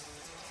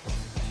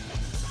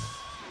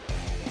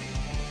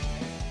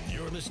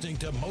 You're listening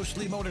to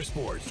Mostly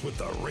Motorsports with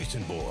the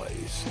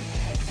RacinBoys.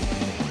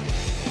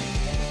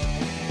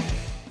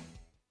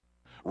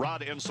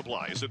 Raudman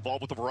Supply is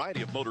involved with a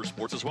variety of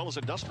motorsports as well as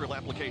industrial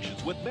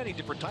applications with many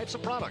different types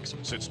of products.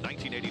 Since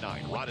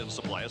 1989, Raudman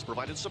Supply has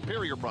provided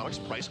superior products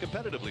priced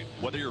competitively.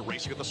 Whether you're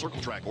racing at the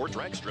circle track or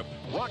drag strip,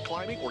 rock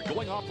climbing, or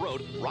going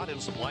off-road, Raudman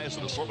Supply has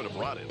an assortment of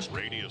rod-ends,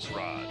 radius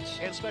rods,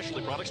 and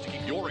specialty products to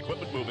keep your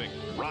equipment moving.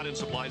 Raudman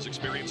Supply's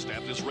experienced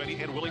staff is ready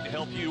and willing to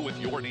help you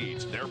with your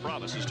needs. Their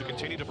promise is to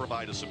continue to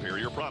provide a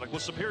superior product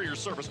with superior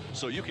service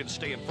so you can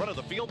stay in front of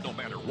the field no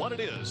matter what it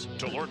is.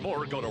 To learn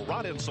more, go to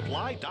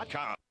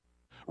RaudmanSupply.com.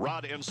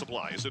 Rod End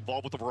Supply is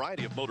involved with a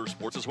variety of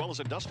motorsports as well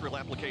as industrial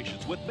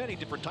applications with many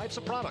different types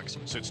of products.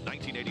 Since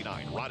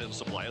 1989, Rod End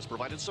Supply has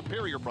provided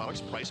superior products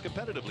priced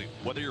competitively.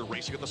 Whether you're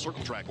racing at the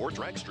circle track or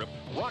drag strip,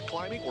 rock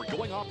climbing, or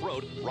going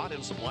off-road, Rod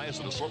End Supply has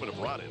an assortment of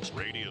rod ends,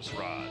 radius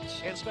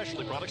rods, and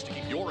specialty products to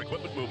keep your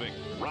equipment moving.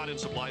 Rod End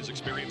Supply's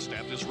experienced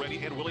staff is ready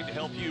and willing to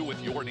help you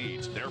with your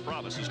needs. Their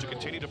promise is to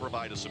continue to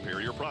provide a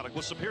superior product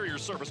with superior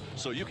service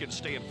so you can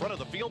stay in front of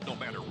the field no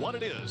matter what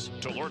it is.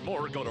 To learn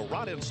more, go to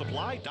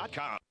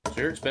RacinBoys.com.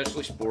 Sure,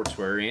 especially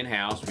sportswear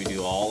in-house. We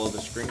do all of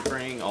the screen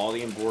printing, all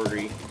the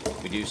embroidery.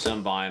 We do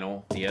some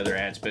vinyl. The other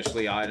add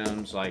specialty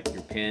items like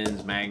your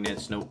pins,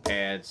 magnets,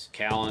 notepads,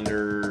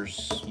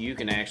 calendars. You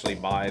can actually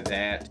buy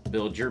that,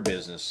 build your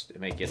business to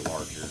make it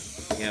larger.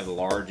 We have the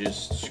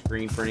largest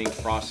screen printing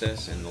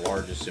process and the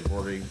largest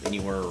embroidery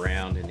anywhere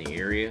around in the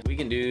area. We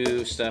can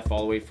do stuff all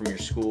the way from your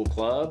school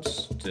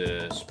clubs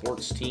to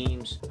sports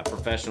teams, a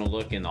professional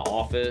look in the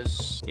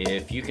office.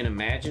 If you can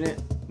imagine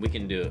it, we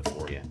can do it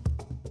for you.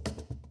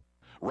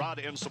 Rod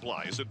End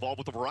Supply is involved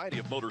with a variety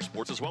of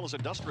motorsports as well as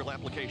industrial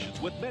applications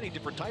with many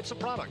different types of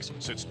products.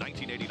 Since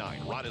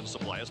 1989, Rod End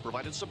Supply has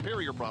provided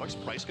superior products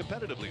priced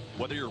competitively.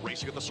 Whether you're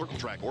racing at the circle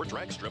track or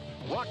drag strip,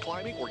 rock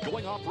climbing, or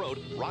going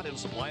off-road, Rod End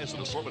Supply has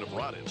an assortment of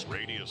rod ends,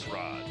 radius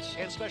rods,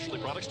 and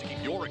specialty products to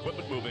keep your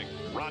equipment moving.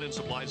 Rod End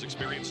Supply's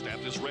experienced staff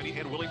is ready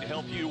and willing to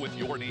help you with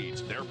your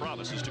needs. Their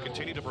promise is to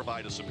continue to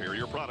provide a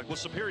superior product with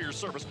superior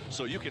service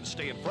so you can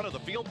stay in front of the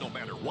field no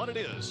matter what it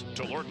is.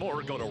 To learn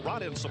more, go to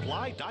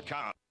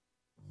RacinBoys.com.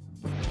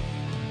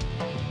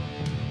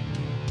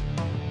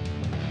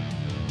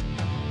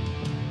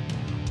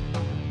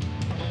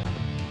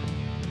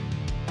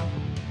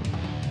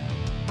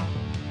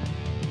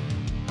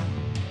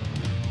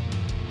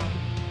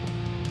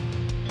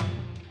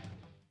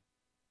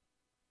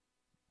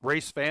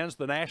 Race fans,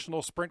 the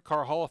National Sprint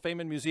Car Hall of Fame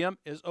and Museum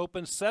is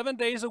open 7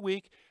 days a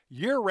week,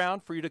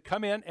 year-round, for you to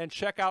come in and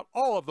check out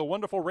all of the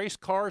wonderful race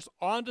cars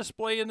on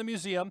display in the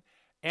museum.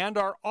 And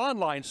our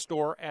online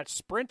store at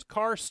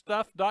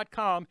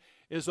sprintcarstuff.com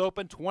is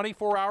open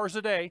 24 hours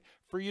a day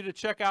for you to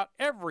check out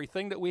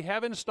everything that we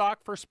have in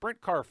stock for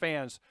sprint car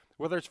fans.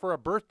 Whether it's for a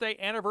birthday,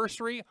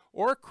 anniversary,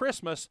 or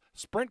Christmas,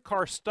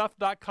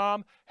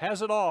 sprintcarstuff.com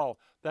has it all.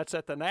 That's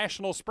at the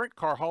National Sprint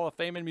Car Hall of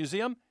Fame and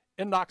Museum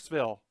in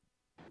Knoxville.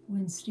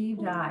 When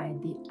Steve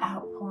died, the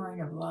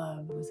outpouring of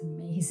love was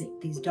amazing.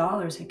 These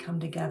dollars had come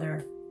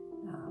together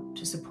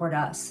to support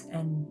us,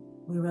 and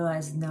we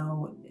realized,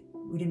 no,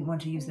 we didn't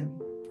want to use them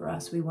for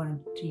us. We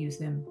wanted to use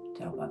them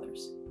to help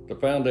others. The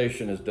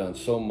foundation has done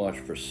so much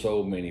for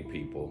so many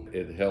people.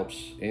 It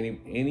helps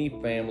any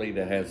family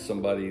that has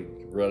somebody,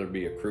 whether it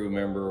be a crew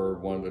member or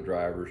one of the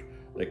drivers,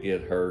 that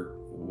get hurt.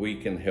 We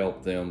can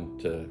help them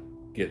to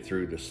get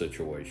through the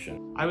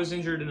situation. I was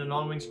injured in an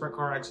on-wing sprint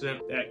car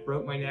accident that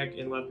broke my neck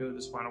and left me with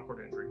a spinal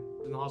cord injury. I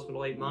was in the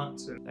hospital 8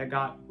 months, and that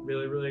got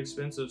really, really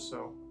expensive,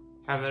 so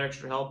having that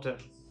extra help to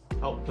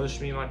help push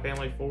me and my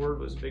family forward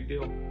was a big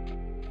deal.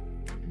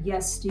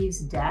 Yes, Steve's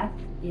death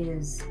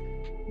is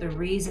the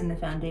reason the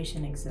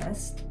foundation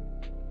exists,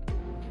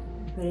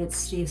 but it's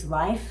Steve's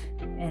life,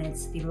 and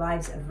it's the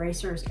lives of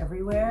racers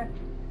everywhere,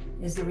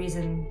 is the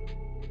reason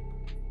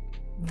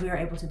we are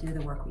able to do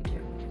the work we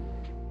do.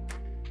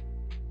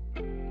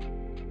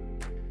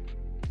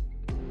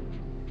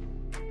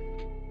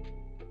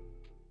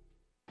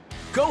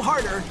 Go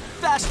harder,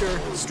 faster,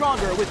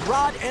 stronger with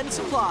Rod End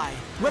Supply.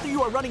 Whether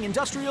you are running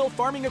industrial,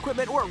 farming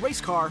equipment, or a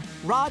race car,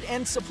 Rod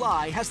End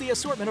Supply has the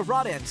assortment of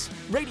rod ends,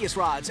 radius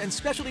rods, and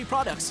specialty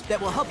products that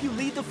will help you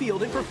lead the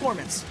field in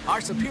performance. Our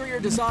superior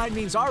design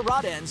means our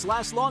rod ends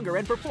last longer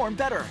and perform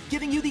better,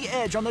 giving you the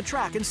edge on the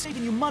track and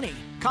saving you money.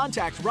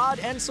 Contact Rod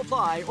End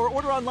Supply or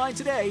order online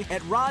today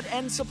at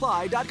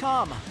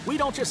RacinBoys.com. We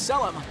don't just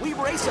sell them, we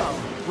race them.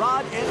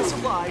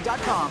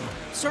 RacinBoys.com.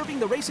 Serving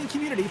the racing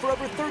community for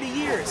over 30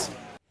 years.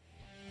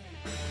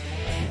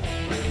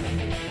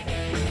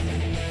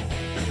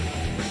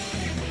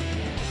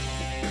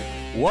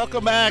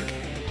 Welcome back.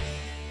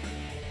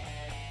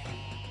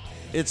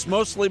 It's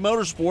Mostly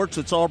Motorsports.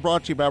 It's all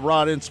brought to you by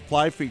Rod End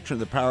Supply, featuring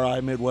the Power Eye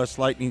Midwest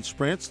Lightning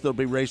Sprints. They'll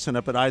be racing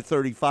up at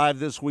I-35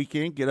 this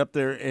weekend. Get up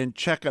there and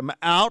check them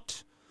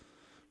out.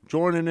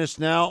 Joining us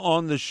now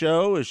on the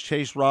show is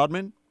Chase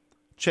Raudman.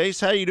 Chase,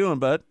 how you doing,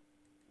 bud?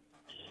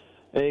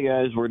 Hey,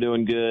 guys. We're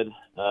doing good.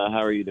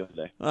 How are you doing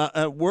today?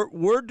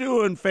 We're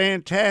doing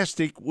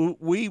fantastic.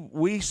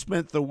 We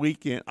spent the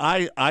weekend.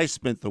 I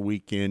spent the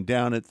weekend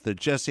down at the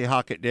Jesse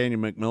Hockett Daniel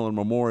McMillan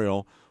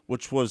Memorial,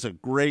 which was a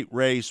great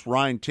race.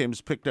 Ryan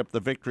Timms picked up the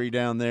victory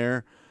down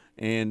there,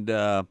 and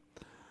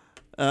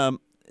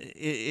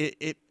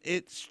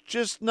it's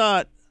just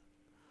not.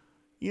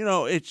 You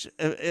know, it's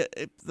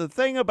the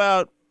thing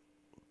about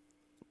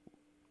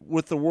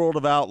with the World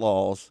of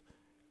Outlaws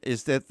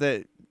is that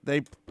they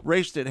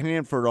raced at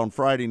Hanford on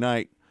Friday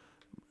night.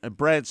 And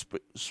Brad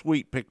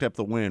Sweet picked up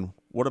the win.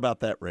 What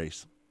about that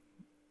race?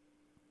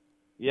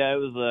 Yeah, it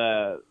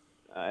was,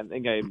 I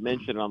think I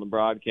mentioned on the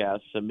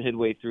broadcast,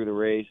 midway through the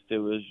race, it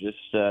was just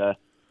a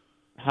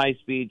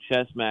high-speed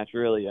chess match,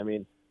 really. I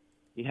mean,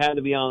 you had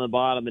to be on the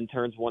bottom in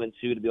turns 1 and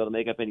 2 to be able to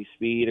make up any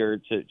speed or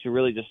to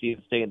really just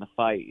even stay in the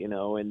fight,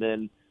 and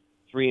then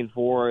 3 and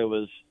 4, it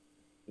was,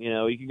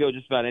 you could go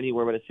just about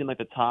anywhere, but it seemed like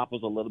the top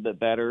was a little bit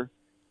better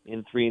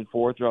in 3 and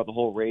 4 throughout the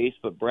whole race,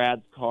 but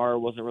Brad's car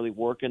wasn't really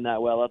working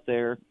that well up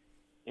there.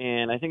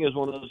 And I think it was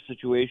one of those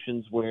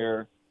situations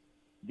where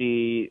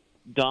the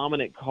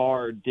dominant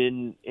car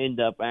didn't end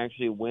up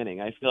actually winning.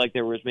 I feel like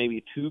there was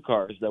maybe 2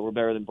 cars that were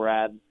better than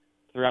Brad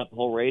throughout the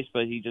whole race,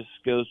 but he just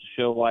goes to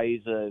show why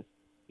he's a,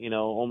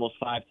 almost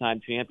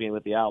 5-time champion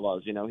with the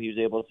Outlaws. He was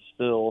able to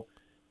still,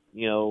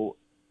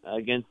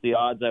 against the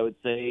odds, I would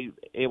say,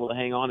 able to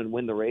hang on and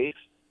win the race.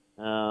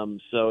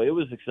 So it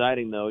was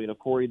exciting, though.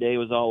 Corey Day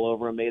was all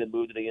over him, made a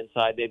move to the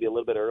inside maybe a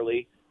little bit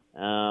early,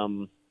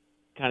 kind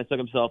of took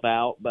himself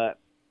out, but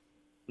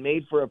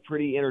made for a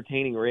pretty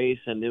entertaining race,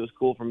 and it was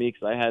cool for me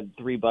because I had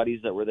 3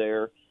 buddies that were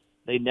there.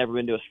 They'd never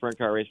been to a sprint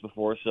car race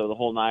before, so the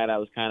whole night I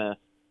was kind of,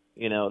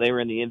 they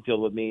were in the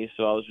infield with me,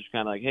 so I was just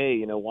kind of like,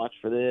 hey, watch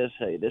for this.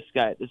 Hey, this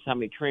guy, this is how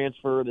many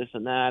transfer, this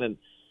and that, and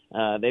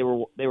they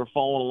were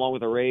following along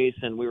with the race,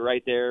 and we were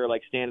right there,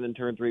 like standing in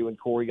turn 3 when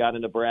Corey got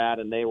into Brad,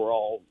 and they were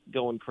all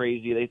going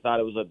crazy. They thought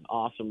it was an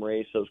awesome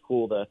race, so it was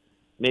cool to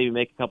maybe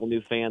make a couple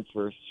new fans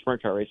for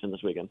sprint car racing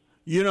this weekend.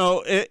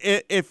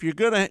 If you're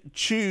going to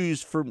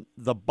choose from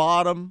the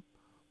bottom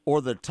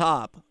or the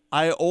top,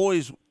 I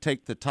always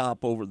take the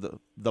top over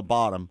the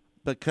bottom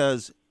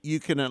because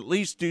you can at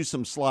least do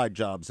some slide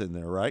jobs in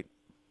there, right?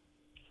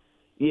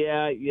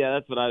 Yeah,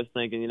 that's what I was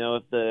thinking.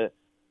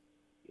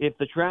 If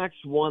the track's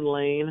 1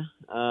 lane,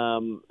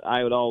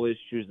 I would always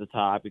choose the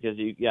top because,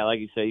 like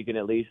you say, you can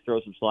at least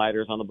throw some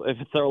sliders on the. If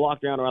it's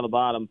locked around the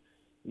bottom,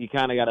 you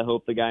kind of got to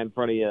hope the guy in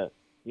front of you,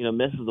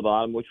 misses the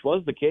bottom, which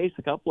was the case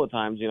a couple of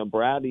times.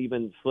 Brad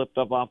even slipped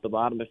up off the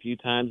bottom a few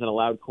times and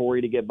allowed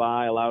Corey to get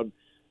by, allowed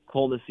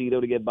Cole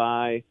Nacito to get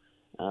by,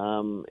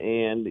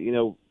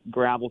 and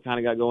Gravel kind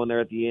of got going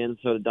there at the end,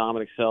 so did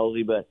Dominic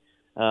Selzy, but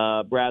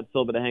Brad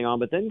still able to hang on.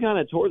 But then kind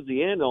of towards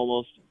the end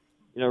almost,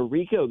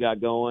 Rico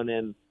got going,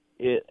 and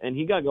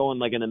he got going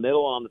like in the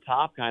middle on the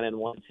top kind of in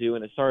 1-2,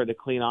 and it started to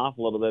clean off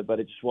a little bit, but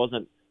it just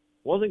wasn't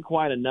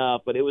quite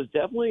enough. But it was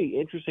definitely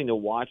interesting to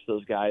watch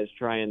those guys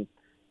try and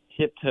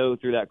tiptoe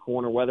through that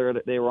corner, whether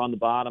they were on the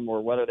bottom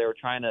or whether they were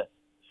trying to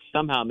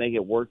somehow make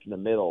it work in the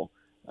middle.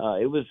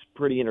 It was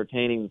pretty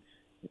entertaining.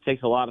 It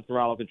takes a lot of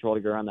throttle control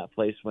to go around that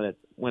place when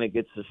it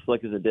gets as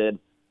slick as it did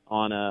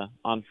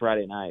on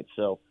Friday night.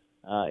 So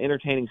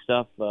entertaining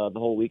stuff the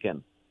whole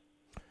weekend.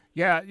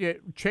 Yeah,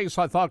 Chase,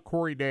 I thought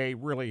Corey Day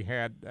really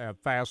had a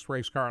fast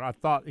race car, and I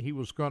thought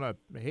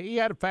he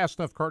had a fast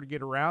enough car to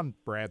get around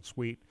Brad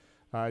Sweet.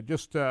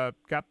 Just got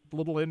a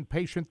little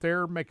impatient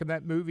there making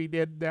that move he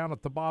did down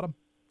at the bottom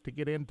to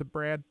get into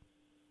Brad.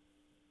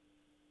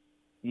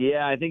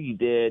 Yeah, I think he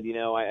did.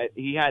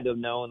 He had to have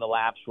known the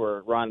laps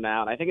were running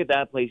out. I think at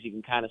that place you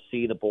can kind of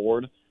see the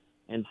board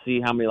and see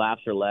how many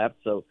laps are left.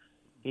 So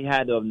he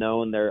had to have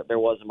known there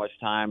wasn't much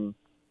time,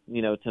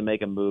 to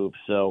make a move.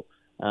 So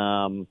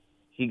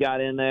he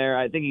got in there.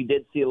 I think he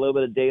did see a little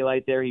bit of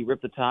daylight there. He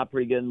ripped the top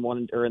pretty good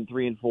in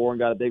 3 and 4 and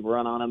got a big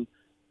run on him.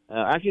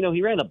 Actually, no,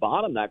 he ran the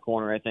bottom that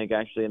corner, I think,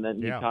 actually, and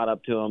then he caught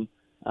up to him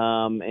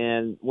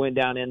and went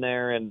down in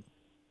there and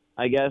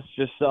I guess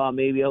just saw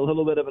maybe a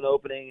little bit of an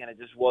opening, and it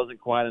just wasn't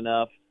quite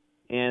enough.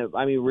 And,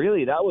 I mean,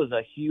 really, that was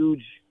a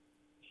huge,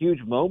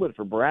 huge moment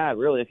for Brad,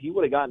 really. If he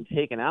would have gotten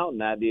taken out in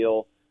that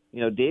deal,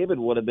 David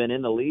would have been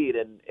in the lead,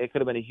 and it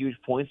could have been a huge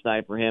points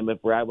night for him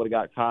if Brad would have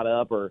got caught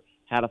up or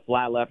had a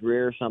flat left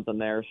rear or something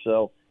there.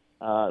 So,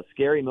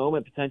 scary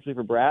moment potentially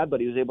for Brad, but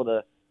he was able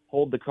to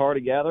hold the car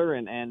together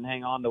and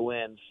hang on to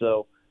win.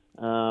 So,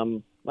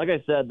 like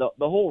I said, the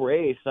whole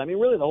race, I mean,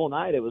 really the whole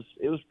night, it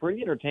was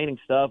pretty entertaining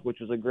stuff, which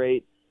was a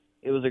great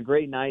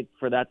night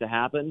for that to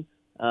happen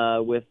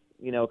with,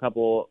 a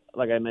couple,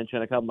 like I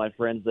mentioned, a couple of my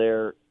friends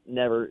there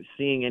never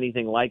seeing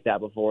anything like that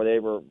before. They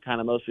were kind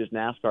of mostly just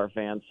NASCAR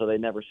fans, so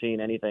they'd never seen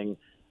anything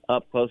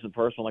up close and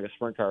personal like a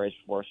sprint car race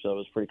before, so it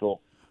was pretty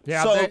cool.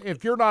 Yeah, so,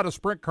 if you're not a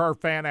sprint car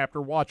fan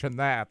after watching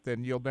that,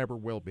 then you'll never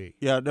will be.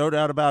 Yeah, no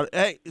doubt about it.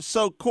 Hey,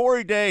 so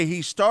Corey Day,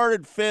 he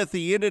started 5th.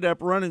 He ended up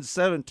running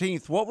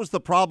 17th. What was the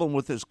problem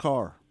with his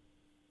car?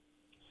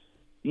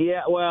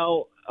 Yeah,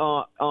 well,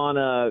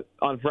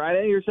 on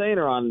Friday you're saying,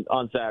 or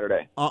on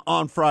Saturday?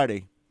 On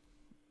Friday.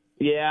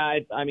 Yeah,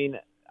 I mean,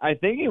 I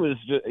think he was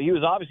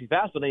obviously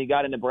fast, but then he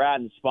got into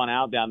Brad and spun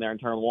out down there in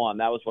turn 1.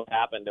 That was what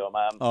happened to him.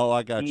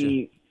 I got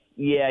you.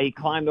 Yeah, he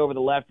climbed over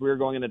the left rear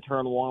going into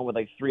turn 1 with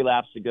like 3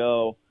 laps to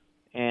go,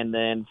 and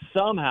then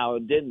somehow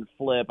it didn't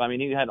flip. I mean,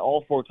 he had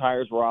all 4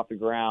 tires were off the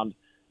ground,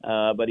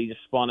 but he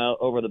just spun out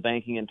over the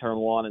banking in turn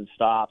 1 and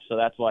stopped. So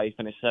that's why he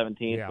finished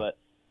 17th. Yeah. But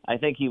I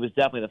think he was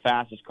definitely the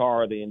fastest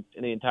car in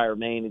the entire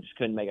main. He just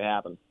couldn't make it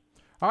happen.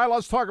 All right,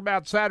 let's talk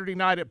about Saturday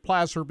night at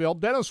Placerville.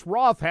 Dennis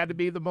Roth had to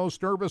be the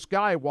most nervous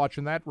guy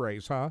watching that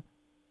race, huh?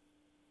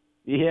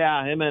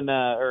 Yeah, him and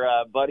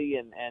Buddy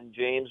and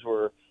James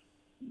were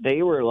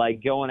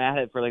like going at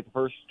it for like the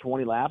first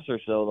 20 laps or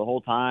so the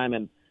whole time.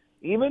 And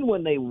even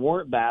when they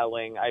weren't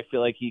battling, I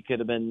feel like he could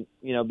have been,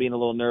 being a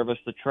little nervous.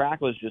 The track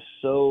was just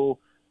so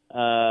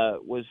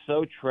was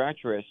so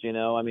treacherous. You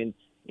know, I mean,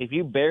 if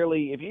you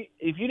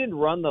didn't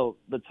run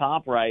the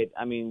top right,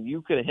 I mean,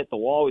 you could have hit the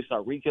wall. We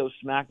saw Rico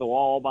smack the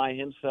wall all by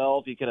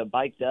himself. He could have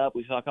biked up.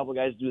 We saw a couple of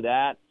guys do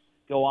that,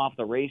 go off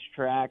the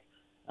racetrack,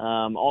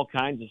 all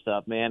kinds of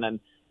stuff, man. And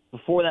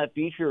before that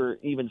feature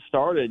even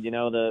started, you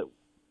know,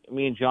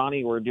 me and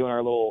Johnny were doing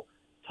our little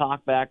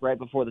talk back right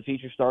before the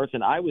feature starts,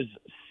 and I was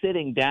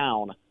sitting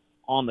down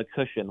on the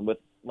cushion with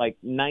like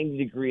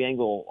 90-degree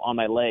angle on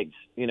my legs.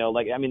 You know,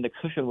 like, I mean, the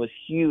cushion was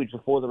huge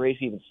before the race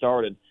even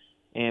started.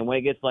 And when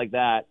it gets like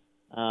that,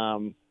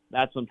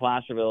 that's when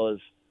Placerville is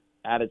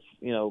at its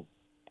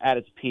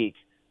peak.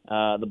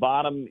 The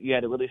bottom, you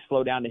had to really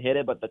slow down to hit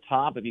it, but the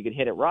top, if you could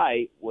hit it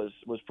right, was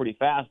pretty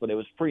fast, but it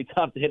was pretty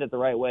tough to hit it the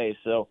right way.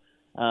 So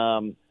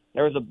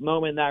there was a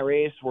moment in that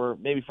race where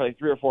maybe for like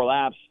 3 or 4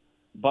 laps,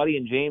 Buddy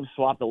and James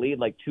swapped the lead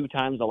like 2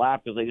 times a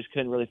lap because they just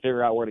couldn't really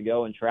figure out where to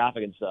go in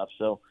traffic and stuff.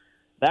 So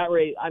that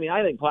race, I mean,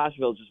 I think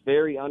Placerville is just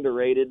very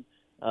underrated.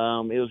 It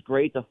was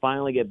great to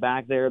finally get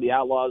back there. The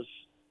Outlaws,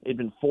 it'd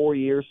been 4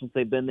 years since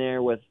they've been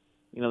there with,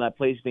 you know, that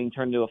place being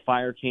turned into a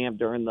fire camp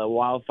during the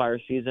wildfire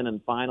season, and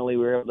finally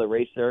we were able to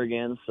race there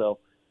again. So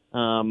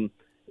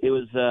it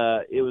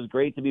was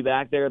great to be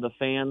back there. The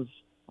fans,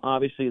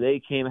 obviously,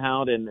 they came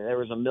out, and there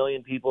was 1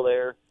 million people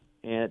there,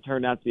 and it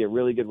turned out to be a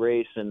really good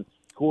race. And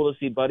cool to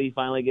see Buddy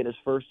finally get his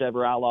first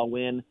ever Outlaw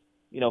win,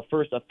 you know,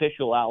 first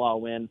official Outlaw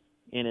win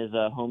in his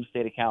home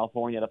state of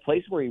California. The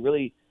place where he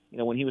really, you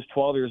know, when he was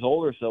 12 years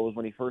old or so was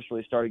when he first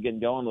really started getting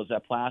going, was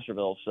at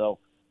Placerville. So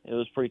it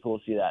was pretty cool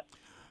to see that.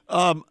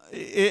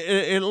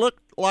 It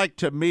looked like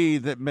to me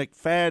that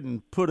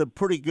McFadden put a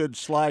pretty good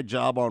slide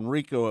job on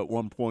Rico at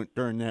one point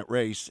during that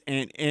race,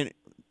 and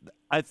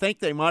I think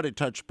they might have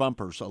touched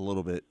bumpers a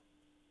little bit.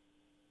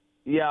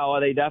 Yeah, well,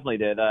 they definitely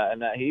did,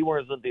 and he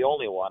wasn't the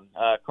only one.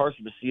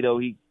 Carson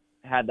Macedo, he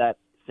had that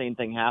same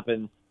thing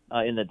happen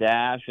in the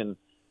dash, and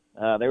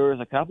there was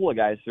a couple of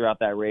guys throughout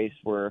that race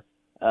where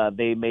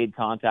they made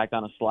contact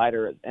on a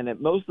slider,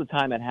 and most of the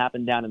time it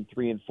happened down in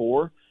 3 and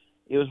 4.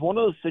 It was one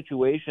of those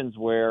situations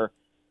where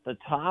the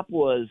top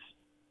was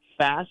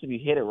fast if you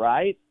hit it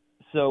right.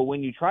 So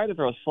when you tried to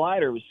throw a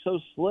slider, it was so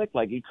slick,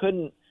 like the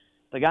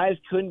guys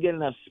couldn't get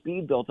enough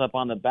speed built up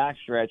on the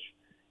backstretch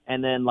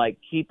and then like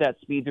keep that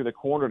speed through the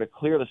corner to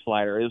clear the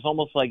slider. It was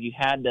almost like you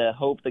had to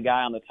hope the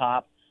guy on the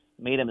top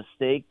made a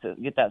mistake to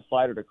get that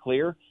slider to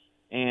clear.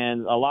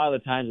 And a lot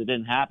of the times it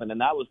didn't happen.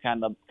 And that was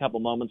kind of a couple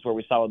moments where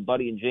we saw with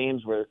Buddy and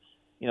James where,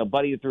 you know,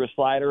 Buddy threw a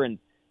slider and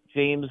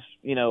James,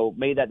 you know,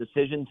 made that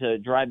decision to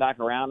drive back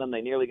around him.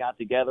 They nearly got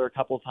together a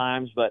couple of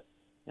times, but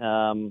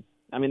I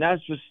mean,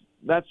 that's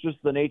just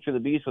the nature of the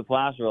beast with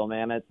Placerville,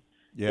 man. I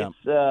think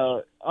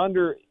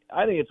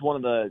it's one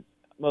of the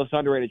most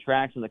underrated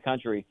tracks in the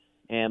country.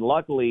 And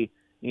luckily,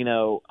 you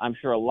know, I'm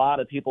sure a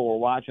lot of people were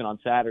watching on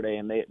Saturday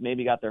and they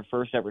maybe got their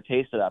first ever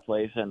taste of that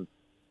place. And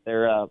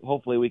they're,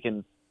 hopefully we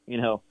can,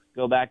 you know,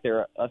 go back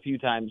there a few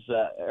times.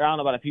 I don't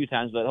know about a few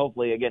times, but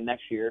hopefully again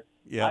next year.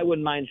 Yeah. I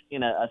wouldn't mind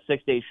seeing a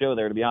 6-day show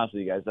there, to be honest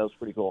with you guys. That was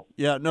pretty cool.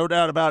 Yeah, no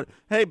doubt about it.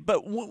 Hey,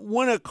 but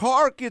when a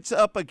car gets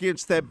up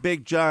against that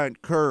big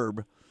giant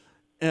curb,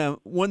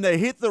 when they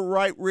hit the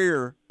right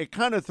rear, it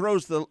kind of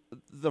throws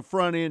the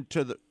front end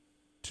to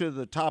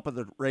the top of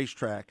the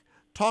racetrack.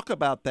 Talk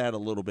about that a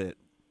little bit.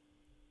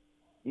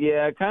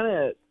 Yeah, kind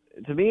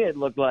of. To me, it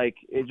looked like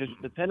it just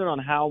depended on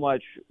how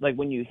much, like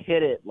when you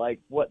hit it, like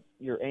what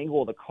your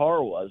angle of the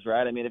car was,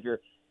 right? I mean,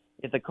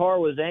 if the car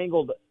was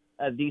angled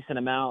a decent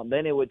amount,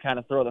 then it would kind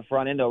of throw the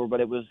front end over.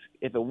 But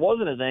if it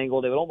wasn't as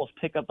angled, it would almost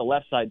pick up the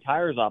left side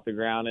tires off the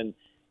ground, and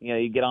you know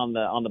you get on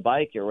the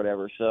bike or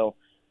whatever. So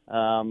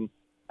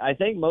I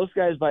think most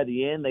guys by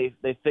the end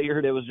they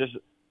figured it was just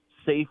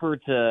safer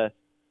to,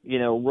 you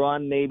know,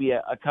 run maybe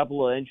a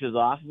couple of inches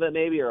off of it,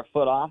 maybe, or a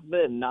foot off of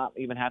it, and not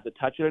even have to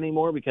touch it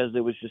anymore because it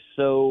was just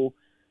so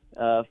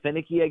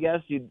finicky, I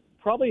guess. You'd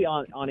probably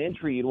on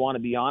entry you'd want to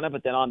be on it,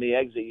 but then on the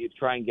exit you'd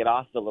try and get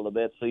off it a little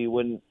bit so you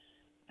wouldn't,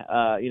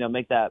 you know,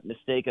 make that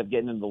mistake of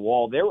getting into the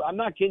wall. I'm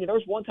not kidding you. There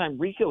was one time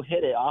Rico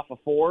hit it off of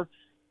 4,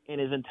 and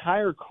his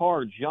entire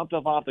car jumped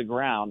up off the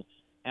ground,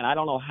 and I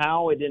don't know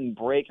how it didn't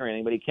break or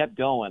anything, but he kept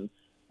going.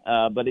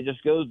 But it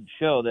just goes to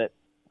show that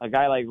a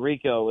guy like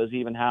Rico is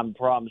even having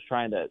problems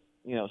trying to,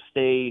 you know,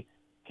 stay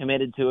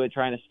committed to it,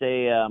 trying to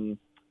stay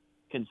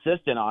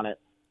consistent on it.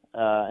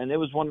 And it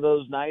was one of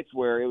those nights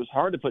where it was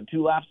hard to put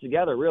 2 laps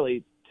together,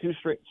 really,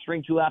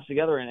 string 2 laps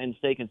together and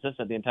stay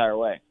consistent the entire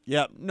way.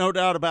 Yeah, no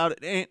doubt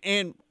about it.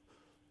 And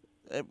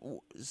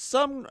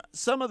some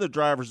of the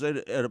drivers,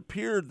 it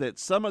appeared that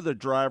some of the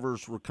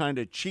drivers were kind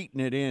of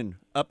cheating it in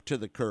up to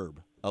the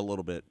curb a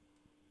little bit.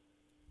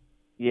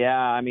 Yeah,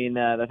 I mean,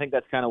 I think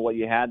that's kind of what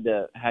you had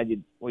to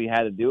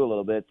do a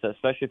little bit,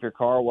 especially if your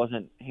car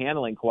wasn't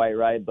handling quite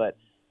right. But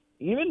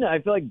even I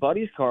feel like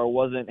Buddy's car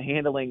wasn't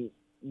handling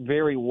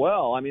very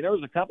well. I mean, there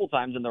was a couple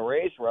times in the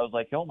race where I was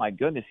like, oh my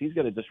goodness, he's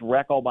going to just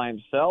wreck all by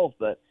himself.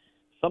 But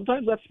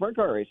sometimes that's sprint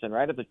car racing,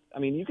 right?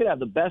 You could have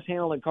the best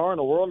handling car in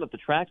the world, if the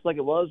track's like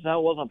it was, how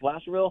it was on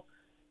Placerville.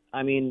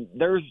 I mean,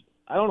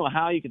 I don't know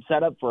how you could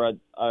set up for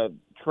a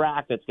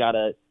track that's got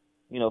a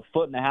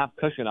foot and a half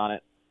cushion on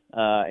it,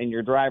 and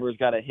your driver's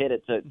got to hit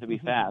it to be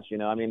fast.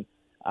 I mean,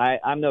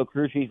 I'm no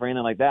crew chief or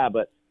anything like that,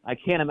 but I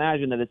can't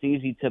imagine that it's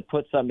easy to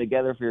put something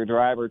together for your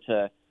driver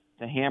to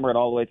hammer it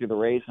all the way through the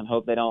race and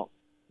hope they don't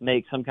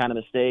make some kind of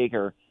mistake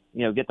or,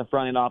 get the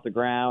front end off the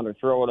ground or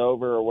throw it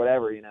over or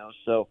whatever,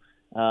 So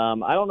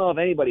I don't know if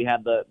anybody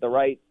had the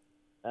right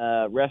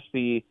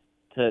recipe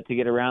to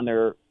get around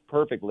there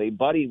perfectly.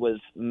 Buddy was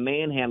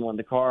manhandling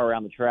the car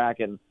around the track,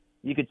 and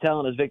you could tell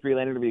in his victory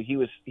lane interview he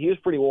was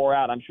pretty wore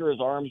out. I'm sure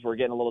his arms were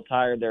getting a little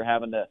tired there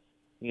having to,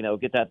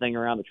 get that thing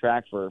around the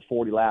track for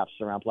 40 laps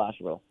around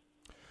Placerville.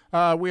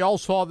 We all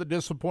saw the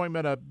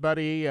disappointment of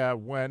Buddy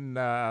when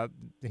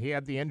he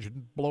had the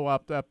engine blow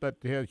up at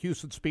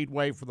Houston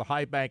Speedway for the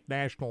High Bank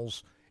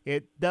Nationals.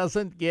 It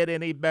doesn't get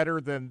any better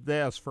than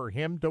this for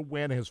him to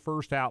win his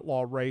first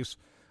outlaw race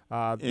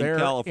there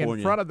California.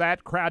 in front of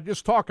that crowd.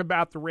 Just talk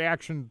about the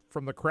reaction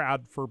from the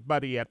crowd for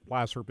Buddy at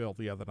Placerville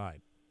the other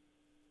night.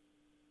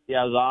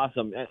 Yeah, it was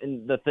awesome.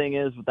 And the thing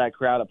is with that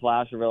crowd at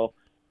Placerville,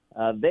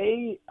 I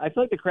feel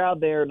like the crowd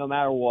there, no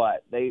matter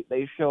what,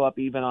 they show up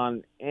even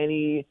on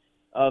any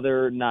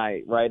other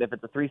night, right? If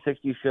it's a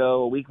 360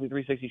 show, a weekly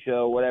 360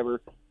 show,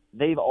 whatever,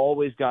 they've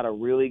always got a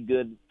really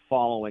good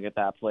following at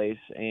that place,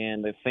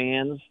 and the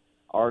fans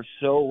are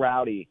so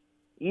rowdy.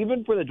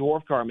 Even for the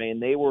dwarf car,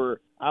 man,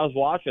 I was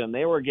watching them,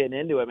 they were getting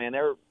into it, man. They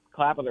were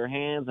clapping their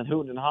hands and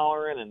hooting and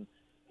hollering and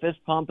fist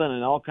pumping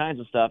and all kinds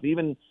of stuff.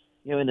 Even,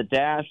 in the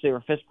dash, they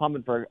were fist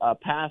pumping for a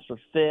pass for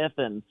fifth,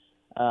 and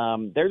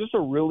they're just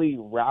a really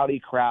rowdy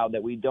crowd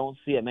that we don't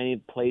see at many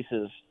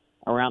places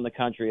around the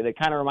country. That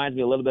kind of reminds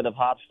me a little bit of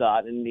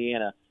Hopstadt in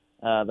Indiana.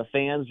 The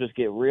fans just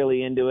get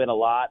really into it a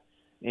lot,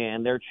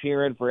 and they're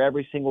cheering for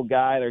every single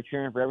guy. They're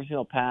cheering for every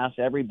single pass,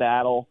 every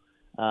battle.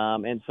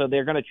 And so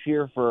they're going to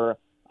cheer for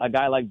a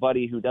guy like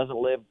Buddy who doesn't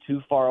live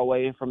too far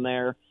away from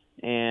there.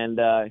 And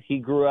he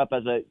grew up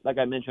as like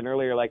I mentioned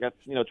earlier, like a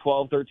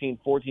 12, 13,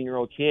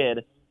 14-year-old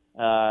kid.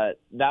 That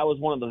was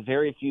one of the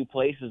very few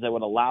places that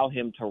would allow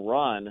him to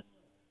run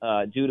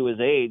due to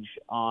his age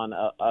on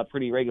a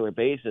pretty regular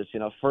basis.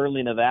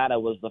 Fernley, Nevada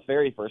was the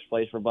very first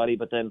place for Buddy,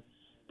 but then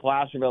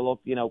Placerville,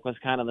 was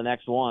kind of the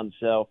next one.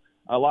 So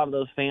a lot of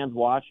those fans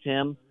watched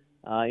him,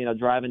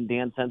 driving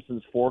Dan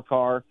Senson's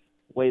 4-car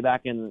way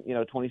back in,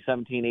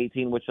 2017,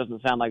 18, which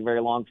doesn't sound like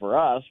very long for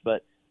us,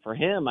 but for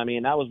him, I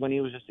mean, that was when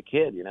he was just a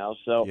kid,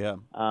 So yeah.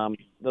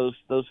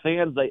 Those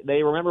fans,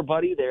 they remember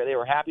Buddy. They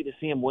were happy to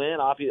see him win.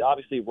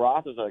 Obviously,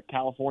 Roth is a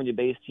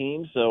California-based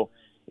team, so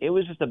it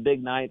was just a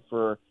big night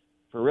for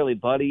really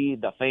Buddy,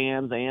 the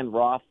fans, and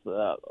Roth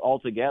all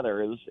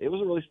together. It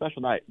was a really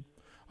special night.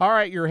 All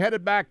right, you're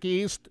headed back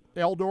east,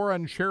 Eldora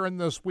and Sharon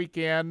this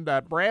weekend.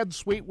 Brad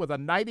Sweet with a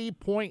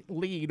 90-point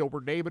lead over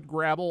David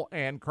Gravel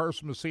and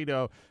Carson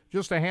Macedo.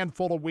 Just a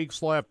handful of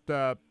weeks left.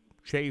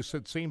 Chase,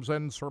 it seems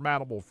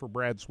insurmountable for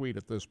Brad Sweet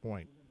at this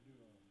point.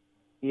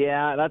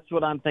 Yeah, that's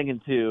what I'm thinking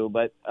too.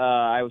 But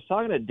I was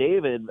talking to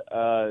David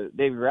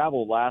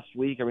Gravel last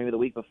week or maybe the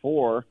week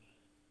before,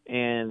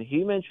 and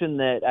he mentioned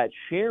that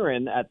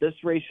at this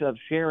race of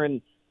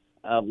Sharon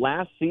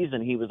last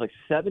season, he was like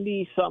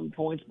 70-something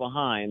points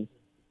behind.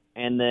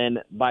 And then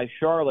by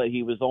Charlotte,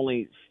 he was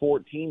only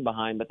 14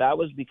 behind, but that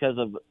was because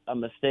of a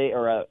mistake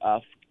or a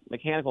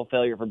mechanical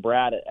failure for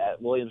Brad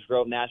at Williams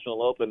Grove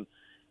National Open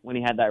when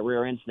he had that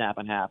rear end snap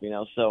in half,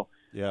 So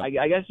yeah.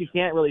 I guess you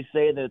can't really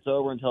say that it's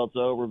over until it's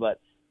over, but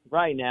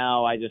right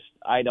now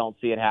I don't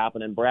see it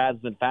happening. Brad's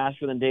been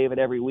faster than David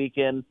every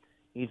weekend.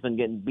 David's been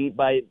getting beat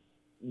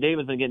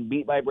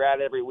by Brad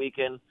every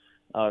weekend.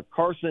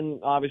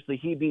 Carson, obviously,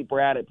 he beat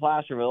Brad at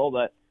Placerville,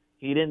 but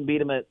he didn't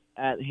beat him at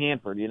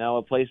Hanford,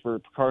 a place where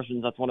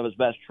Carson's, that's one of his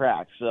best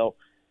tracks. So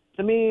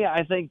to me,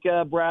 I think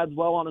Brad's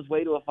well on his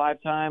way to a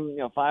 5-time,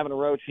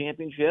 5-in-a-row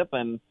championship.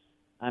 And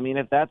I mean,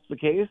 if that's the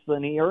case,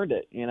 then he earned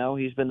it.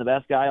 He's been the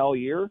best guy all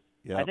year.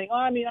 Yep.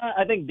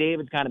 I think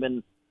David's kind of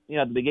been,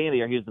 at the beginning of the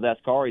year, he was the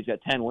best car. He's got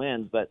 10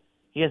 wins, but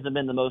he hasn't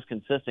been the most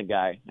consistent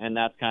guy. And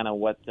that's kind of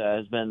what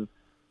has been,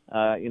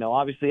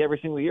 obviously every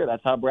single year,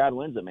 that's how Brad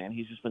wins it, man.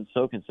 He's just been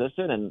so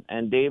consistent,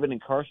 and David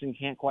and Carson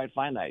can't quite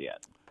find that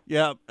yet.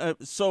 Yeah,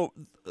 so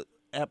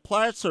at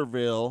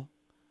Placerville,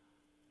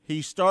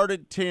 he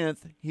started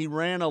 10th. He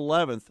ran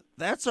 11th.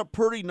 That's a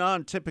pretty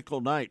non-typical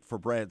night for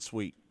Brad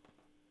Sweet.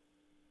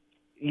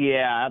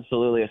 Yeah,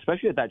 absolutely,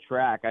 especially at that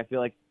track. I feel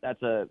like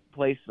that's a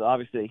place,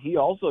 obviously, he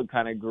also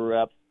kind of grew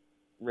up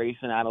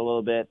racing at a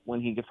little bit when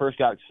he first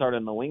got started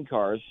in the wing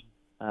cars,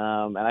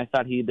 and I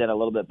thought he did a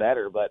little bit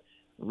better. But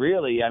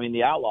really, I mean,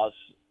 the Outlaws,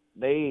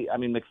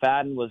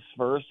 McFadden was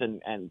first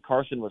and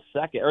Carson was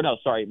second. Or no,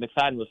 sorry,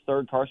 McFadden was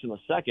third, Carson was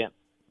second.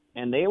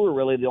 And they were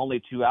really the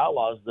only two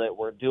Outlaws that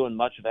were doing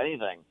much of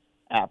anything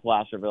at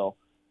Placerville.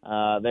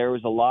 There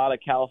was a lot of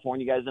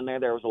California guys in there.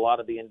 There was a lot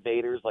of the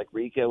Invaders like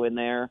Rico in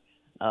there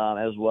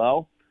as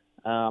well.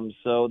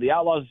 So the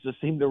Outlaws just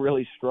seemed to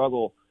really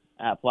struggle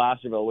at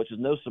Placerville, which is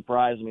no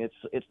surprise. I mean,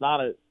 it's not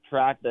a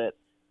track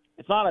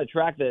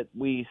that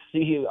we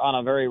see on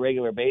a very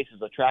regular basis.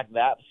 A track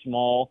that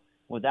small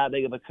with that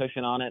big of a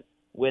cushion on it,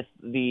 with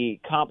the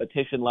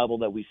competition level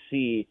that we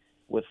see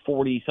with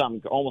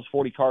 40-something, almost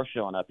 40 cars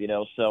showing up,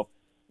 So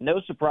no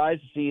surprise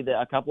to see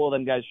that a couple of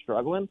them guys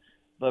struggling.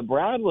 But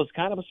Brad was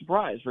kind of a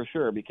surprise for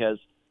sure because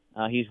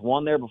he's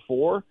won there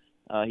before.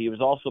 He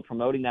was also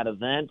promoting that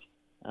event.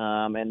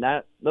 And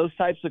those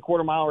types of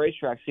quarter-mile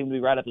racetracks seem to be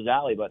right up his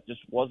alley, but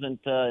just wasn't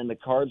in the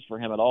cards for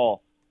him at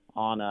all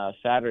on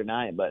Saturday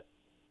night. But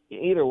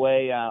either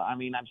way, I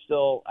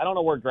don't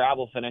know where Grab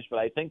will finish, but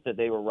I think that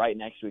they were right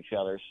next to each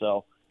other.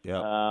 So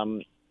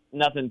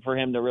nothing for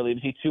him to really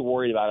be too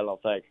worried about, I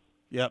don't think.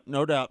 Yep,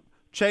 no doubt.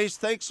 Chase,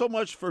 thanks so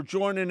much for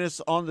joining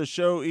us on the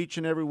show each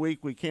and every week.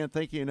 We can't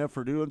thank you enough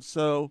for doing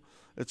so.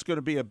 It's going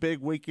to be a big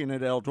weekend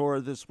at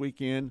Eldora this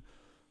weekend,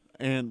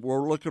 and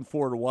we're looking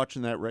forward to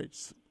watching that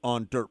race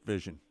on Dirt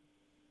Vision.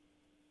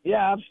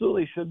 Yeah,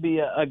 absolutely. Should be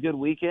a good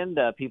weekend.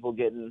 People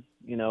getting,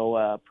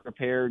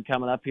 prepared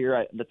coming up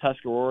here. The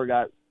Tuscarora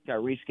got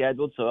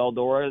rescheduled, so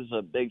Eldora is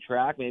a big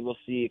track. Maybe we'll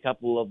see a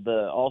couple of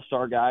the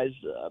all-star guys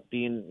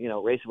being,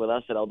 racing with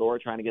us at Eldora,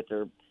 trying to get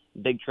their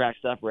big track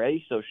stuff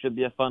ready. So it should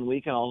be a fun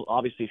weekend.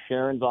 Obviously,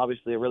 Sharon's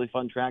obviously a really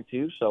fun track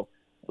too. So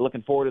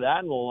looking forward to that,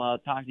 and we'll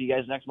talk to you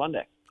guys next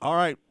Monday. All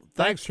right.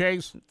 Thanks,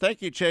 Chase.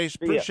 Thank you, Chase.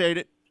 Appreciate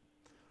it.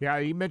 Yeah,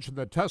 you mentioned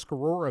the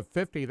Tuscarora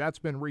 50. That's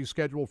been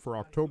rescheduled for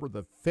October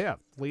the 5th,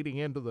 leading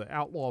into the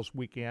Outlaws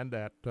weekend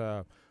at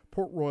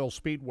Port Royal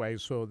Speedway,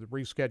 so the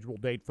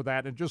rescheduled date for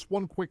that. And just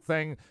one quick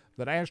thing,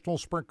 the National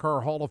Sprint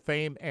Car Hall of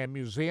Fame and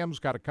Museum's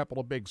got a couple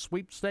of big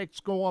sweepstakes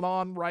going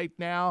on right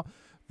now.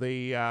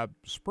 The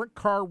Sprint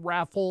Car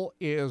raffle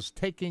is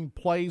taking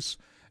place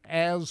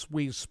as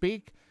we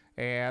speak,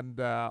 and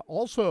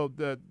also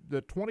the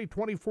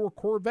 2024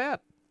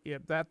 Corvette,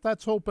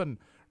 that's open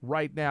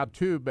right now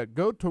too. But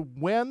go to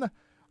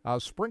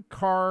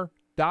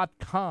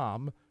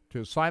winsprintcar.com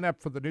to sign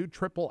up for the new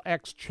Triple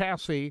X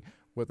chassis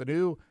with the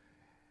new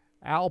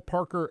Al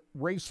Parker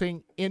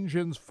Racing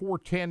Engines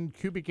 410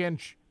 cubic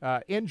inch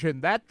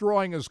engine. That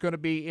drawing is going to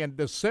be in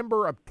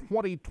December of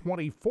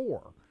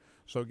 2024.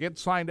 So get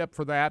signed up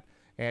for that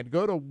and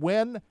go to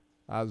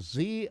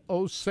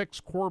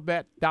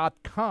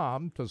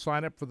winz06corvette.com to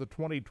sign up for the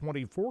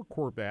 2024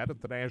 Corvette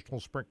at the National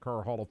Sprint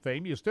Car Hall of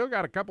Fame. You still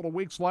got a couple of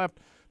weeks left.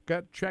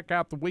 Check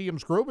out the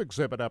Williams Grove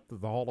exhibit up to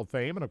the Hall of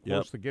Fame. And, of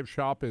course, the gift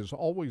shop is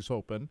always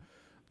open.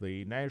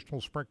 The National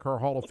Sprint Car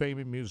Hall of Fame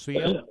and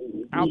Museum.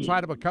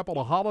 Outside of a couple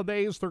of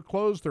holidays, they're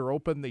closed. They're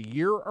open the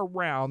year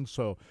around,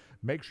 so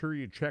make sure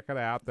you check it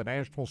out, the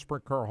National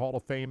Sprint Car Hall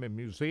of Fame and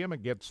Museum,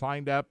 and get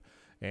signed up,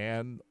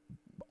 and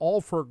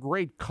all for a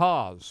great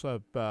cause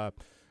of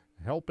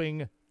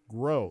helping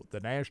grow the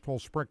National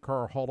Sprint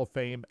Car Hall of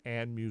Fame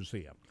and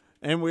Museum.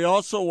 And we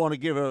also want to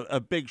give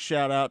a big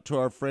shout-out to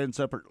our friends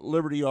up at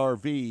Liberty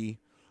RV.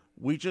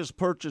 We just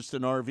purchased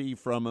an RV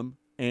from them,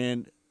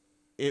 and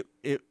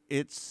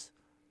it's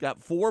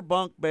got 4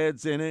 bunk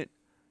beds in it.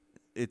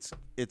 It's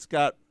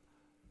got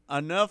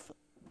enough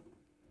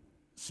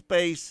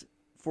space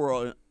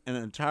for an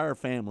entire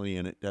family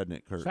in it, doesn't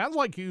it, Kirk? Sounds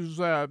like you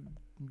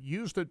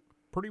used it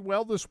pretty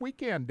well this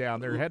weekend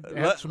down there. Had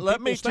some let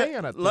people me stay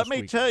in it. Let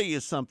me tell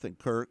you something,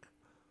 Kirk.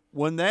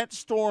 When that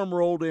storm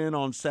rolled in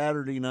on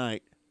Saturday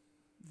night,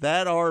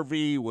 that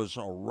RV was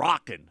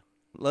rocking.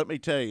 Let me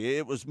tell you,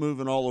 it was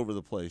moving all over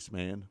the place,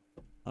 man.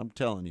 I'm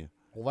telling you.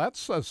 Well,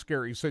 that's a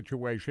scary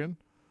situation.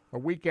 A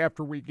week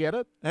after we get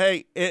it?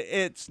 Hey,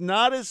 it's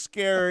not as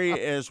scary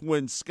as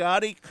when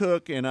Scotty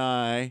Cook and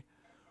I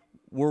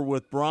were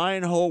with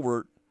Brian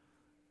Holbert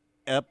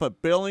up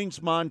at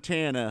Billings,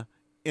 Montana,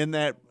 in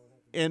that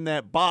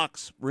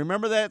box.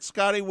 Remember that,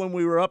 Scotty, when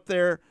we were up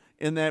there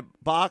in that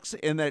box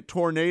and that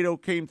tornado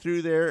came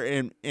through there?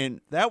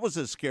 And that was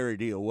a scary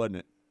deal, wasn't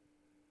it?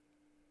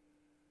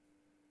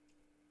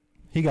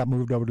 He got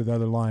moved over to the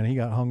other line. He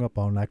got hung up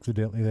on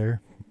accidentally there.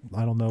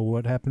 I don't know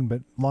what happened,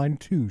 but line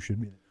 2 should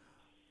be.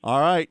 All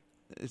right.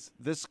 Is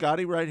this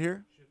Scotty right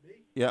here? Should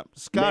be. Yeah.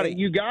 Scotty. Man,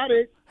 you got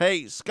it.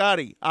 Hey,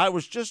 Scotty, I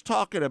was just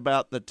talking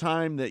about the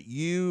time that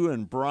you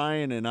and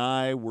Brian and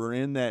I were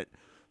in that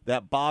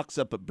box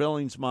up at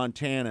Billings,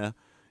 Montana,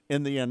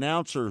 in the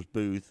announcer's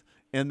booth,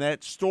 and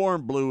that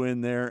storm blew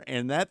in there,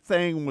 and that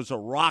thing was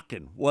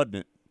a-rocking, wasn't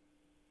it?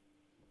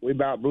 We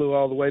about blew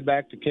all the way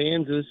back to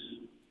Kansas.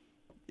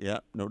 Yeah,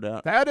 no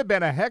doubt. That'd have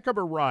been a heck of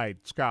a ride,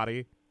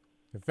 Scotty.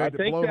 I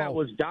think that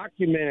was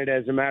documented,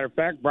 as a matter of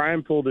fact.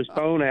 Brian pulled his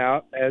phone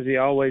out, as he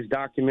always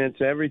documents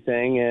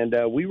everything, and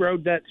we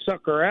rode that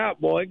sucker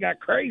out. Boy, it got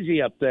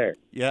crazy up there.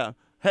 Yeah.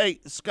 Hey,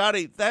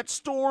 Scotty, that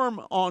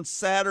storm on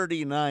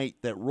Saturday night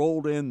that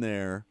rolled in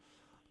there,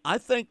 I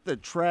think the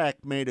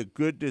track made a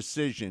good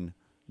decision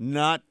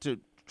not to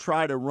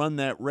try to run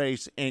that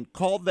race and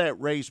called that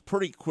race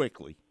pretty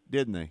quickly,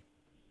 didn't they?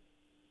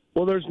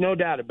 Well, there's no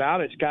doubt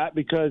about it, Scott,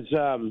 because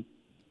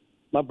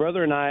my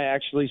brother and I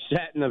actually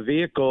sat in a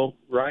vehicle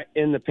right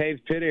in the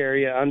paved pit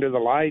area under the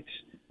lights.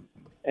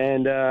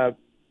 And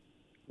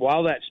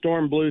while that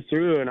storm blew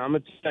through, and I'm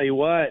going to tell you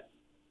what,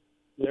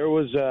 there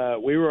was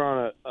we were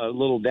on a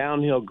little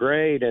downhill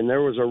grade, and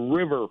there was a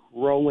river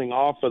rolling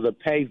off of the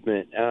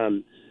pavement.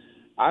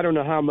 I don't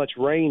know how much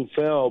rain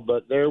fell,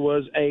 but there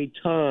was a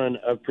ton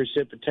of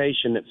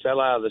precipitation that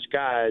fell out of the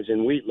skies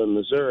in Wheatland,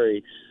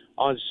 Missouri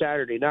on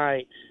Saturday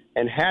night.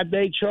 And had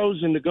they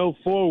chosen to go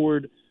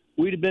forward,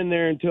 we'd have been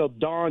there until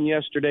dawn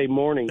yesterday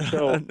morning.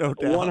 So No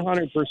doubt.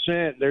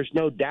 100%, there's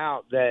no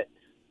doubt that,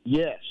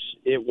 yes,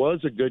 it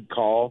was a good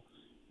call.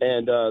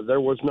 And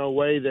there was no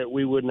way that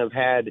we wouldn't have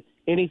had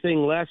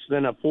anything less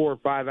than a 4 or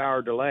 5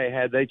 hour delay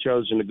had they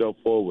chosen to go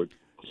forward.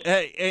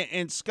 Hey,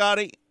 and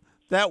Scotty,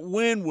 that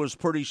wind was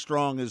pretty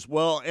strong as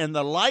well, and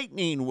the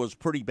lightning was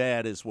pretty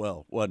bad as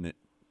well, wasn't it?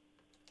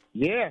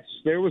 Yes,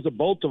 there was a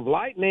bolt of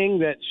lightning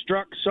that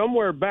struck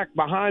somewhere back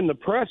behind the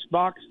press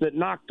box that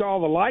knocked all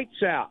the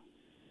lights out.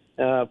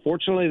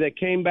 Fortunately, they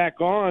came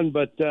back on,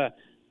 but,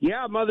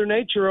 yeah, Mother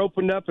Nature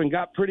opened up and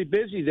got pretty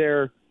busy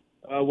there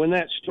when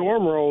that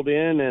storm rolled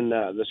in, and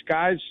the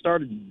skies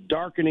started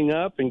darkening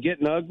up and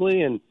getting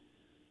ugly, and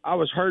I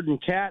was herding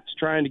cats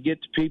trying to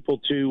get to people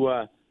to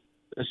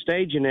a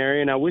staging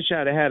area, and I wish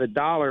I'd have had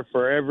 $1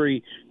 for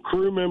every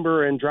crew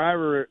member and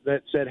driver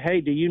that said,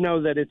 hey, do you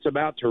know that it's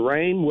about to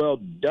rain? Well,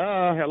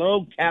 duh.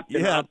 Hello,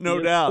 Captain. Yeah, no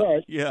doubt.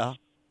 But yeah.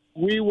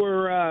 We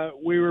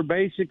were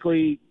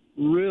basically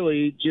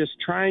really just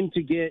trying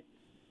to get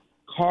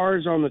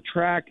cars on the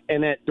track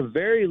and at the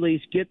very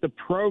least get the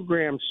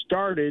program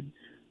started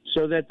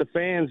so that the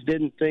fans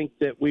didn't think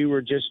that we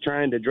were just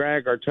trying to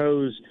drag our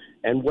toes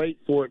and wait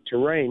for it to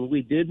rain.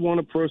 We did want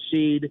to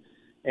proceed,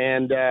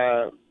 and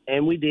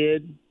we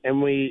did,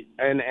 and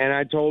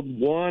I told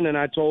one and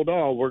I told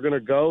all, we're going to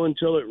go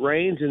until it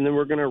rains and then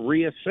we're going to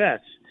reassess.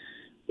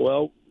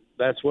 Well,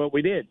 that's what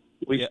we did.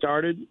 We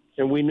started,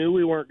 and we knew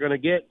we weren't going to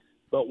get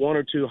but 1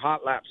 or 2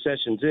 hot lap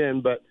sessions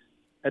in, but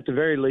at the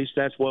very least,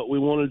 that's what we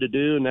wanted to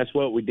do, and that's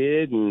what we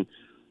did. And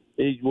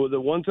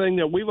the one thing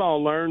that we've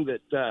all learned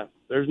that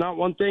there's not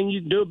one thing you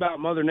can do about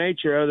Mother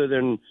Nature other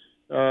than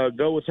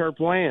go with her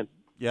plan.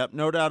 Yep,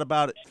 no doubt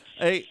about it.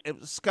 Hey,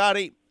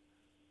 Scotty,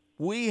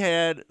 we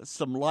had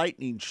some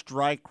lightning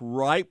strike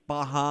right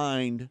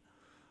behind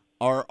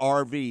our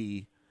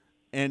RV,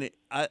 and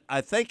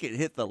I think it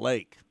hit the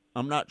lake.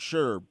 I'm not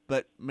sure,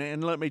 but,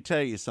 man, let me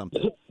tell you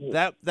something.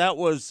 That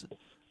was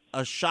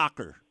a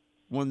shocker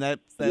when that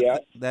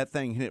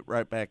thing hit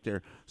right back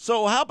there.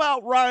 So how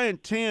about Ryan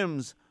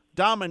Timms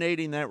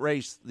dominating that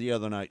race the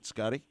other night,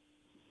 Scotty?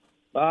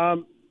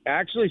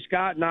 Actually,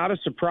 Scott, not a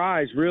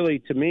surprise, really,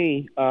 to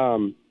me.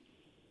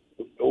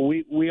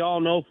 We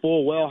all know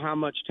full well how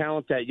much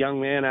talent that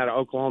young man out of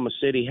Oklahoma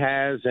City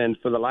has, and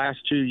for the last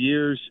 2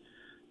 years,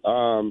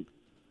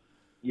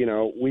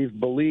 we've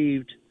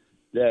believed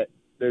that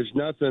there's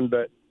nothing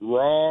but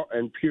raw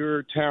and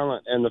pure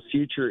talent, and the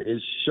future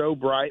is so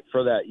bright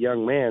for that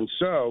young man.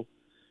 So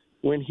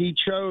when he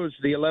chose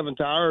the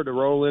 11th hour to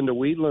roll into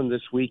Wheatland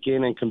this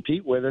weekend and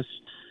compete with us,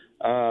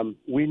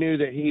 we knew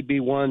that he'd be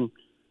one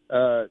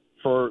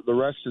for the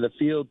rest of the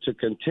field to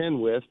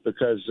contend with,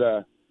 because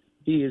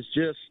he is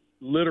just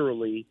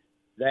literally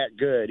that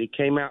good. He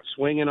came out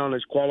swinging on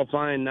his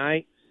qualifying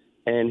night,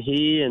 and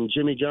he and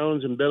Jimmy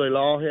Jones and Billy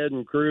Lawhead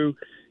and crew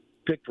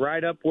picked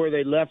right up where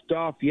they left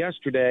off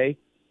yesterday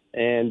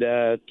and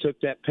took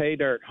that pay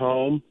dirt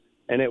home.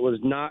 And it was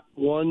not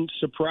one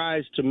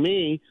surprise to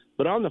me.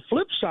 But on the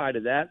flip side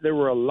of that, there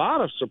were a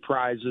lot of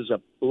surprises,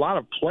 a lot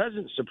of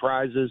pleasant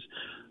surprises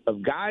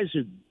of guys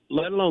who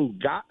let alone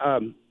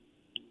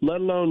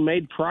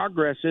made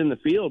progress in the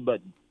field,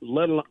 but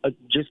let alone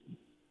just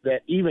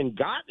that even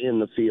got in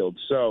the field.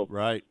 So,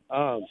 right.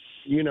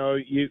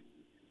 You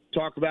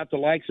talk about the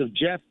likes of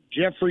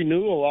Jeffrey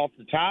Newell off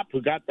the top,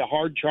 who got the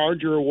Hard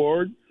Charger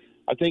Award.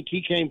 I think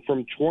he came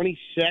from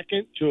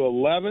 22nd to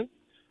 11th.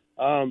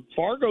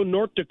 Fargo,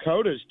 North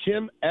Dakota's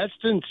Tim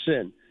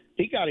Estenson,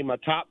 he got him a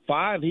top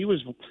 5. He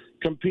was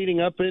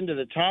competing up into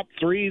the top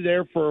 3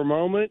 there for a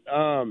moment.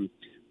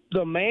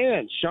 The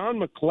man, Sean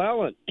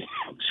McClellan,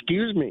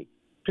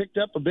 picked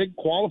up a big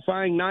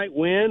qualifying night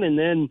win, and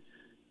then,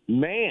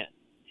 man,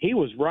 he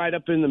was right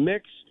up in the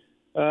mix,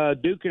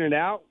 duking it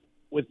out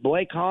with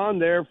Blake Hahn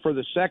there for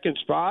the second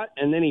spot,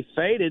 and then he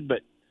faded.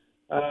 But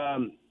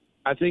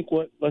I think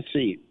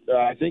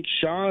I think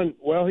Sean,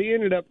 he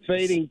ended up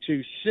fading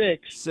to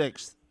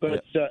 6th.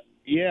 But,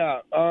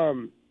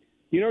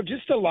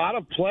 just a lot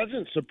of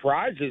pleasant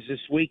surprises this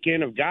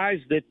weekend of guys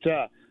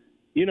that,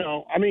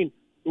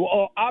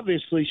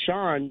 obviously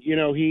Sean,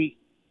 he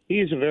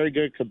is a very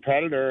good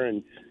competitor,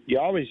 and you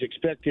always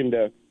expect him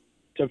to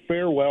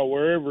fare well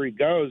wherever he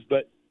goes.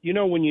 But,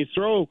 when you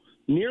throw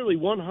nearly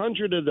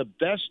 100 of the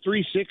best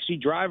 360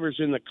 drivers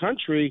in the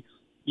country,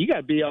 you got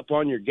to be up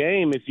on your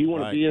game if you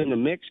want to be in the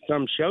mix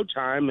come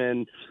showtime.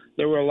 And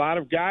there were a lot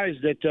of guys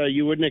that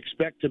you wouldn't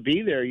expect to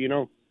be there, It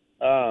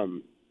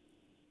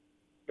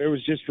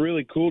was just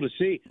really cool to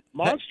see.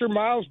 Monster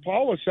Miles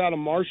Paulus out of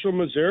Marshall,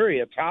 Missouri,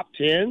 a top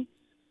 10.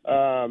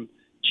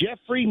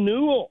 Jeffrey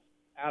Newell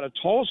out of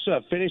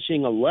Tulsa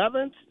finishing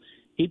 11th.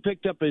 He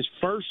picked up his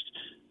first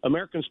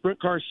American Sprint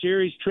Car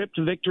Series trip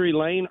to Victory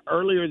Lane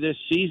earlier this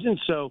season.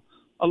 So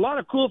a lot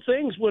of cool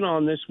things went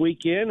on this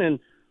weekend, and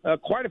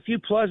quite a few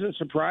pleasant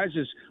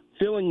surprises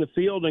filling the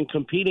field and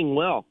competing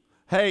well.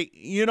 Hey,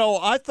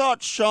 I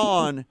thought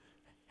Sean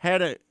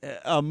had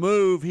a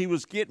move he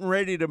was getting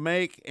ready to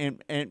make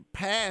and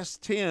pass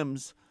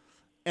Timms,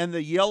 and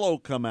the yellow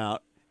come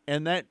out,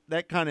 and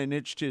that kind of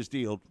niched his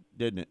deal,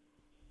 didn't it?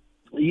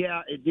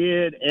 Yeah, it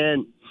did.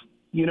 And,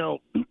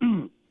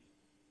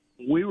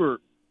 we were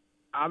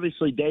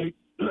obviously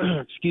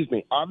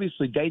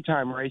obviously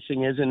daytime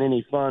racing isn't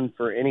any fun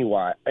for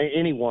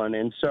anyone.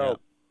 And so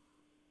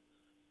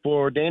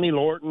for Danny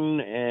Lorton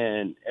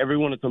and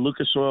everyone at the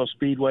Lucas Oil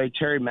Speedway,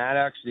 Terry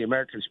Maddox, the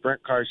American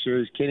Sprint Car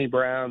Series, Kenny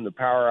Brown, the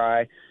Power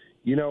Eye,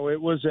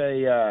 it was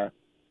a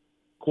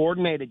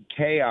coordinated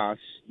chaos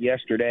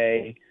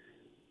yesterday,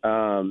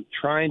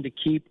 trying to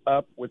keep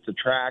up with the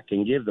track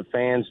and give the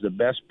fans the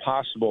best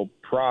possible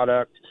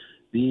product.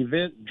 The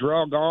event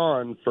drug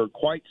on for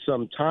quite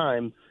some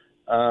time,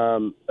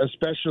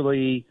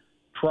 especially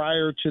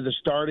prior to the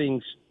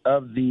startings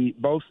of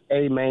both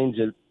A main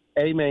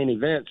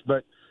events.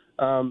 But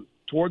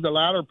toward the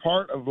latter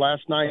part of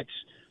last night's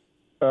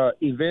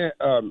event,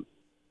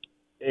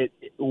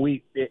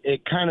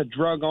 it kind of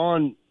drug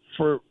on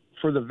for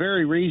the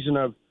very reason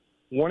of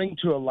wanting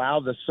to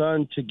allow the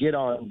sun to get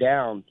on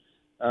down.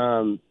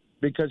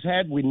 Because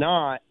had we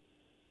not,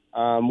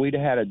 we'd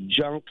have had a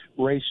junk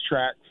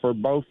racetrack for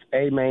both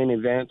A main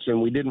events,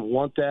 and we didn't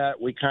want that.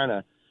 We kind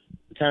of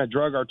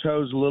drug our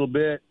toes a little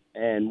bit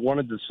and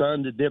wanted the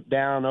sun to dip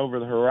down over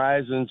the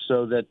horizon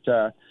so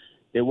that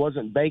it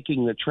wasn't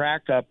baking the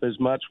track up as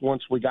much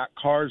once we got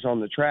cars on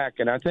the track.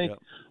 And I think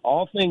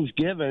all things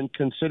given,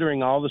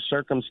 considering all the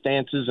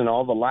circumstances and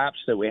all the laps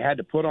that we had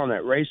to put on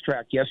that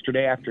racetrack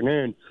yesterday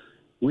afternoon,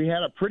 we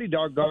had a pretty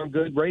doggone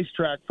good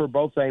racetrack for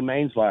both A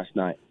mains last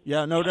night.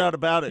 Yeah, no doubt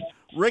about it.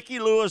 Ricky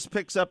Lewis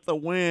picks up the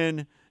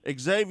win.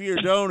 Xavier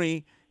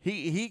Doney,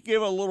 he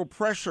gave a little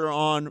pressure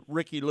on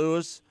Ricky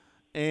Lewis.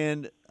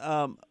 And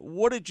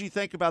what did you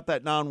think about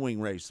that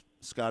non-wing race,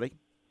 Scotty?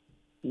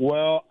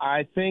 Well,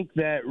 I think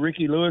that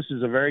Ricky Lewis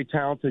is a very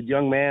talented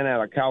young man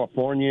out of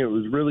California. It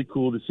was really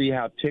cool to see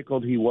how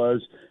tickled he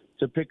was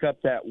to pick up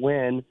that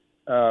win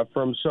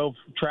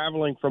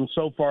traveling from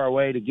so far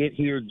away to get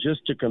here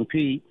just to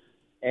compete.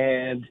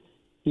 And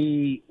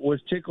he was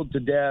tickled to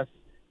death.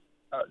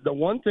 The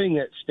one thing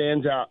that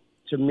stands out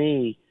to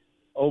me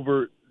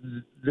over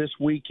this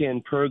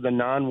weekend per the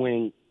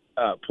non-wing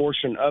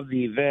portion of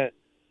the event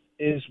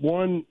is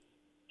one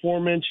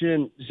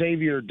aforementioned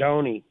Xavier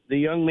Doney, the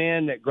young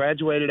man that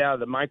graduated out of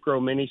the micro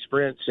mini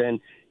sprints, and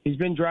he's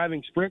been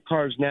driving sprint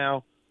cars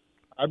now.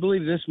 I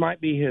believe this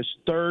might be his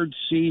third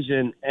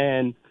season,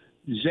 and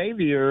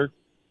Xavier,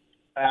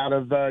 out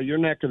of your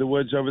neck of the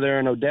woods over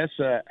there in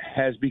Odessa,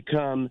 has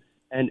become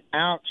an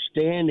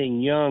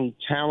outstanding young,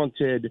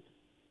 talented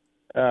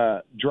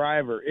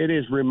driver. It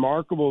is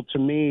remarkable to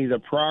me the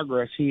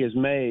progress he has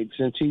made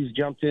since he's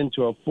jumped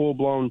into a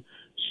full-blown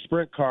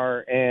sprint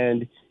car,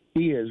 and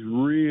he is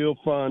real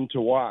fun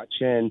to watch.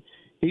 And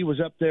he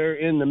was up there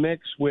in the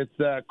mix with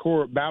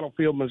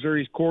Battlefield,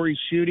 Missouri's Corey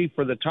Schutte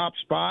for the top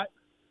spot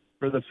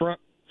for the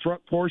front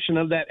portion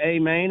of that A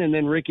main, and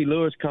then Ricky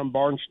Lewis come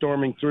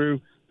barnstorming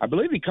through. I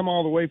believe he come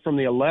all the way from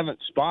the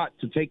 11th spot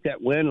to take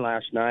that win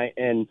last night.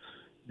 And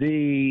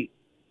the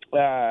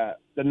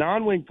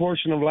non-wing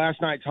portion of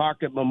last night's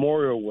Hockett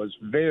Memorial was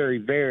very,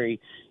 very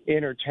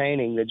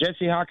entertaining. The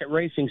Jesse Hockett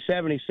Racing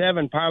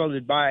 77,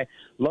 piloted by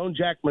Lone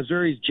Jack,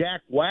 Missouri's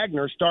Jack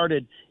Wagner,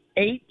 started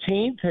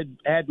 18th,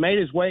 had made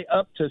his way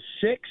up to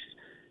 6th,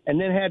 and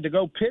then had to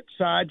go pit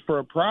side for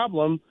a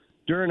problem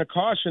during a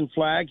caution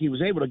flag. He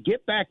was able to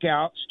get back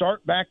out,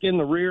 start back in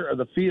the rear of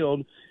the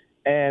field,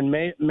 and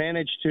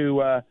managed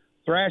to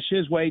thrash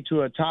his way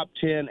to a top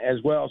 10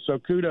 as well. So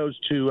kudos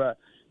to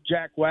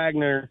Jack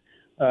Wagner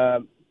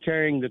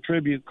carrying the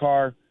tribute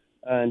car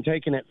and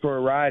taking it for a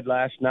ride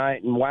last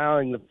night and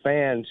wowing the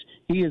fans.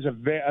 He is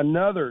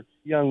another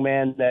young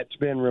man that's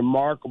been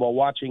remarkable,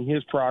 watching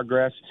his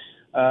progress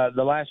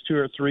the last 2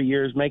 or 3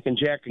 years, making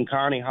Jack and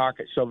Connie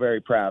Hockett so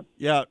very proud.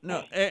 Yeah,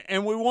 no,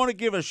 and we want to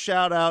give a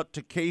shout out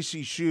to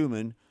Casey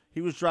Schumann.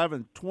 He was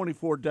driving a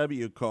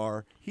 24W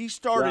car. He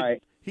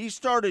started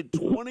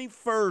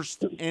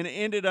 21st and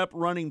ended up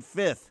running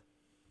 5th.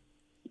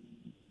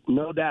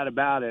 No doubt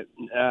about it.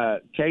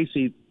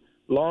 Casey,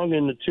 long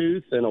in the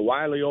tooth and a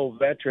wily old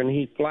veteran,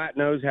 he flat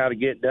knows how to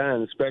get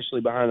done,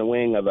 especially behind the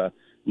wing of a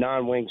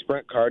non-wing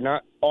sprint car.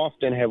 Not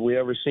often have we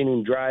ever seen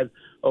him drive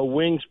a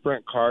wing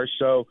sprint car,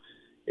 so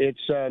it's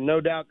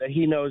no doubt that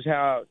he knows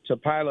how to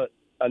pilot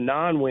a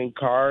non-wing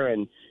car,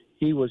 and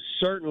he was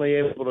certainly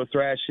able to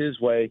thrash his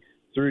way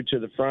through to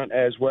the front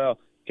as well.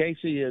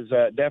 Casey is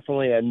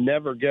definitely a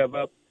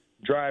never-give-up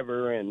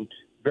driver and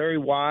very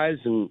wise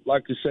and,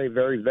 like to say,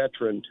 very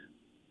veteran.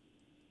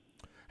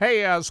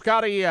 Hey,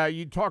 Scotty,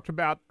 you talked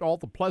about all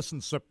the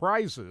pleasant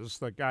surprises,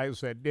 the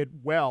guys that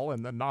did well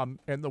in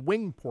the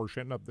wing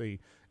portion of the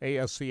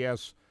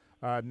ASCS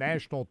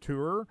National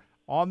Tour.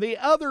 On the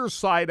other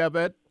side of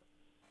it,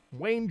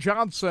 Wayne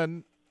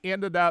Johnson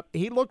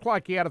he looked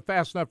like he had a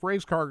fast enough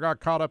race car,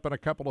 got caught up in a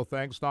couple of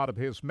things, not of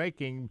his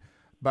making,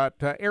 but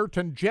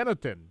Ayrton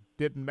Geniton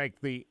didn't make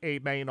the A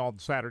main on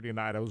Saturday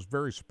night. I was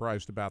very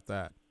surprised about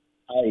that.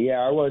 Yeah,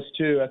 I was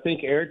too. I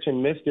think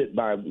Ayrton missed it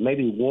by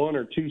maybe 1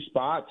 or 2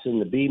 spots in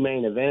the B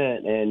main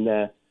event,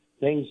 and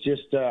things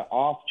just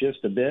off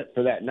just a bit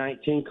for that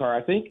 19 car.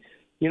 I think,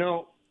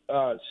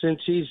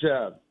 since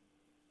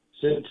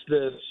since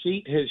the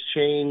seat has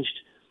changed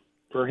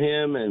for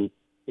him and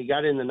he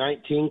got in the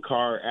 19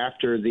 car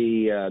after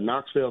the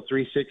Knoxville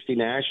 360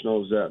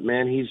 Nationals,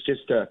 man, he's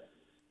just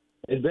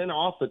it's been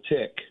off a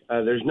tick.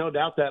 There's no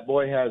doubt that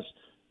boy has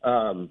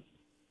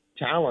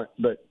talent,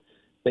 but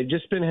they've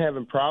just been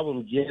having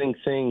problems getting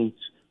things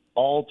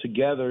all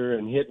together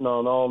and hitting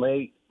on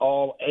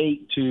all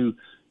eight to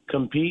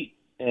compete.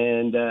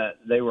 And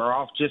they were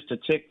off just a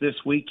tick this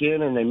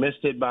weekend, and they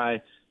missed it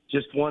by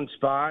just 1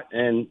 spot.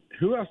 And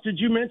who else did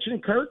you mention,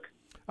 Kirk?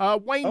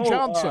 Wayne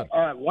Johnson.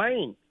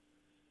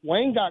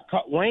 Wayne got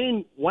caught.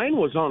 Wayne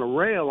was on a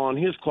rail on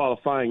his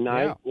qualifying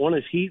night. Yeah. Won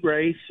his heat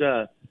race.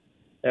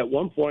 At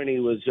one point, he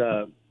was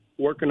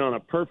working on a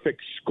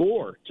perfect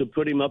score to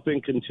put him up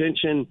in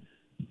contention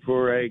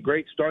for a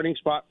great starting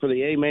spot for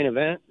the A main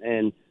event,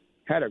 and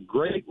had a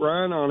great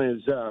run on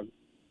his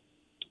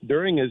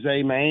during his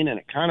A main, and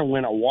it kind of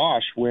went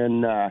awash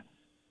when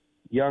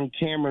young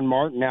Cameron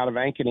Martin out of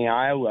Ankeny,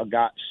 Iowa,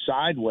 got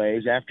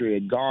sideways after he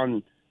had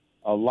gone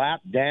a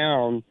lap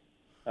down.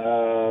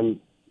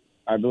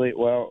 I believe,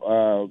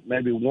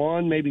 maybe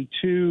 1, maybe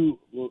 2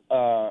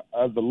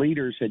 of the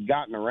leaders had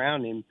gotten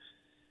around him.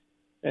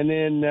 And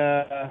then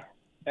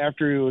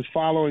after he was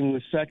following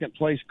the second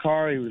place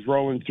car, he was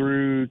rolling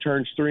through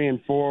turns 3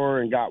 and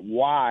 4 and got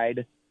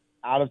wide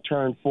out of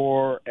turn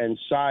 4 and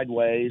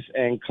sideways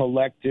and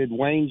collected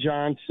Wayne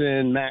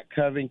Johnson, Matt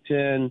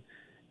Covington,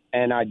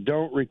 and I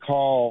don't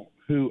recall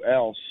who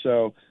else.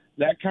 So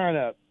that kind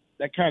of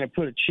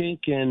put a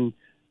chink in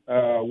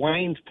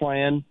Wayne's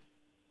plan.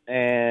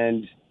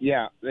 And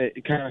yeah,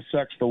 it kind of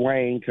sucks for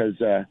Wayne because,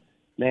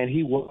 man,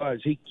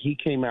 he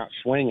came out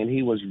swinging.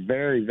 He was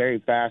very, very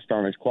fast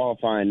on his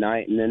qualifying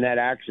night. And then that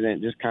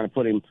accident just kind of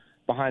put him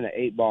behind the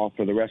 8 ball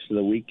for the rest of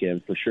the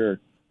weekend for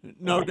sure.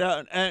 No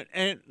doubt.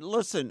 And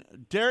listen,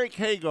 Derek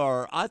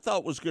Hagar, I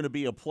thought was going to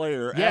be a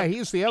player. Yeah,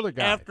 he's the other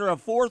guy. After a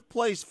 4th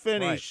place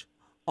finish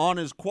on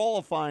his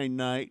qualifying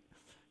night,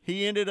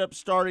 he ended up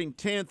starting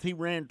 10th. He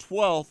ran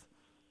 12th.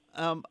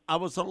 I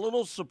was a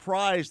little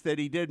surprised that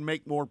he didn't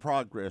make more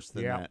progress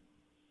than that.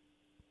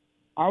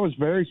 I was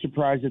very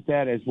surprised at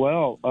that as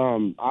well.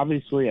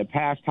 Obviously, a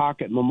past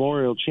Hockett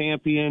Memorial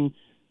champion.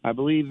 I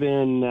believe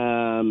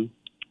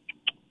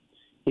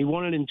he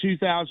won it in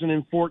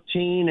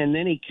 2014, and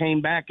then he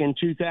came back in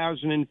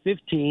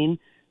 2015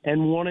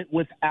 and won it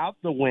without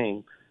the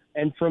wing.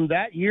 And from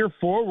that year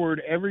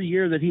forward, every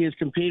year that he has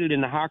competed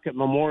in the Hockett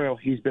Memorial,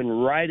 he's been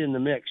right in the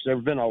mix. There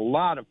have been a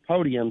lot of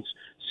podiums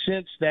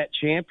since that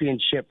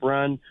championship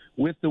run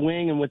with the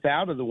wing and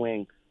without a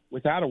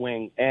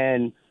wing.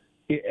 And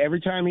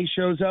every time he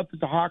shows up at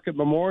the Hockett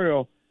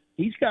Memorial,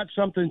 he's got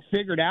something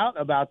figured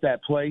out about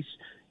that place.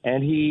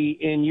 And he,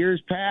 in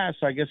years past,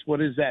 I guess,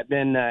 what has that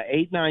been,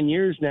 8-9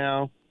 years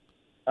now,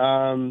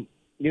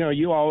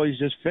 you always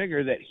just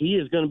figure that he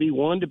is going to be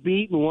one to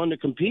beat and one to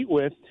compete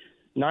with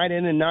night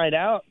in and night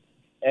out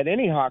at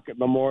any Hockett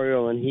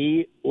Memorial. And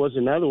he was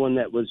another one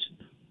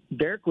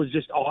Derek was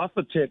just off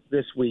a tick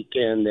this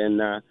weekend. And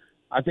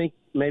I think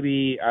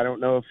maybe, I don't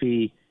know if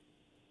he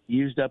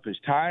used up his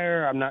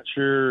tire. I'm not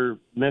sure,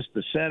 missed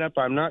the setup.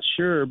 I'm not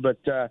sure. But,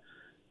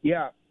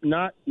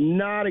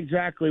 not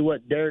exactly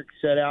what Derek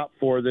set out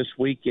for this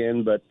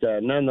weekend. But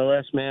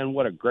nonetheless, man,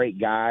 what a great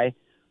guy.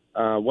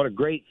 What a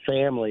great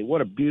family.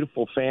 What a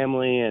beautiful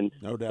family. And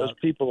no doubt, those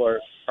people are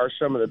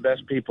some of the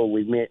best people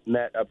we've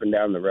met up and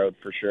down the road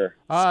for sure.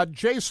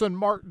 Jason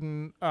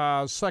Martin,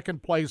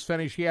 second place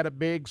finish. He had a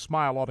big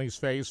smile on his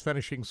face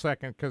finishing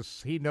second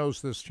because he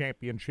knows this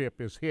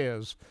championship is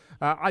his.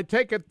 I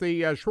take it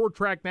the short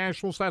track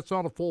nationals, that's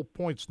on a full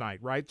points night,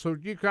 right? So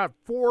you got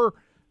 4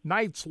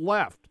 nights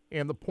left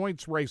in the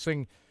points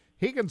racing.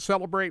 He can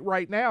celebrate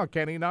right now,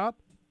 can he not?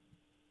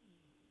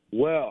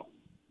 Well,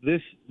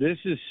 This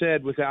is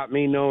said without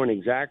me knowing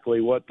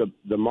exactly what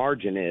the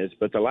margin is,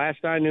 but the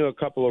last I knew a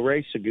couple of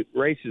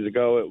races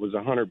ago, it was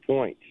 100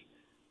 points.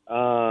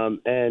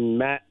 And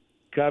Matt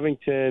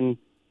Covington,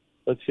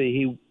 let's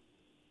see,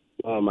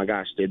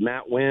 did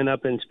Matt win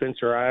up in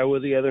Spencer, Iowa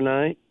the other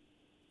night?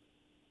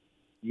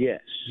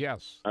 Yes.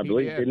 Yes. I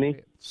believe, didn't he?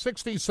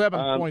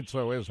 67 points,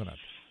 though, isn't it?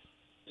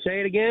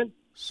 Say it again?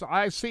 So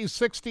I see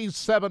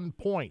 67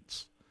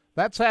 points.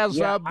 That's as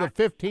of the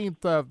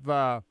 15th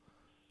of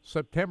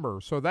September.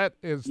 So that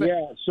is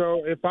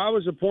so if I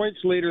was a points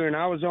leader and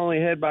I was only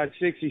ahead by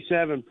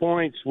 67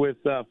 points with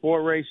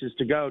 4 races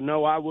to go,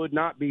 no, I would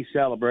not be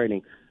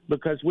celebrating,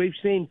 because we've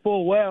seen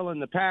full well in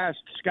the past,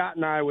 Scott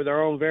and I with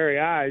our own very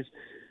eyes,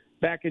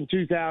 back in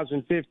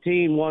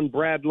 2015, one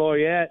Brad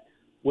Loyette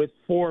with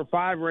 4 or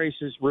 5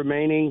 races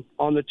remaining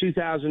on the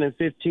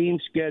 2015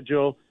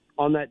 schedule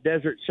on that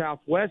Desert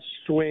Southwest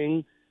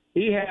swing.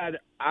 He had,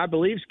 I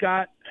believe,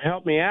 Scott,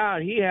 help me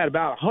out, he had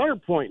about a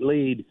 100-point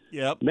lead.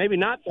 Yep. Maybe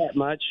not that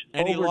much.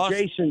 And over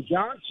Jason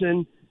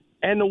Johnson.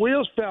 and the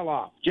wheels fell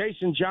off.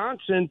 Jason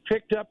Johnson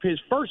picked up his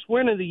first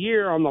win of the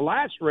year on the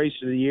last race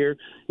of the year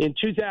in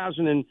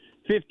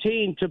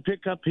 2015 to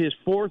pick up his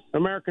 4th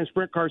American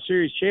Sprint Car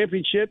Series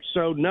championship.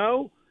 So,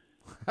 no,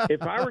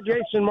 if I were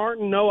Jason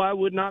Martin, no, I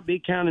would not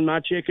be counting my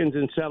chickens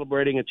and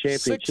celebrating a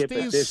championship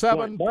at this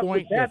point. But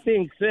with that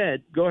being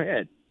said, go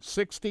ahead.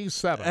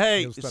 67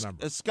 hey, is the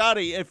number.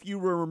 Scotty, if you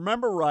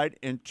remember right,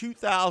 in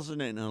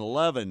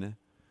 2011,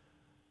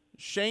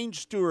 Shane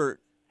Stewart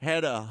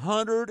had a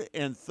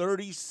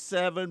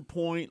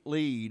 137-point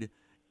lead,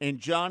 and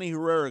Johnny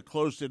Herrera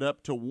closed it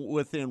up to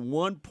within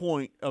 1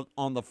 point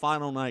on the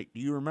final night.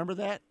 Do you remember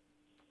that?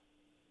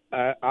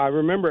 I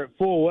remember it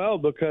full well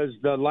because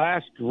the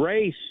last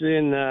race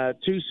in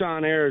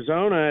Tucson,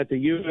 Arizona at the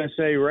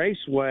USA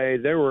Raceway,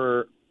 there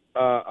were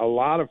a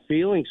lot of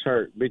feelings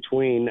hurt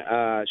between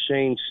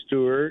Shane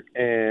Stewart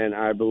and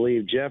I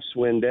believe Jeff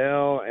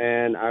Swindell,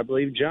 and I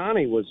believe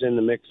Johnny was in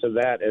the mix of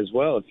that as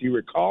well. If you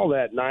recall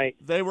that night,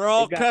 they were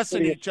all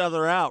cussing each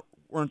other out,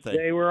 weren't they?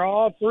 They were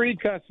all three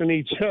cussing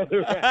each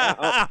other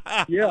out.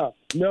 Yeah,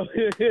 no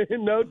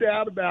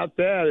doubt about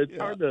that. It's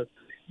hard to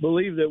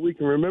believe that we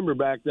can remember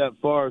back that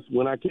far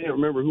when I can't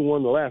remember who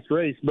won the last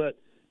race. But,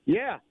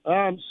 yeah,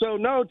 so,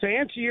 no, to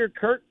answer your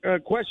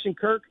question,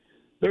 Kirk,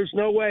 there's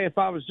no way if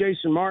I was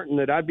Jason Martin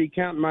that I'd be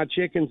counting my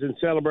chickens and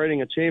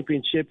celebrating a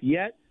championship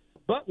yet.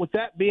 But with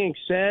that being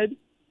said,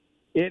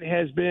 it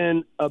has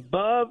been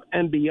above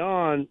and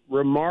beyond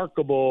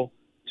remarkable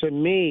to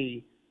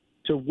me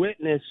to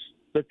witness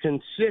the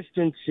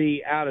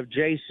consistency out of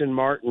Jason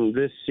Martin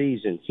this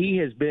season. He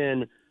has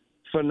been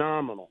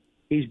phenomenal.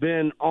 He's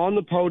been on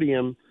the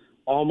podium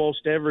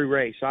almost every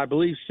race. I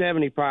believe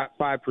 75%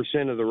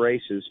 of the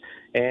races,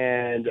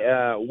 and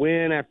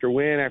win after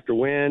win after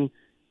win.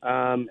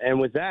 And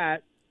with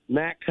that,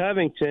 Matt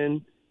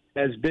Covington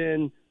has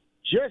been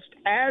just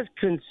as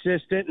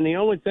consistent, and the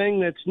only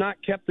thing that's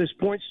not kept this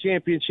points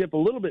championship a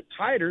little bit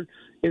tighter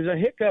is a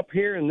hiccup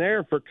here and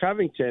there for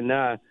Covington.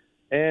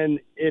 And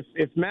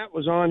if Matt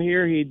was on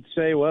here, he'd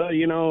say, well,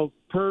 you know,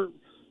 per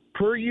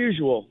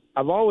usual,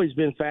 I've always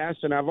been fast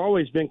and I've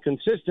always been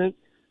consistent,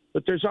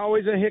 but there's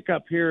always a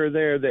hiccup here or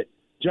there that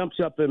jumps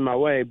up in my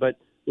way. But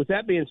with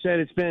that being said,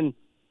 it's been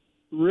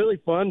really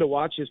fun to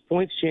watch this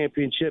points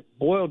championship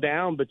boil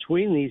down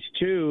between these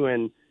two,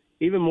 and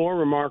even more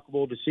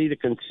remarkable to see the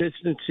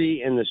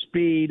consistency and the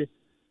speed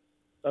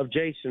of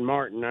Jason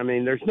Martin. I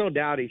mean, there's no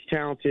doubt he's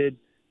talented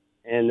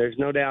and there's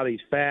no doubt he's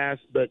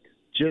fast, but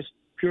just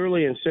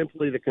purely and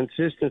simply the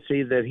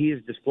consistency that he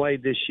has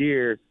displayed this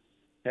year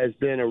has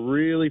been a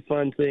really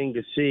fun thing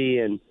to see.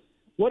 And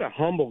what a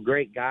humble,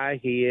 great guy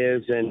he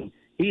is. And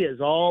he is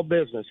all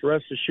business,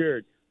 rest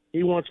assured.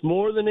 He wants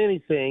more than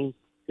anything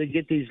to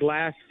get these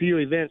last few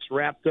events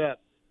wrapped up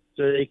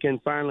so they can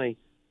finally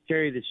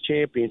carry this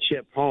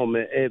championship home.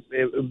 It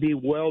would be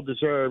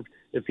well-deserved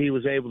if he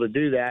was able to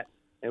do that.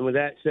 And with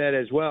that said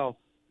as well,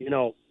 you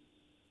know,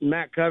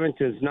 Matt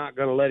Covington's not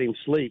going to let him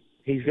sleep.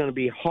 He's going to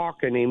be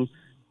hawking him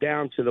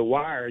down to the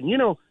wire. And, you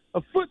know,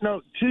 a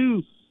footnote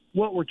to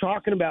what we're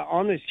talking about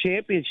on this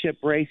championship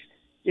race,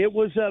 it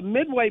was a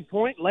midway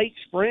point late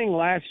spring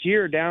last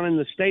year down in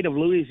the state of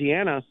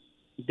Louisiana,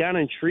 down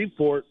in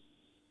Shreveport,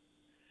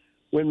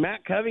 when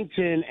Matt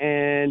Covington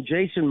and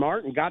Jason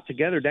Martin got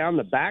together down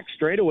the back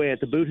straightaway at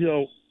the Boot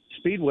Hill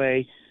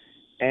Speedway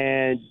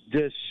and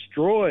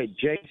destroyed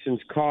Jason's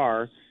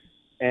car.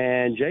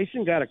 And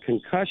Jason got a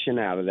concussion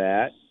out of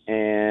that,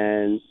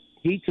 and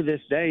he to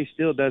this day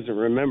still doesn't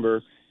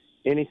remember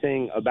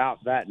anything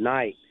about that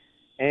night.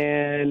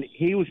 And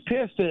he was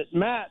pissed at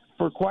Matt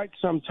for quite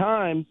some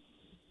time,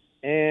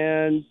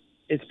 and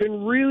it's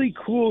been really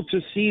cool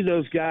to see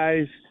those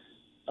guys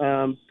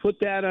put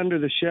that under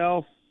the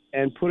shelf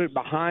and put it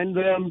behind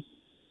them,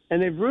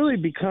 and they've really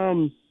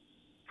become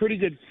pretty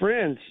good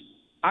friends.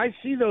 I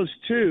see those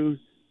two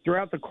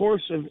throughout the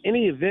course of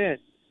any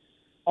event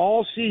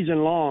all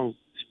season long,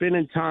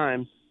 spending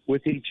time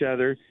with each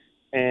other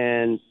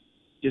and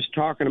just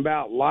talking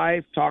about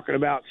life, talking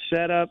about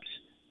setups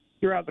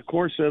throughout the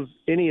course of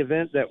any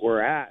event that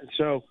we're at.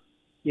 So,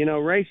 you know,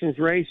 racing's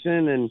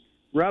racing and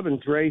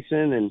rubbing's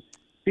racing, and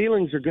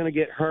feelings are going to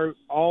get hurt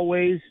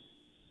always.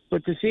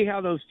 But to see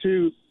how those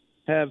two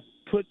have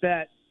put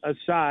that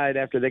aside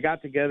after they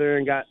got together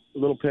and got a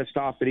little pissed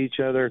off at each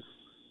other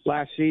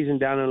last season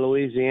down in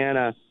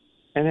Louisiana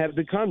and have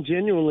become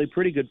genuinely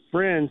pretty good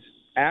friends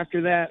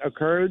after that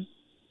occurred,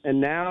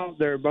 and now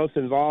they're both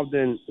involved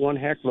in one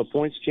heck of a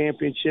points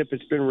championship.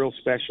 It's been real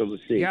special to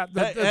see. Yeah,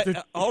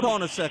 hold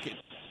on a second.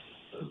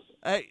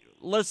 Hey,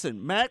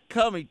 listen, Matt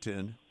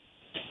Covington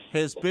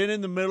has been in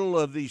the middle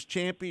of these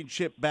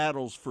championship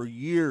battles for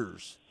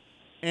years,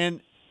 and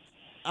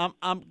I'm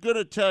going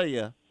to tell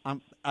you,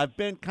 I've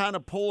been kind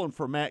of pulling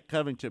for Matt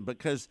Covington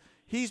because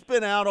he's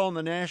been out on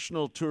the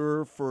national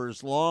tour for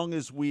as long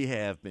as we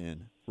have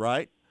been,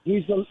 right?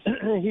 He's the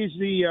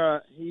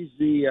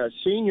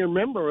senior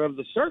member of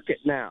the circuit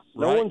now.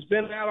 Right. No one's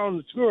been out on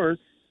the tour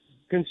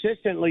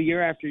consistently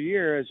year after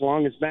year as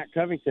long as Matt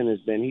Covington has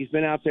been. He's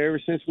been out there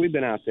ever since we've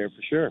been out there,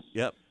 for sure.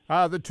 Yep.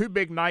 The two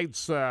big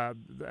nights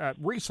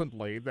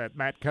recently that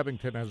Matt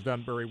Covington has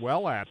done very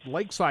well at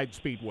Lakeside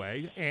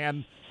Speedway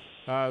and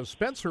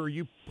Spencer,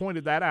 you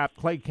pointed that out,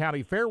 Clay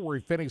County Fair, where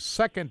he finished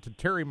second to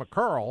Terry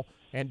McCarl,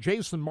 and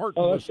Jason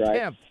Martin was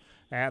 10th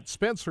at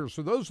Spencer.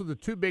 So those are the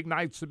two big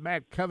nights that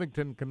Matt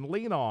Covington can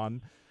lean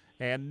on.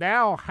 And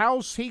now,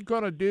 how's he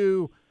going to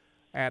do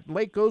at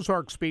Lake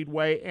Ozark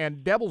Speedway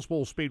and Devil's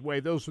Bowl Speedway?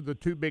 Those are the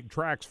two big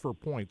tracks for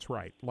points,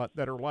 right,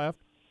 that are left?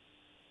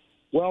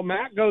 Well,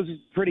 Matt goes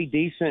pretty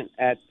decent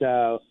at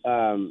Devil's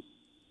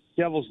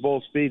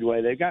Bowl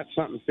Speedway. They've got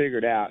something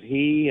figured out.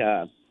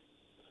 He'll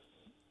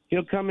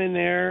come in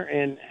there,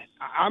 and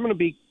I'm going to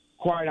be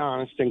quite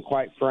honest and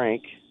quite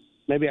frank.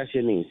 Maybe I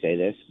shouldn't even say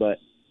this, but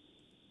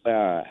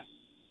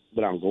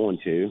I'm going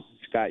to.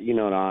 Scott, you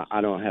know,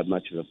 I don't have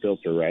much of a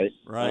filter, right?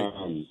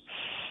 Right.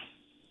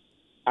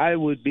 I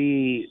would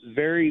be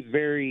very,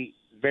 very,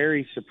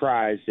 very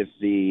surprised if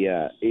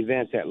the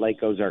event at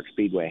Lake Ozark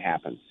Speedway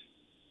happens.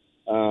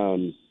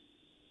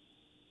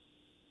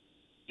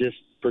 Just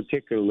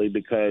particularly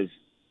because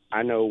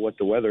I know what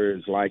the weather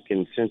is like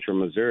in central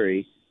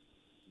Missouri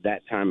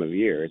that time of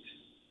year. It's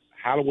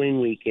Halloween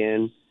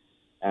weekend.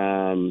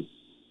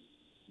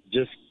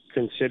 Just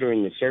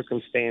considering the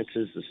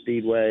circumstances, the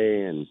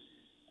speedway, and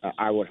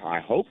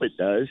I hope it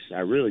does. I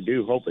really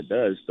do hope it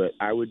does. But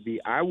I will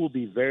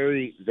be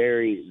very,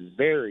 very,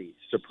 very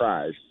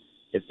surprised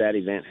if that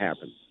event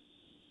happens.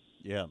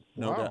 Yeah,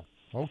 no doubt.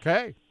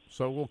 Okay,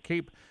 so we'll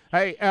keep.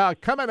 Hey,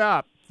 coming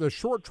up, the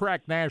Short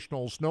Track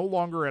Nationals no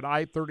longer at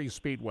I-30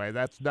 Speedway.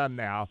 That's done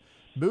now.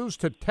 Moves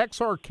to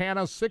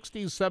Texarkana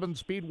 67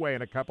 Speedway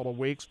in a couple of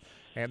weeks,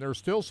 and there's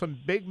still some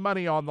big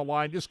money on the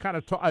line. Just kind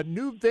of a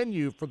new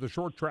venue for the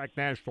Short Track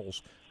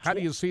Nationals. How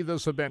do you see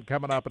this event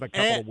coming up in a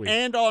couple of weeks?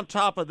 And on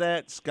top of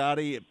that,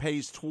 Scotty, it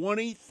pays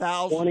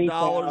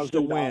 $20,000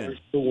 to win.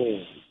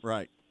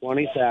 Right.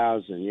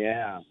 $20,000.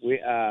 Yeah, we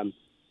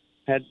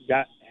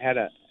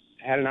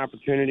had an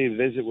opportunity to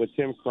visit with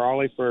Tim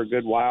Crawley for a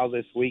good while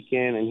this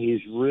weekend, and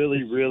he's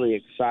really, really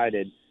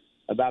excited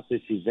about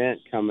this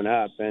event coming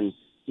up. And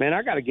man,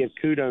 I got to give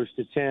kudos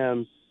to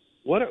Tim.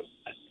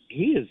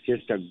 He is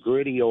just a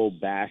gritty old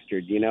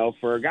bastard, you know,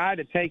 for a guy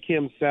to take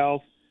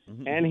himself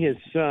and his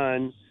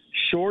son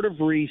short of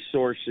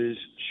resources,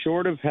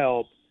 short of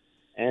help,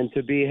 and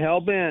to be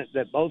hell-bent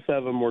that both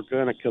of them were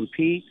going to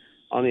compete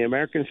on the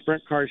American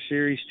Sprint Car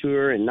Series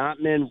Tour and not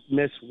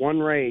miss one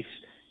race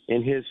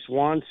in his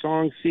swan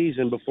song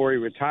season before he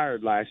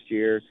retired last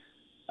year.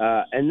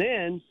 And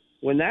then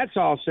when that's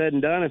all said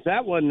and done, if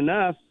that wasn't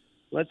enough,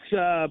 let's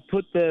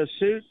put the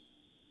suit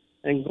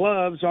and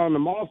gloves on the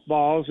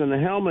mothballs and the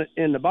helmet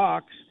in the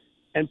box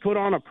and put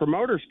on a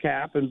promoter's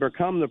cap and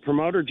become the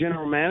promoter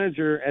general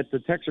manager at the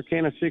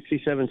Texarkana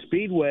 67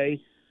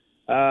 Speedway.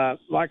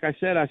 Like I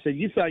said,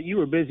 you thought you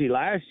were busy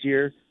last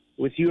year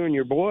with you and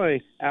your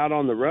boy out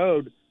on the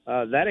road.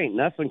 That ain't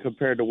nothing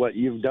compared to what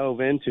you've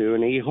dove into.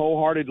 And he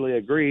wholeheartedly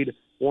agreed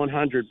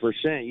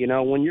 100%. You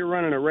know, when you're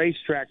running a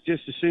racetrack,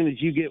 just as soon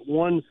as you get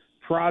one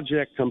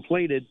project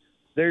completed,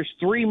 there's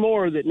three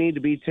more that need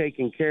to be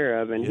taken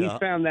care of. And he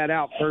found that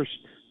out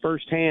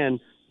firsthand,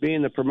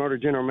 being the promoter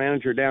general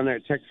manager down there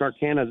at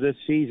Texarkana this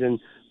season.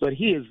 But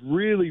he is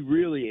really,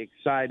 really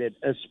excited,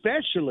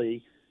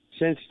 especially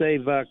since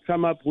they've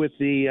come up with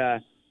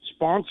the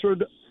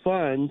sponsored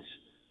funds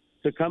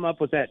to come up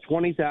with that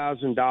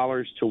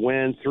 $20,000 to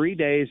win 3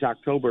 days,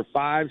 October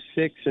 5,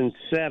 6, and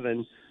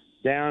 7,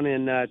 down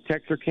in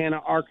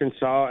Texarkana,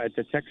 Arkansas at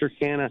the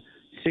Texarkana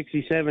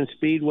 67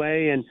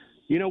 Speedway. And,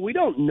 you know, we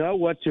don't know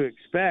what to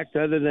expect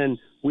other than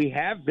we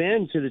have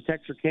been to the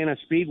Texarkana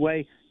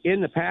Speedway in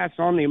the past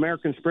on the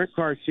American Sprint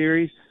Car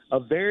Series,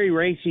 a very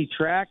racy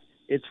track.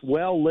 It's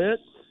well lit.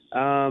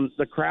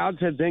 The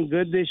crowds have been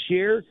good this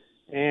year,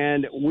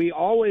 and we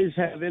always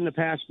have in the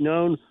past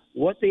known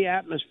what the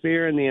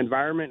atmosphere and the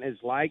environment is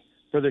like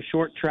for the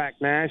Short Track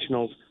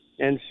Nationals.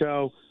 And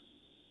so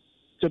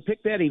to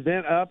pick that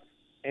event up,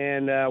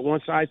 and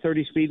once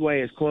I-30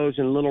 Speedway is closed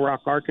in Little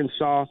Rock,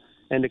 Arkansas,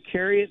 and to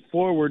carry it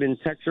forward in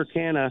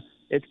Texarkana,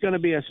 it's going to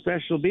be a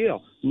special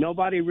deal.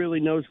 Nobody really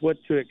knows what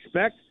to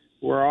expect.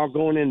 We're all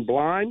going in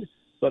blind,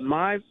 but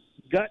my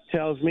gut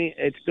tells me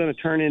it's going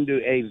to turn into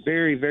a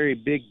very, very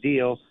big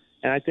deal,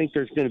 and I think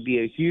there's going to be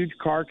a huge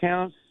car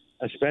count,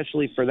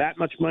 especially for that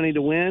much money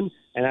to win,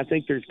 and I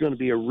think there's going to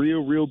be a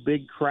real, real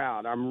big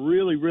crowd. I'm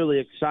really, really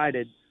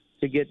excited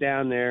to get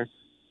down there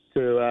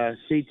to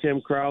see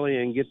Tim Crawley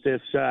and get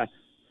this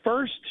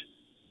first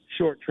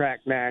Short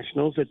Track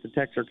Nationals at the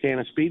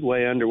Texarkana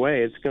Speedway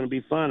underway. It's going to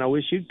be fun. I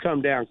wish you'd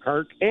come down,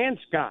 Kirk and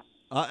Scott.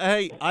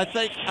 Hey, I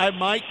think I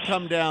might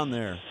come down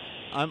there.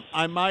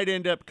 I might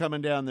end up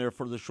coming down there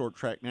for the Short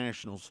Track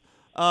Nationals.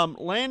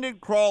 Landon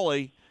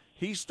Crawley,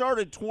 he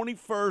started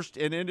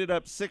 21st and ended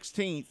up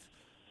 16th.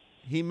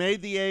 He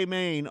made the A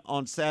main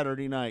on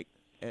Saturday night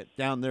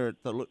down there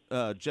at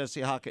the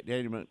Jesse Hockett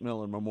Daniel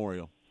McMillan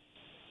Memorial.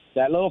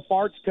 That little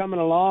fart's coming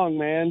along,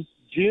 man.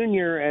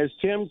 Junior, as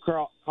Tim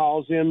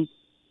calls him,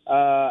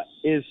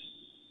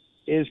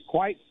 is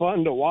quite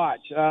fun to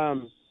watch.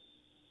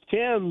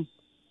 Tim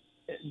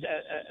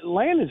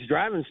Landon's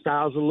driving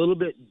style is a little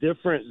bit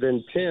different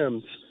than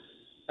Tim's.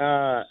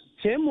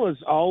 Tim was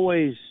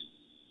always,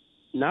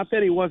 not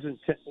that he wasn't,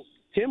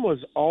 Tim was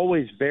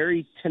always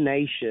very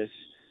tenacious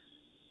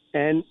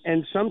and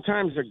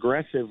sometimes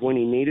aggressive when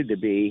he needed to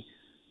be.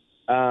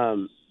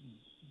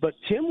 But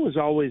Tim was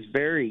always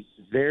very,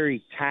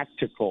 very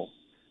tactical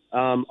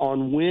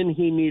on when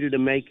he needed to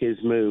make his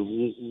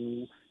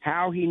move,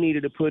 how he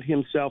needed to put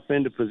himself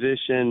into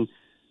position,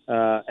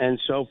 and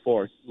so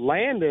forth.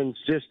 Landon's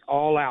just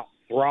all-out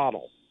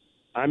throttle.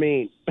 I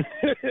mean,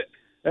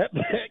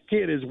 that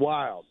kid is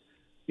wild.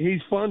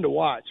 He's fun to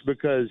watch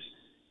because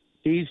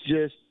he's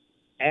just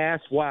ass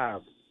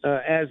wild,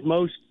 as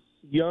most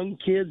young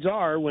kids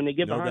are when they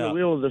get behind the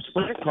wheel of the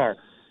sprint car.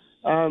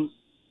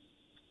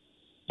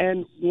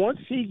 And once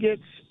he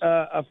gets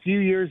a few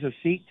years of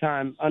seat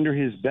time under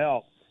his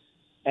belt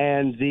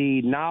and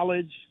the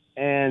knowledge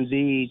and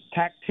the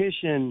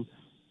tactician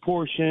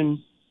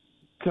portion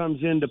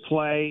comes into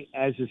play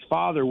as his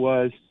father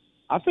was,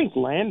 I think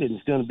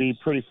Landon's going to be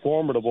pretty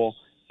formidable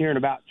here in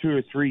about 2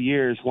 or 3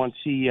 years once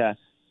he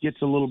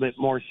gets a little bit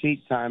more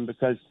seat time,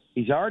 because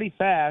he's already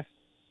fast,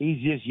 he's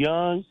just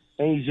young,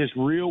 and he's just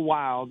real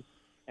wild.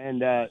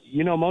 And,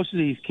 most of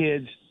these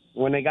kids,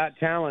 when they got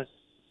talent,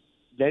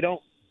 they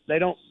don't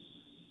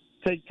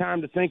take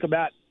time to think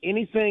about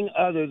anything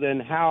other than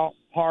how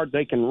hard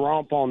they can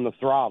romp on the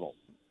throttle.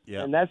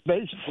 Yeah. And that's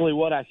basically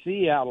what I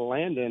see out of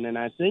Landon. And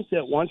I think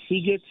that once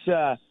he gets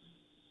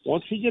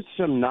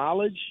some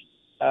knowledge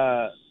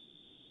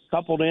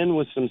coupled in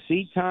with some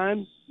seat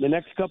time the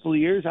next couple of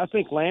years, I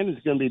think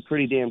Landon's going to be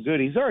pretty damn good.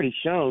 He's already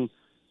shown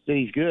that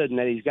he's good and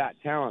that he's got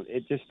talent.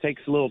 It just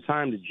takes a little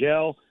time to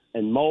gel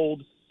and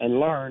mold and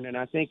learn. And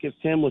I think if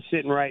Tim was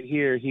sitting right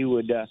here, he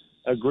would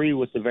agree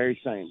with the very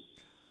same.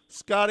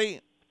 Scotty,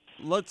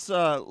 let's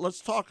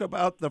talk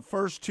about the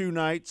first 2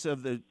 nights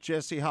of the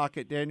Jesse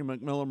Hockett Daniel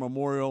McMillan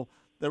Memorial.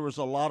 There was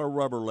a lot of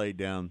rubber laid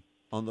down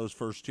on those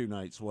first 2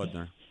 nights, wasn't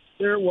there?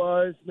 There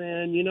was,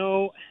 man,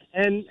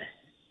 and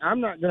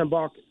I'm not going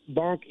to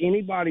bonk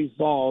anybody's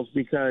balls,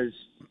 because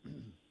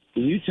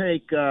you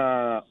take,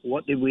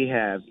 what did we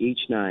have each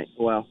night?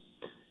 Well,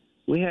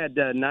 we had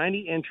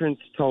 90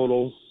 entrants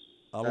total.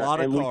 A lot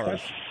of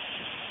cars.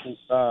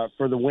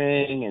 For the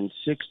wing and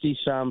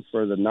 60-some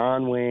for the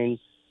non-wing.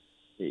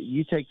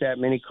 You take that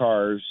many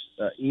cars,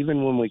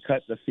 even when we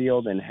cut the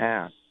field in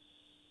half,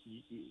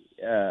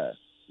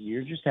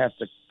 you just have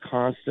to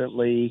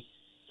constantly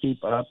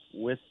keep up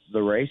with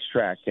the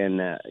racetrack. And,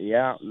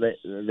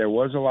 there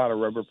was a lot of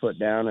rubber put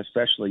down,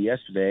 especially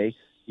yesterday.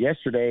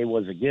 Yesterday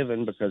was a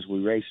given because we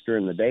raced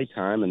during the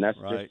daytime, and that's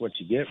just what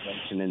you get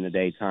racing in the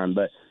daytime.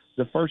 But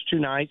the first 2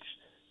 nights,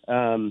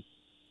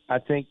 I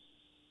think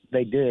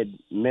they did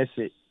miss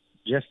it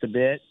just a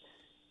bit.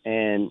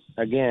 And,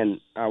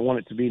 again, I want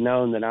it to be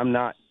known that I'm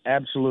not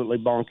absolutely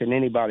bonking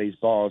anybody's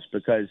balls,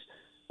 because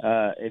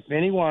if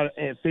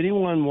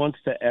anyone wants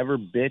to ever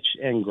bitch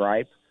and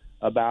gripe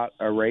about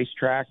a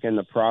racetrack and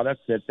the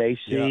product that they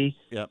see,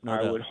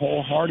 I would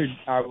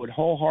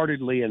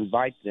wholeheartedly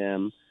invite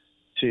them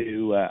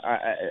to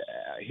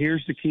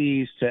here's the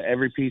keys to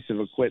every piece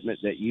of equipment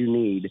that you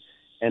need,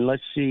 and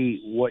let's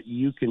see what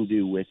you can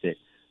do with it.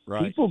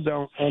 Right. People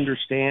don't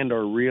understand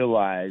or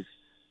realize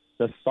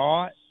the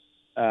thought,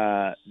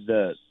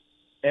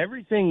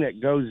 everything that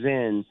goes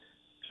in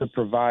to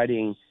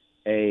providing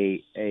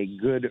a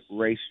good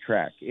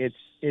racetrack. It's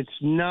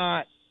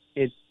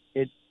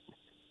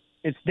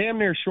damn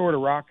near short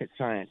of rocket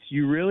science.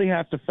 You really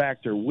have to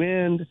factor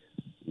wind,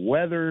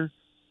 weather,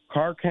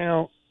 car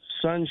count,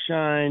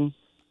 sunshine,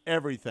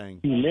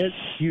 everything,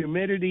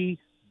 humidity,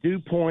 dew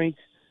point,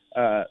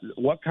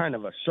 what kind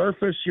of a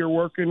surface you're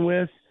working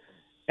with.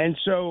 And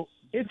so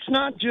it's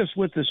not just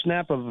with the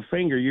snap of a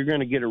finger you're going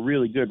to get a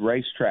really good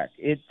racetrack.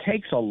 It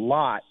takes a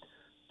lot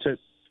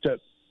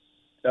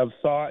of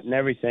thought and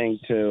everything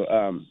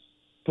to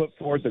put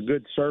forth a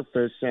good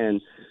surface.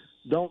 And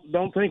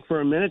don't think for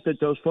a minute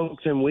that those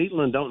folks in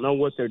Wheatland don't know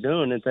what they're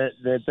doing,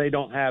 that they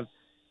don't have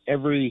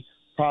every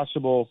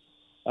possible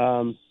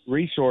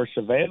resource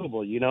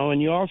available,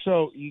 and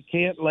you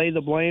can't lay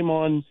the blame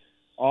on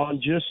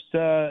just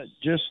the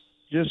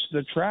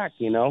track,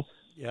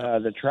 Yeah.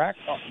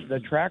 The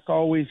track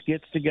always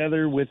gets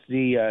together with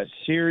the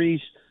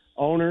series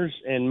owners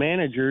and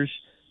managers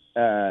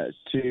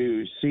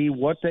to see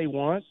what they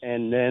want,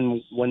 and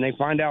then when they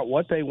find out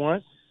what they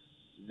want,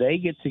 they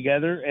get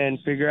together and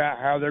figure out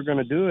how they're going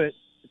to do it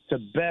to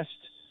best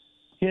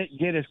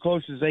get as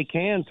close as they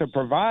can to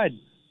provide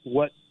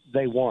what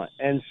they want.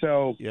 And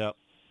so,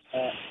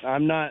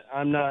 I'm not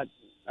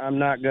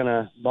going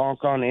to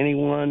bonk on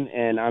anyone,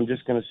 and I'm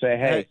just going to say,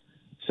 hey,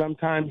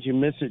 sometimes you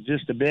miss it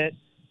just a bit.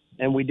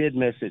 And we did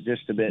miss it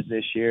just a bit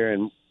this year,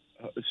 and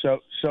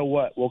so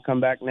what? We'll come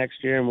back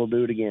next year and we'll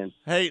do it again.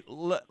 Hey,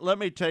 let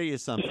me tell you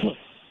something.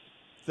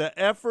 The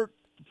effort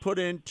put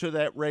into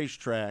that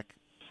racetrack,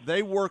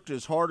 they worked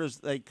as hard as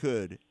they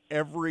could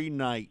every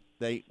night.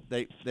 They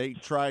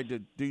tried to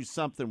do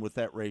something with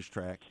that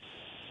racetrack.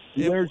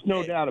 There's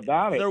no doubt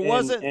about it.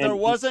 There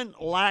wasn't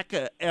lack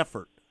of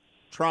effort.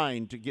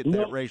 trying to get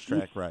that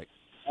racetrack right.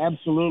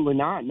 Absolutely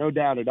not, no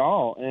doubt at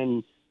all.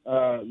 And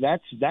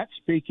that's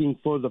speaking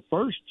for the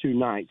first two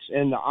nights.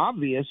 And the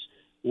obvious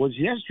was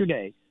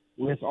yesterday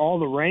with all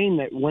the rain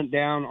that went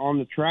down on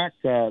the track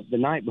the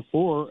night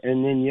before.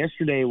 And then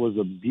yesterday was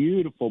a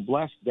beautiful,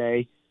 blessed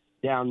day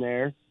down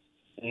there.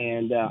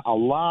 And a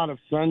lot of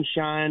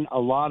sunshine, a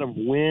lot of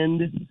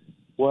wind.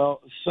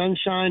 Well,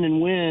 sunshine and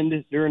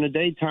wind during a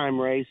daytime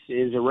race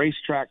is a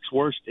racetrack's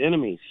worst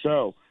enemy.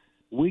 So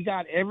we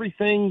got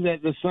everything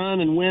that the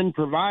sun and wind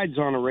provides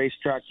on a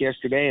racetrack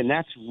yesterday, and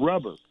that's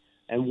rubber.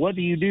 And what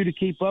do you do to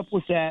keep up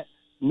with that?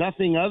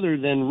 Nothing other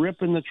than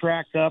ripping the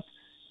track up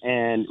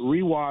and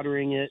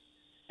rewatering it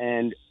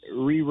and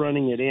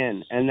rerunning it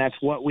in. And that's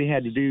what we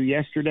had to do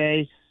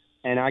yesterday.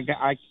 And I've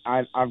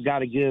got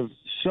to give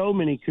so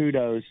many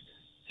kudos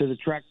to the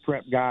track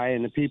prep guy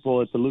and the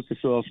people at the Lucas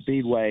Oil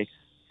Speedway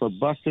for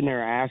busting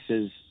their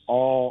asses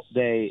all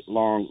day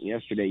long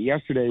yesterday.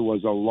 Yesterday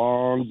was a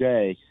long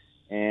day,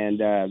 and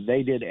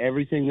they did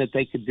everything that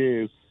they could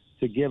do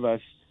to give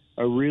us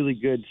a really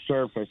good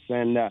surface.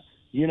 And,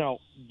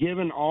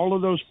 given all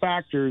of those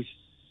factors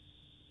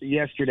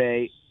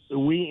yesterday,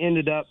 we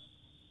ended up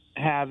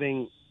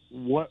having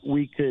what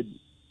we could,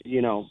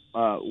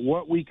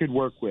 what we could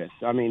work with.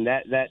 I mean,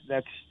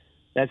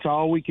 that's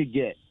all we could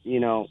get.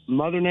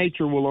 Mother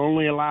Nature will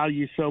only allow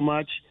you so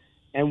much.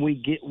 And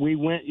we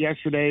went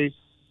yesterday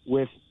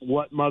with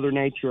what Mother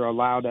Nature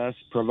allowed us,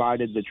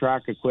 provided the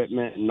track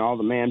equipment and all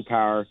the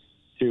manpower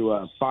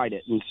to fight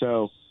it. And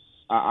so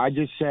I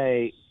just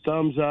say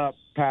thumbs up,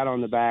 pat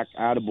on the back,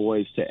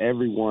 attaboys to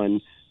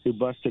everyone who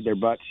busted their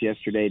butts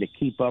yesterday to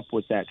keep up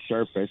with that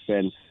surface.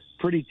 And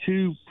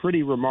two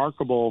pretty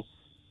remarkable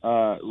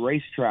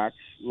racetracks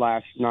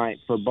last night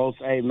for both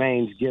A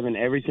mains, given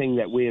everything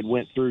that we had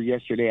went through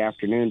yesterday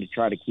afternoon to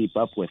try to keep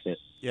up with it.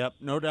 Yep,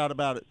 no doubt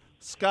about it.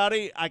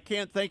 Scotty, I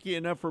can't thank you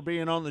enough for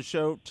being on the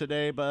show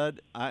today,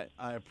 bud. I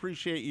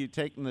appreciate you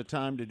taking the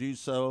time to do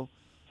so,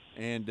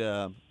 and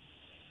I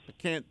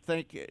can't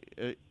thank you.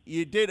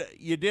 You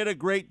did a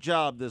great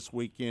job this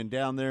weekend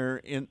down there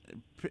in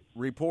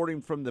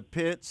reporting from the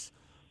pits,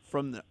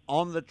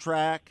 on the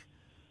track,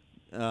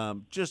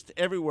 just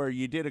everywhere.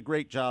 You did a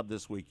great job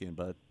this weekend,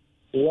 bud.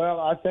 Well,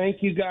 I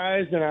thank you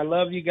guys, and I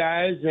love you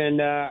guys,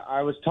 and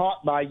I was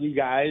taught by you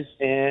guys,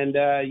 and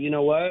you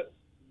know what?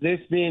 This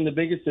being the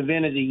biggest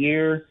event of the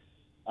year,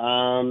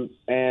 and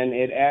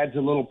it adds a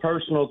little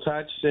personal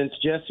touch since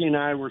Jesse and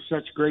I were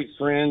such great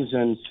friends,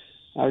 and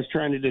I was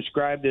trying to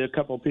describe to a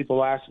couple of people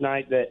last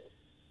night that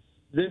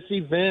this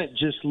event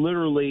just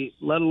literally,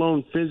 let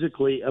alone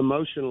physically,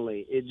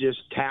 emotionally, it just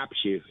taps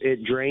you.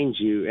 It drains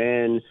you.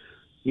 And,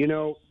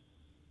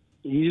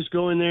 you just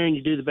go in there and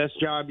you do the best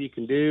job you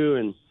can do.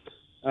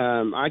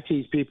 And I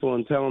tease people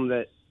and tell them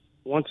that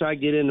once I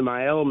get into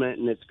my element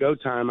and it's go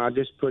time, I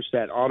just push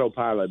that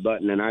autopilot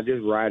button and I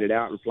just ride it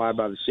out and fly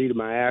by the seat of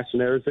my ass,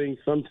 and everything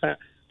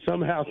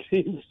somehow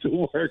seems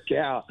to work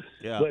out.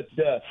 Yeah.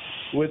 But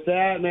with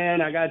that,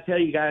 man, I got to tell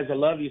you guys, I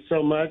love you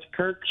so much.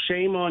 Kirk,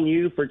 shame on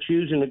you for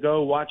choosing to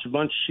go watch a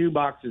bunch of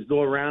shoeboxes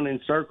go around in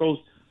circles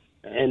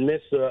and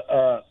miss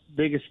the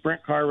biggest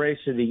sprint car race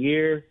of the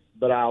year.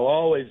 But I'll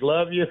always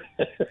love you.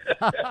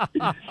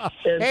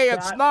 Hey,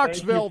 it's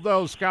Knoxville,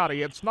 though,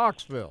 Scotty. It's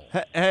Knoxville.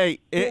 Hey,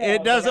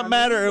 it doesn't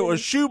matter. It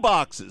was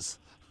shoeboxes.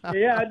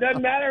 Yeah, it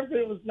doesn't matter if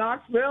it was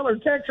Knoxville or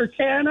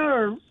Texarkana,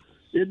 or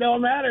it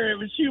don't matter. It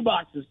was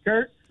shoeboxes,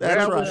 Kirk.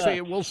 That's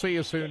right. We'll see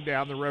you soon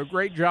down the road.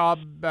 Great job,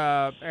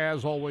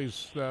 as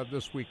always,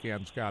 this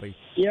weekend, Scotty.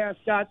 Yeah,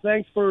 Scott,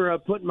 thanks for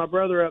putting my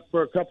brother up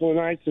for a couple of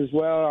nights as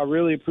well. I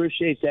really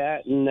appreciate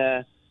that.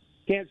 And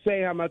can't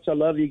say how much I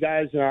love you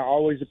guys, and I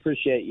always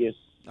appreciate you.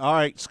 All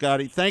right,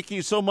 Scotty. Thank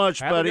you so much,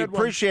 buddy.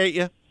 Appreciate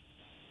you.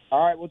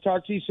 All right, we'll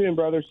talk to you soon,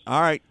 brothers.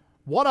 All right.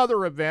 One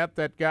other event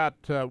that got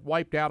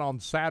wiped out on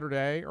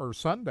Saturday or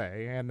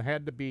Sunday and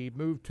had to be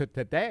moved to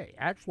today,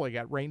 actually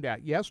got rained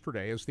out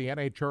yesterday, is the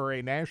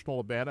NHRA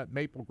National event at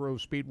Maple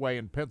Grove Speedway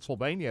in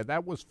Pennsylvania.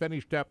 That was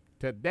finished up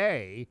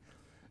today.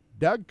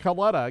 Doug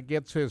Coletta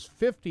gets his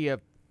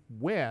 50th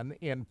win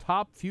in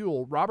Top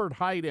Fuel. Robert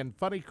Height in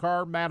Funny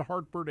Car, Matt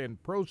Hartford in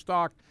Pro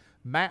Stock,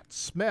 Matt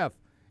Smith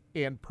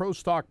in Pro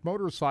Stock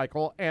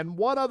Motorcycle, and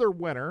one other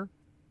winner,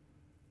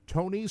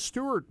 Tony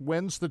Stewart,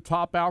 wins the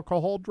Top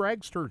Alcohol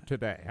Dragster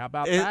today. How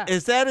about that?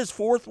 Is that his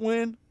fourth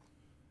win?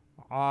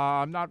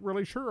 I'm not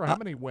really sure how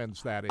many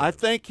wins that is. I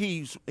think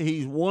he's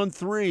won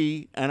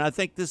 3, and I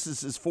think this is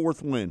his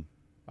fourth win.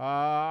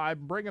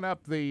 I'm bringing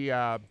up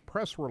the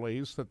press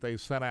release that they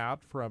sent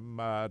out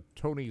from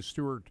Tony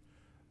Stewart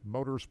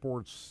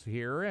Motorsports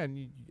here,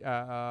 and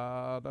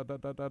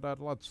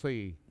let's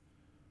see.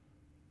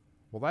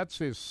 Well, that's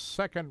his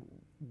second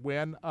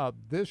win of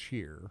this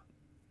year.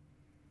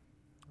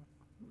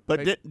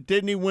 But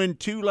didn't he win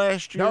 2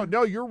 last year?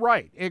 No, you're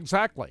right.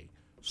 Exactly.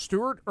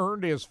 Stewart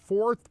earned his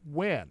 4th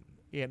win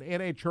in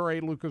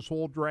NHRA Lucas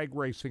Oil Drag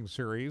Racing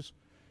Series.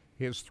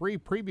 His 3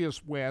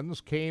 previous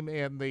wins came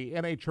in the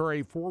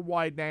NHRA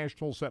 4-Wide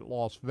Nationals at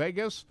Las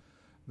Vegas,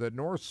 the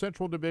North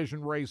Central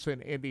Division race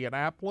in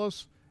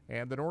Indianapolis,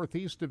 and the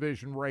Northeast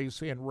Division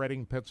race in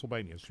Reading,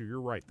 Pennsylvania. So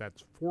you're right.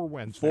 That's 4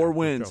 wins. 4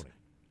 wins. Tony.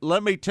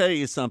 Let me tell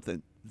you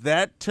something.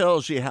 That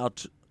tells you how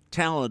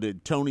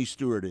talented Tony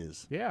Stewart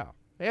is. Yeah.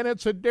 And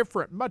it's a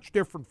much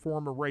different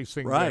form of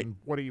racing than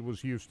what he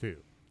was used to.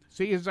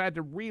 See, he's had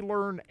to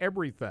relearn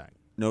everything.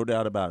 No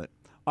doubt about it.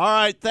 All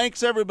right,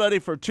 thanks everybody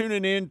for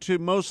tuning in to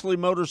Mostly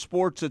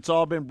Motorsports. It's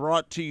all been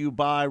brought to you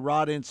by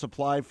Raudman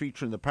Supply,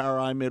 featuring the Power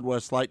I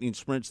Midwest Lightning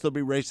Sprints. They'll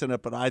be racing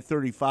up at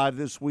I-35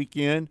 this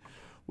weekend.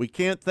 We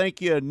can't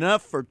thank you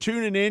enough for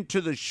tuning in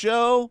to the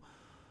show.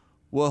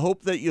 We'll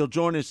hope that you'll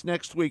join us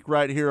next week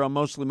right here on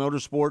Mostly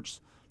Motorsports.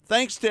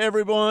 Thanks to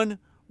everyone.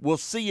 We'll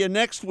see you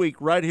next week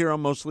right here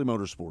on Mostly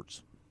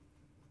Motorsports.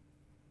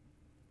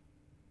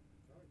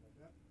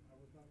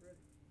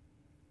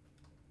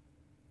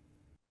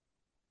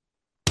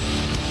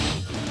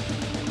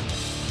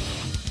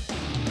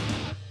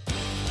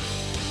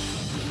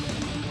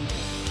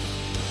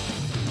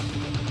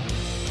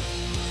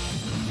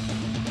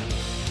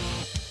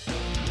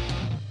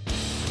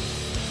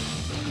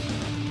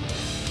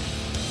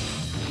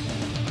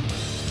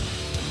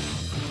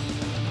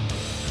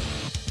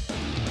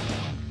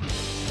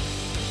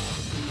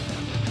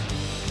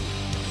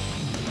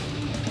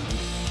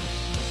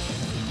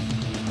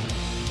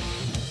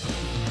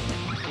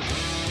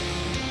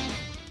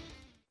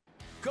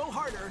 Go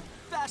harder,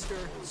 faster,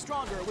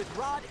 stronger with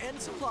Rod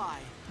End Supply.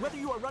 Whether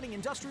you are running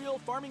industrial,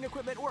 farming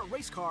equipment, or a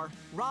race car,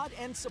 Rod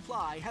End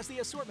Supply has the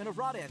assortment of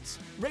rod ends,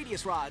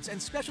 radius rods, and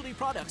specialty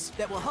products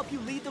that will help you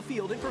lead the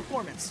field in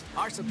performance.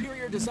 Our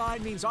superior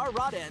design means our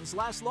rod ends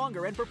last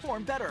longer and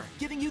perform better,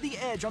 giving you the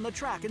edge on the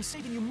track and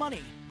saving you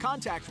money.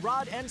 Contact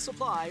Rod End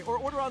Supply or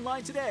order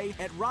online today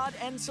at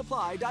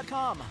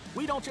rodendsupply.com.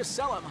 We don't just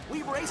sell them,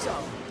 we race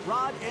them.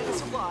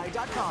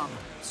 rodendsupply.com.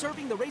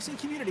 Serving the racing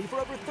community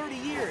for over 30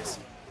 years.